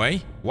same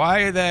way.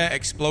 Why are there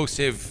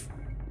explosive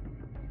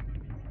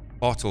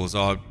bottles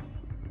or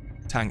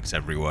tanks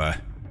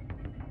everywhere?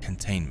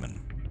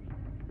 Containment.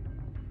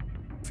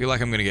 I feel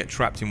like I'm going to get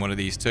trapped in one of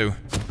these too.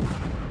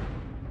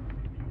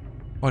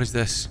 What is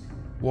this?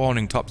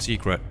 Warning, top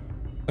secret.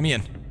 Let me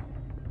in.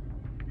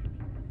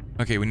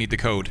 Okay, we need the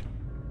code.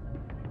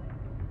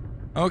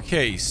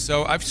 Okay,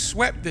 so I've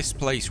swept this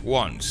place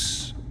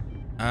once.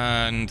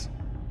 And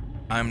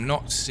I'm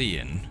not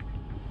seeing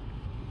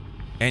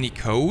any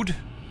code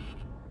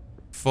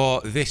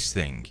for this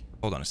thing.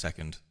 Hold on a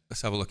second.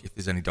 Let's have a look if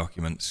there's any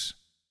documents.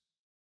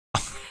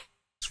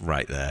 It's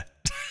right there.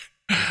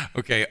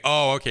 Okay,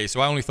 oh, okay,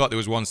 so I only thought there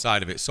was one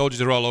side of it. Soldiers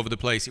are all over the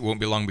place. It won't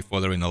be long before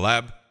they're in the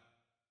lab.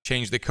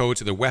 Change the code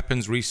to the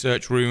weapons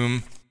research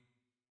room.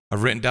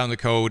 I've written down the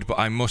code, but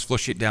I must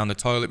flush it down the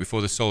toilet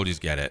before the soldiers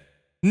get it.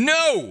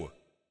 No!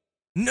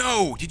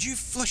 No! Did you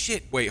flush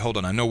it? Wait, hold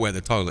on. I know where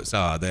the toilets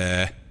are.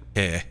 They're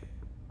here.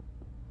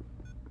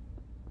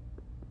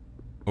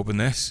 Open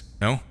this?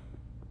 No?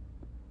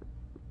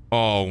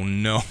 Oh,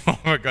 no.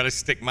 I've got to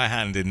stick my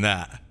hand in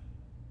that.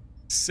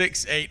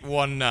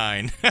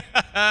 6819.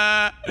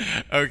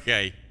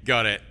 Okay,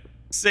 got it.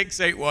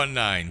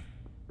 6819.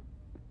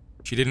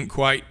 She didn't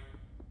quite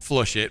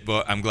flush it,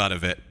 but I'm glad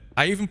of it.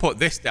 I even put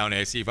this down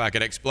here to see if I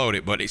could explode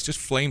it, but it's just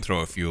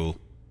flamethrower fuel.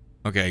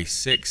 Okay,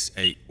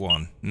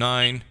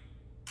 6819.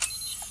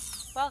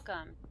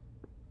 Welcome.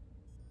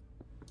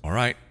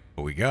 Alright,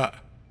 what we got?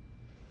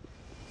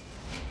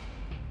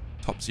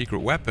 Top secret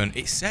weapon.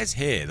 It says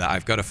here that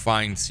I've got to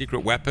find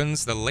secret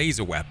weapons, the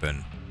laser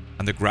weapon,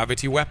 and the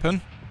gravity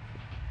weapon.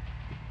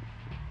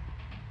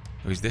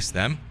 So is this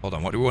them? Hold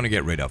on, what do we want to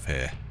get rid of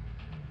here?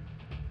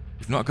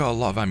 We've not got a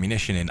lot of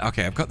ammunition in.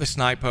 Okay, I've got the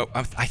sniper.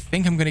 I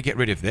think I'm going to get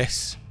rid of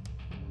this.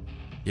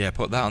 Yeah,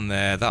 put that on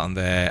there,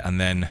 and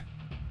then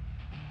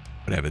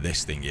whatever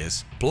this thing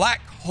is.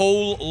 Black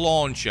hole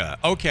launcher.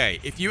 Okay,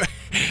 if you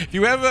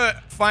ever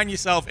find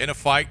yourself in a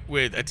fight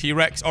with a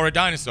T-Rex or a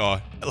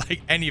dinosaur,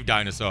 like any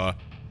dinosaur,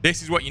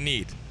 this is what you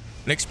need.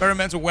 An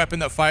experimental weapon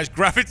that fires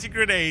gravity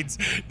grenades,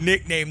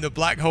 nicknamed the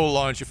black hole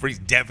launcher for its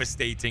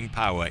devastating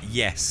power.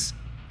 Yes.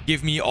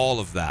 Give me all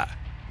of that.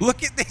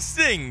 Look at this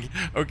thing.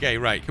 Okay,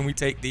 right. Can we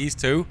take these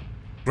two?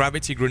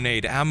 Gravity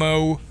grenade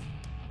ammo.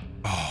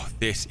 Oh,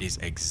 this is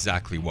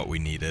exactly what we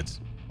needed.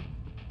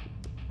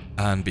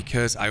 And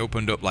because I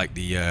opened up like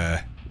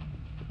the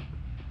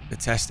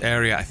test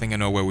area, I think I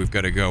know where we've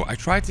got to go. I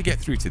tried to get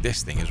through to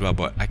this thing as well,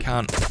 but I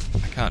can't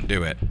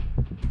do it.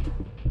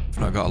 I've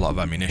not got a lot of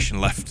ammunition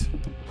left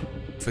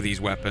for these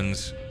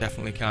weapons.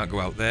 Definitely can't go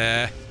out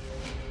there.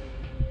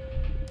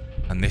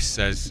 And this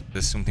says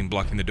there's something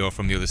blocking the door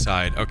from the other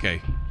side.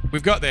 Okay,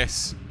 we've got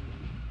this.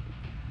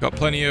 Got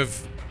plenty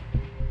of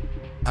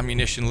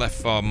ammunition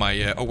left for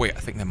my... oh, wait, I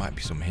think there might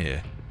be some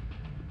here.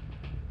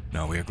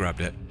 No, we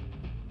grabbed it.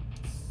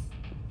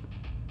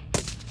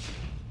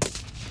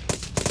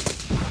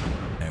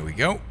 There we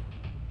go.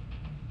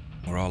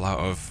 We're all out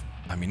of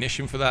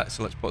ammunition for that,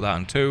 so let's put that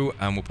on 2,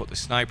 and we'll put the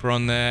sniper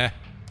on there.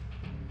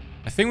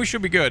 I think we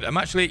should be good. I'm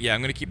going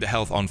to keep the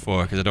health on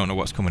 4, because I don't know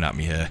what's coming at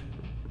me here.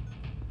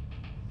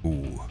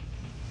 Ooh.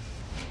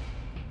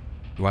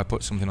 Do I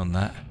put something on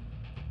that?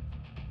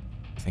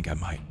 I think I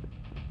might.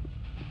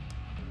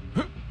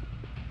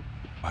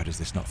 Why does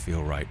this not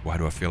feel right? Why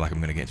do I feel like I'm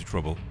going to get into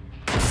trouble?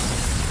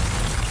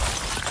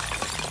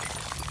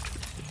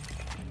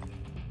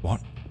 What?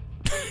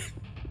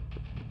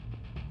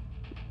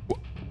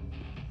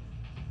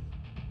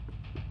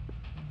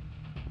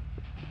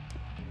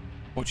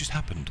 What just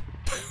happened?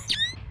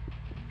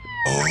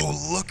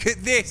 Oh, look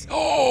at this!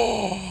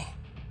 Oh!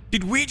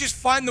 Did we just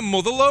find the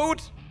mother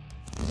lode?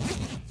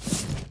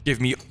 Give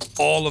me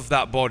all of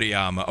that body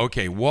armor.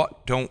 Okay,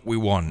 what don't we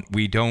want?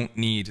 We don't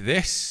need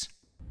this.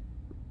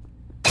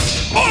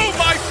 Oh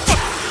my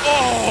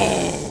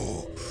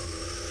Oh!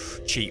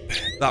 Cheap.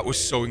 That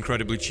was so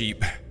incredibly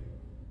cheap.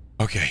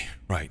 Okay,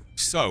 right.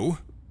 So,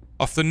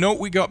 off the note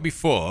we got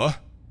before,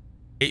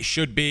 it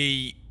should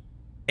be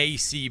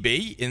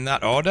ACB in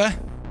that order.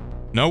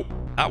 Nope,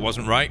 that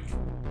wasn't right.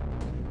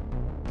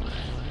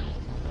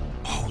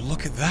 Oh,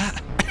 look at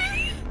that.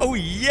 Oh,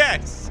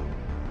 yes!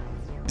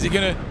 Is he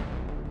gonna...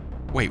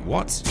 Wait,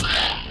 what?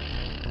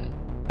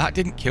 That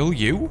didn't kill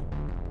you?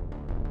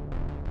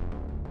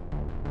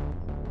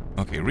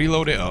 Okay,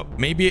 reload it up.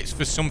 Maybe it's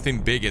for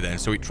something bigger then,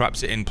 so it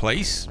traps it in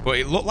place. But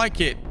it looked like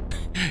it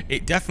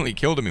definitely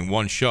killed him in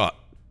one shot.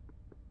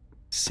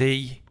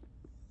 C.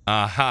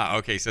 Aha.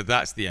 Okay, so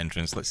that's the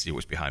entrance. Let's see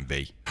what's behind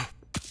B.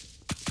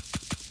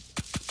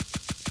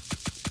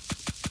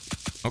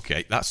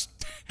 Okay, that's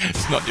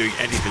it's not doing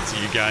anything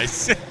to you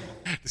guys.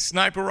 The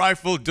sniper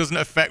rifle doesn't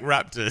affect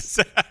raptors.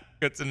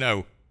 Good to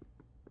know.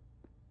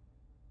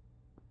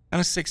 And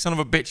a sick son of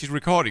a bitch is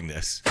recording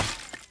this.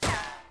 Can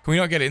we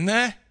not get in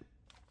there?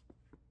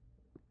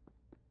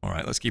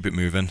 Alright, let's keep it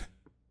moving.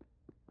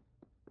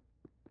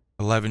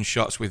 11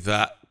 shots with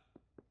that.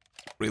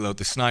 Reload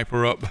the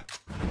sniper up.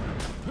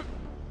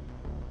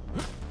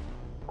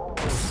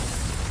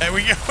 There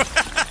we go.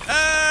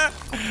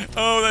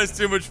 Oh, that's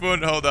too much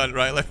fun. Hold on,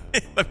 right, let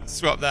me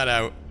swap that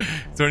out.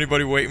 Is there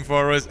anybody waiting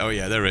for us? Oh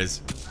yeah, there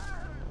is.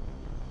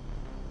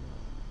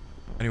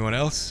 Anyone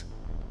else?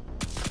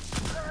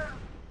 Can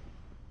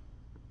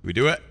we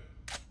do it?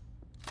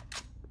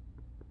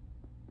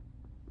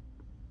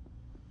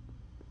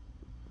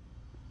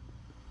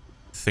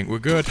 I think we're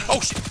good. Oh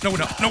shit! No, we're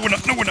not. No, we're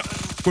not. No, we're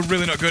not. We're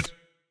really not good.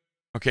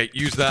 Okay,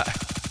 use that.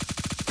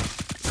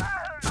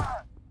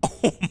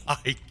 Oh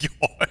my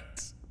god.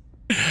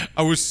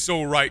 I was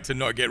so right to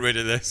not get rid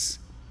of this.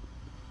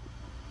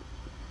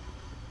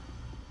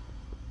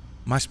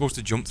 Am I supposed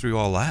to jump through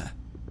all that?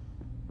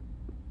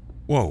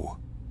 Whoa.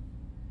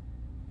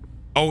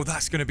 Oh,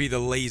 that's going to be the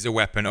laser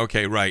weapon.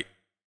 Okay, right.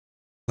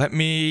 Let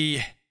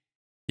me...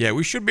 Yeah,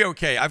 we should be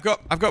okay. I've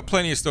got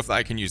plenty of stuff that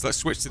I can use. Let's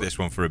switch to this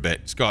one for a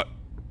bit. It's got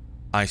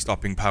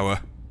eye-stopping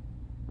power.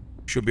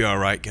 Should be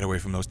alright. Get away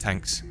from those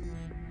tanks.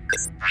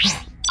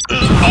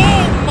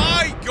 Oh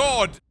my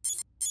god!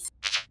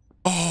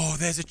 Oh,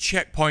 there's a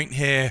checkpoint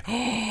here.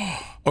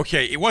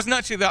 Okay, it wasn't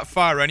actually that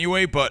far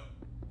anyway, but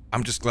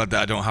I'm just glad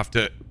that I don't have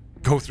to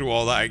go through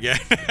all that again.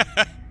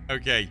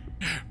 Okay.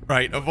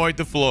 Right, avoid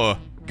the floor.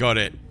 Got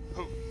it.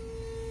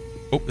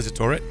 Oh, there's a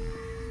turret.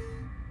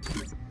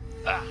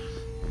 Ah,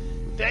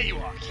 there you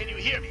are. Can you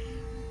hear me?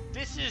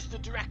 This is the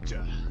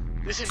director.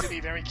 Listen to me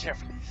very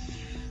carefully.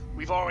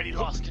 We've already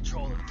lost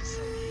control of the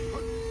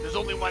facility. There's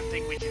only one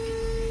thing we can do.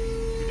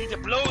 We need to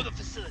blow the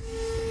facility,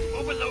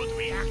 overload the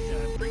reactor,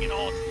 and bring it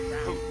all to the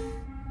ground.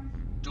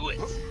 Do it.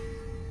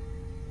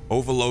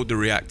 Overload the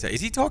reactor. Is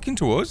he talking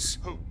to us?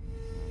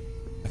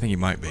 I think he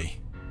might be.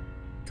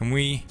 Can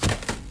we...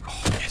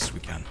 Oh, yes, we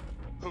can.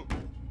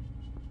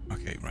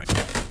 Okay, right.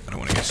 I don't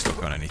want to get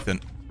stuck on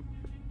anything.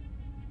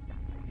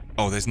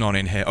 Oh, there's none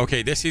in here.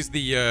 Okay, this is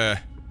the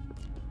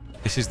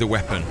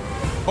weapon.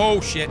 Oh,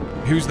 shit.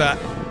 Who's that?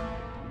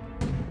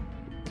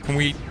 Can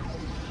we...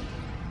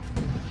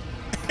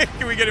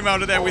 Can we get him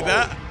out of there with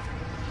that?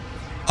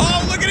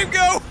 Oh, look at him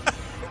go!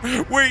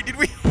 Wait,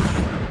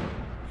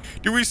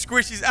 did we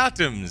squish his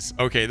atoms?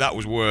 Okay, that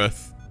was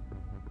worth.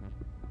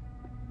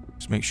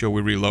 Just make sure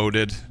we're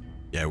reloaded.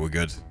 Yeah, we're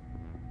good.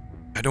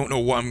 I don't know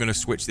what I'm going to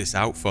switch this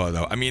out for,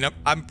 though. I mean,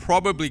 I'm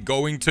probably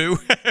going to,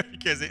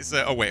 because it's...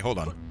 oh, wait, hold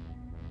on.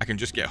 I can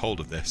just get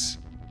hold of this.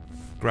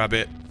 Grab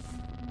it.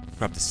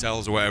 Grab the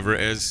cells or whatever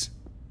it is.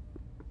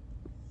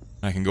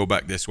 I can go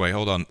back this way.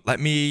 Hold on. Let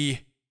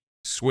me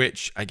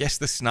switch, I guess,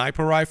 the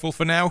sniper rifle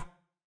for now.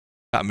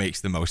 That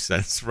makes the most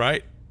sense,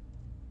 right?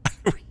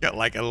 We got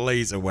like a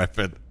laser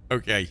weapon.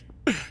 Okay.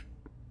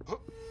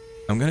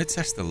 I'm going to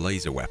test the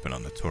laser weapon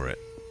on the turret.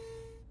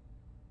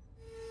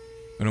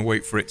 I'm going to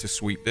wait for it to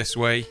sweep this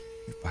way.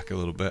 Move back a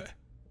little bit.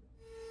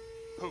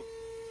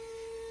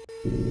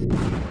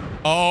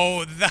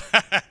 Oh,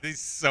 that is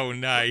so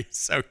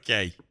nice.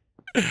 Okay.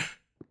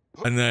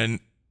 And then...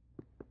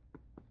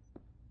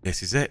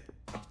 This is it.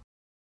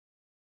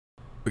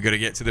 We got to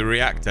get to the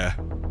reactor.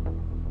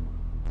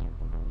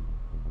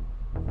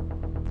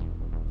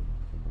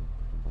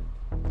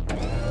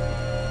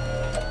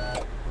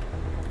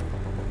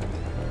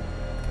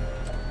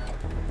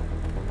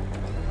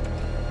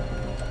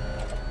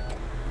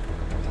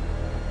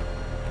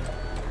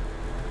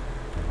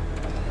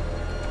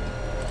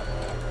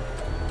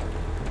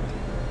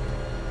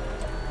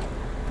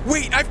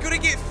 Wait, I've got to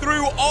get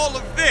through all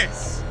of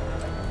this.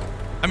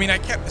 I mean, I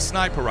kept the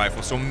sniper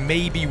rifle, so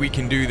maybe we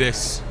can do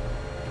this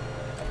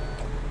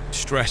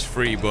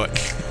stress-free, but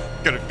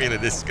I've got a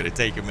feeling this is going to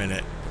take a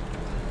minute.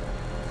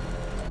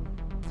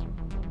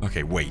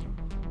 Okay, wait.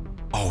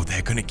 Oh,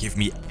 they're going to give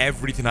me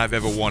everything I've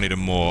ever wanted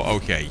and more.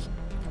 Okay.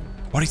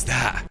 What is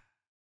that?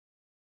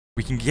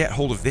 We can get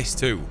hold of this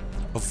too.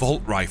 A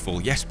Volt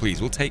rifle. Yes,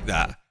 please. We'll take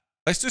that.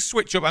 Let's just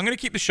switch up. I'm going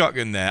to keep the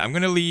shotgun there. I'm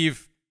going to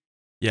leave...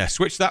 Yeah,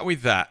 switch that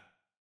with that.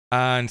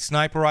 And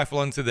sniper rifle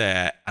onto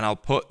there. And I'll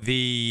put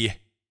the...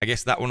 I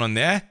guess that one on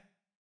there.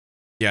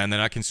 Yeah, and then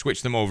I can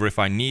switch them over if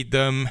I need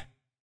them.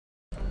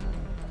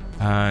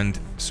 And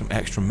some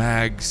extra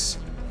mags.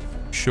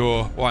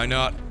 Sure, why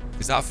not?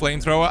 Is that a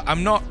flamethrower?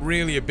 I'm not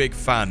really a big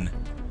fan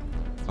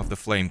of the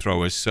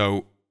flamethrowers,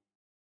 so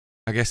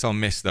I guess I'll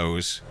miss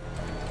those.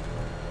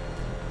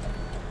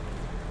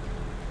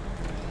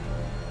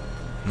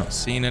 Not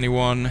seeing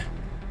anyone.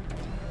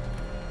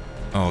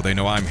 Oh, they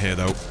know I'm here,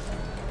 though.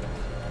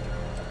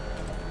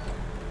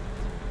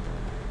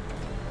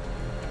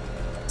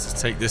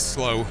 Let's take this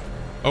slow.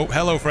 Oh,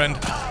 hello, friend.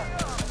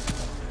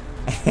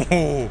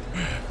 Oh.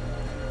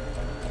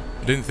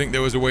 I didn't think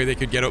there was a way they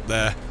could get up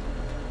there.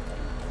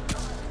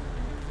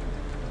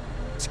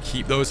 Let's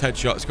keep those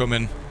headshots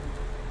coming.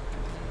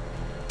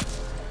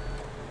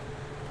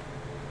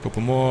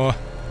 Couple more.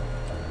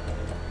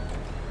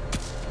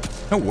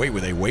 No way were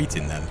they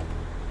waiting then.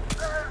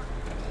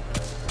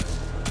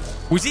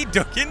 Was he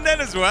ducking then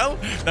as well?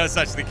 That's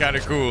actually kind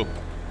of cool.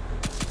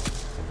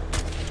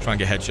 Try and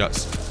get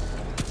headshots.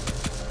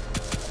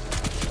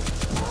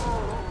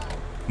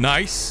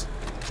 Nice.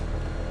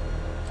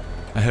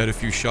 I heard a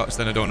few shots,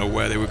 then I don't know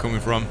where they were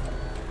coming from.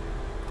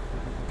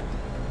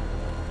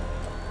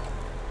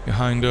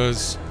 Behind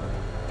us.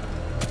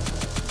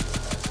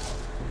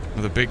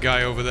 Another big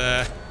guy over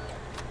there.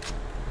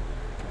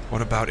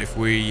 What about if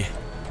we...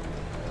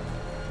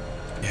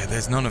 Yeah,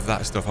 there's none of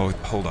that stuff.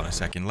 Hold on a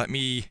second. Let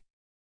me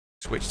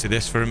switch to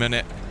this for a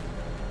minute.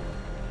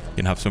 You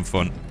can have some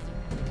fun.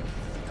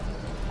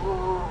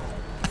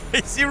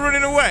 Is he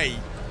running away?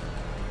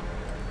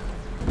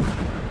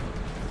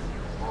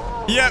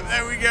 Yep,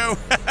 there we go.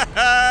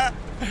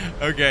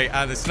 Okay,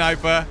 and the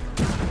sniper.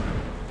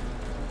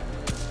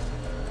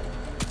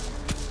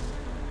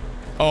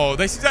 Oh,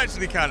 this is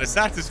actually kind of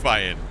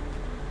satisfying.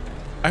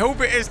 I hope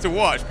it is to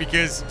watch,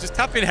 because just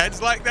tapping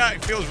heads like that,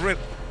 it feels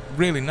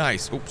really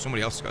nice. Oh,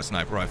 somebody else has got a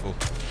sniper rifle.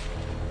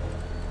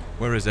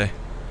 Where is he?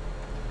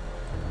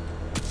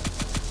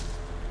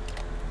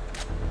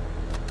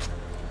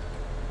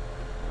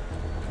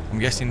 I'm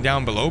guessing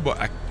down below,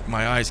 but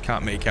my eyes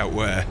can't make out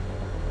where.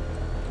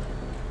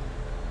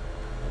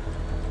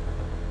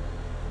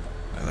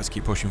 Right, let's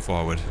keep pushing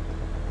forward.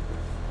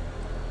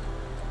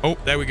 Oh,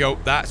 there we go.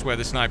 That's where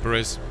the sniper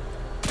is.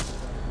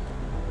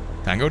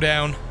 Tango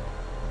down.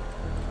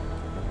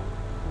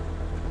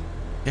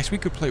 Guess we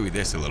could play with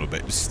this a little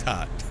bit. Just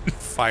start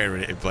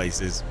firing it in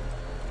places.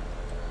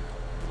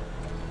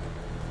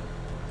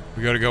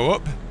 We got to go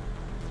up.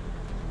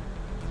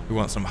 We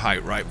want some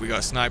height, right? We got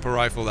a sniper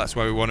rifle. That's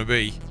where we want to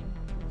be.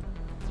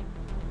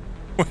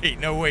 Wait,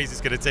 no ways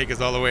it's going to take us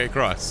all the way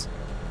across.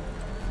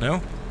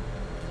 No?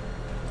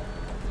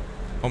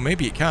 Or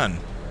maybe it can.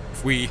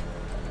 If we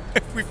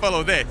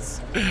follow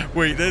this.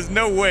 Wait, there's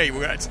no way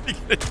we're actually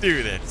going to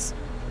do this.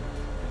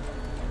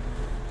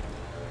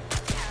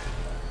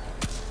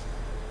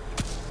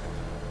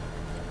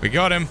 We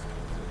got him.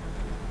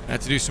 I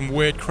had to do some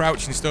weird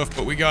crouching stuff,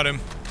 but we got him.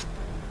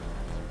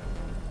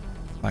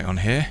 Light on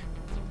here.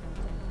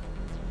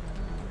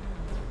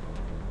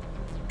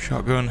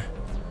 Shotgun.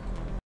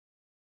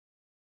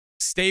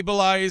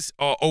 Stabilize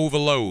or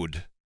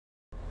overload?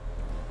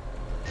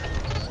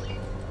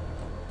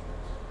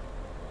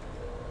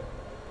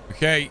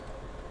 Okay.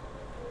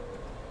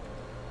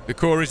 The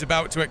core is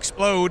about to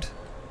explode.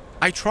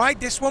 I tried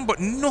this one, but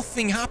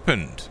nothing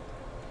happened.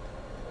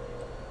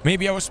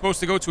 Maybe I was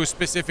supposed to go to a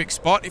specific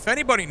spot. If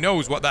anybody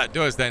knows what that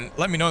does, then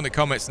let me know in the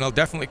comments, and I'll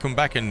definitely come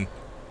back and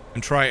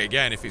try it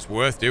again if it's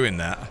worth doing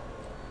that.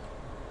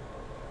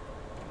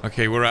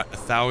 Okay, we're at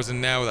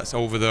 1,000 now. That's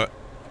over the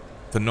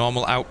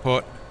normal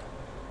output.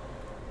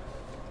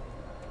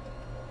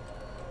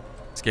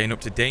 It's getting up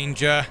to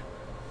danger.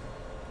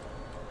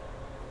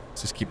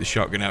 Let's just keep the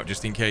shotgun out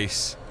just in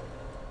case.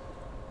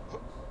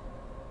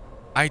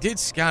 I did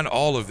scan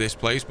all of this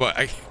place, but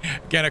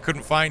again, I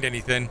couldn't find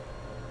anything.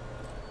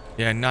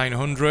 Yeah,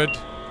 900.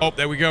 Oh,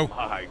 there we go.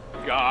 My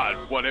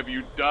God, what have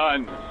you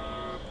done?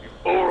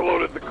 You've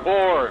overloaded the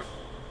core.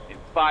 In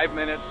 5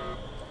 minutes,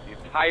 the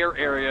entire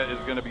area is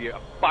going to be a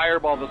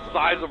fireball the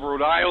size of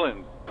Rhode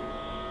Island.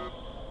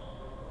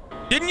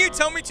 Didn't you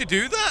tell me to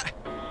do that?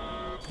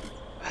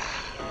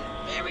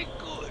 Very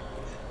good.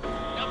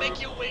 Now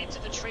make your way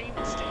to the train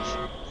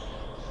station.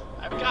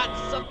 I've got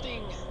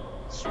something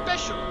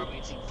special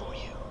waiting for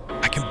you.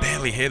 I can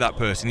barely hear that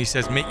person. He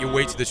says, make your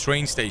way to the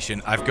train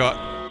station. I've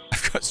got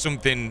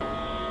something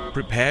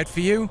prepared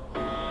for you.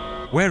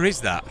 Where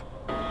is that?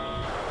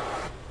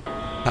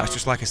 That's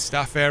just like a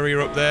staff area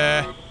up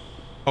there.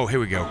 Oh, here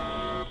we go.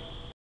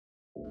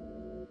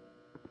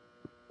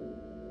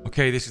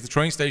 Okay, this is the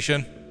train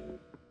station.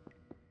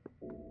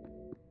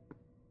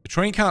 The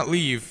train can't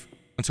leave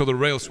until the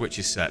rail switch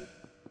is set.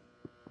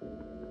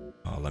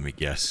 Oh, let me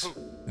guess.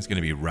 There's going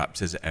to be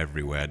raptors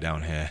everywhere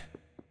down here.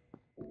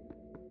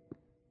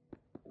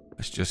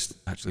 Let's just...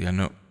 Actually,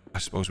 I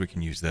suppose we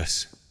can use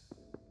this.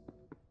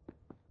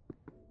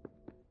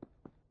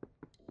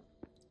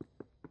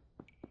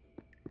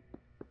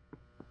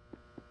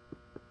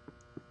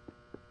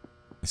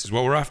 This is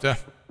what we're after.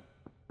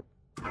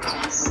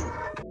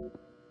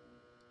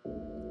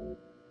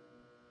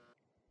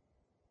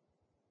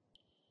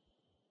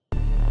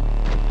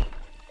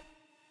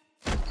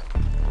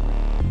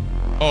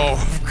 Oh,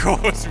 of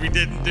course we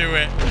didn't do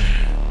it.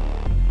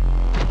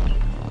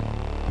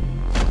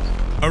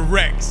 A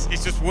Rex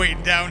is just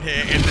waiting down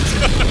here in the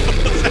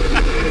tunnels.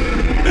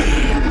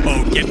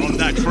 Oh, get on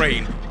that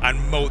train and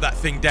mow that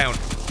thing down.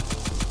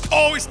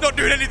 Oh, it's not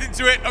doing anything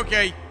to it.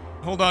 Okay,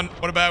 hold on.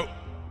 What about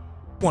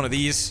one of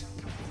these?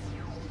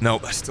 No,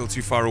 that's still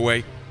too far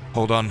away.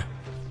 Hold on.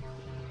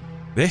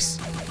 This?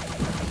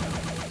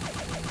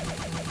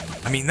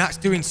 I mean, that's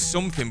doing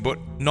something, but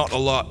not a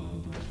lot.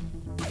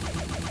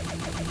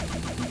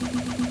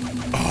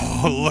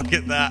 Oh, look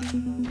at that.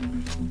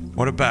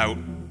 What about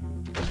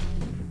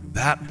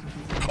that?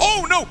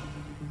 Oh, no!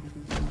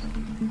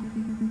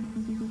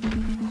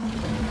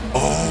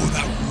 Oh,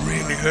 that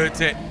really hurt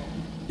it.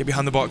 Get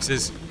behind the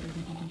boxes.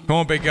 Come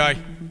on, big guy.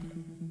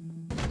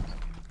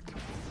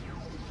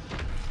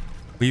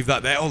 Leave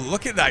that there. Oh,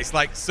 look at that. It's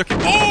like sucking.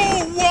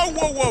 Oh, whoa,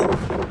 whoa,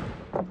 whoa.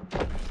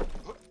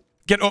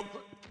 Get up.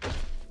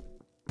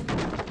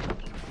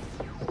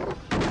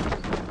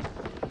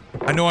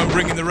 I know I'm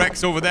bringing the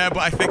Rex over there, but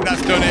I think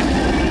that's done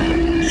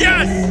it.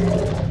 Yes!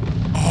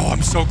 Oh,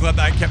 I'm so glad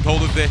that I kept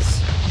hold of this.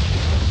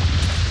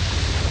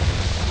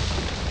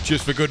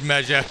 Just for good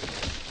measure.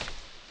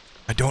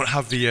 I don't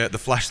have the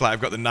flashlight. I've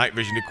got the night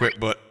vision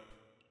equipped, but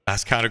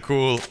that's kind of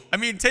cool. I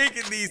mean,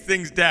 taking these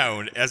things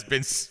down has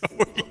been so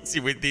easy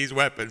with these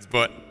weapons,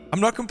 but I'm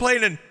not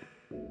complaining.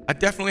 I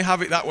definitely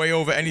have it that way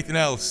over anything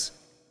else.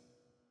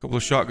 Couple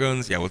of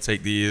shotguns. Yeah, we'll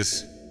take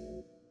these.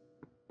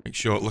 Make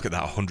sure. Look at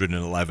that,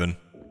 111.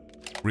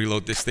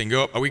 Reload this thing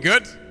up. Are we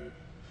good?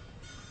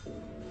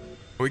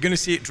 Are we going to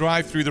see it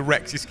drive through the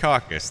Rex's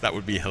carcass? That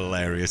would be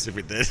hilarious if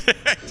it did.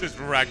 Just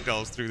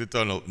ragdolls through the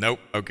tunnel. Nope.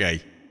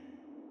 Okay.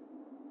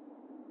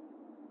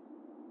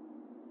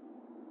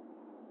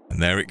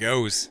 And there it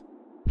goes.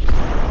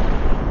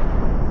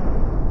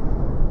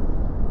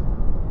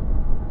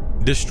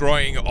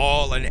 Destroying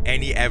all and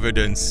any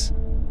evidence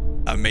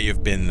that may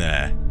have been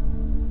there.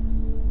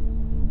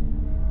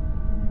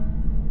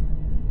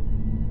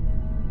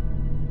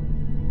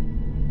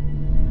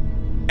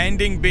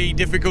 Ending B,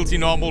 difficulty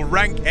normal,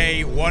 rank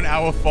A, 1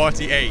 hour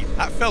 48.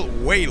 That felt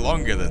way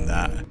longer than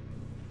that.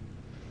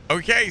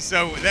 Okay,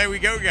 so there we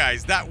go,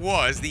 guys. That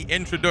was the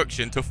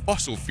introduction to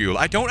Fossilfuel.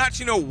 I don't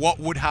actually know what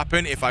would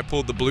happen if I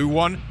pulled the blue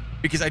one,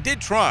 because I did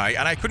try,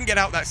 and I couldn't get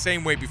out that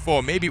same way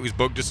before. Maybe it was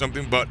bugged or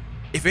something, but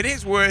if it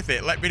is worth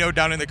it, let me know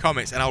down in the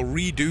comments, and I'll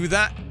redo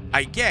that.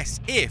 I guess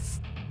if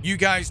you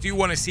guys do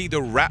want to see the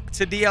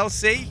Raptor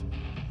DLC,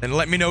 then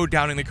let me know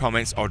down in the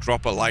comments or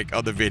drop a like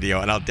on the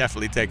video, and I'll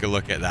definitely take a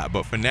look at that.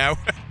 But for now,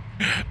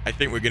 I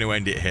think we're going to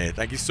end it here.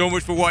 Thank you so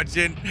much for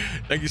watching.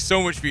 Thank you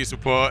so much for your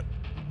support.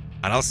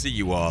 And I'll see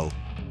you all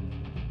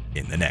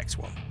in the next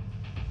one.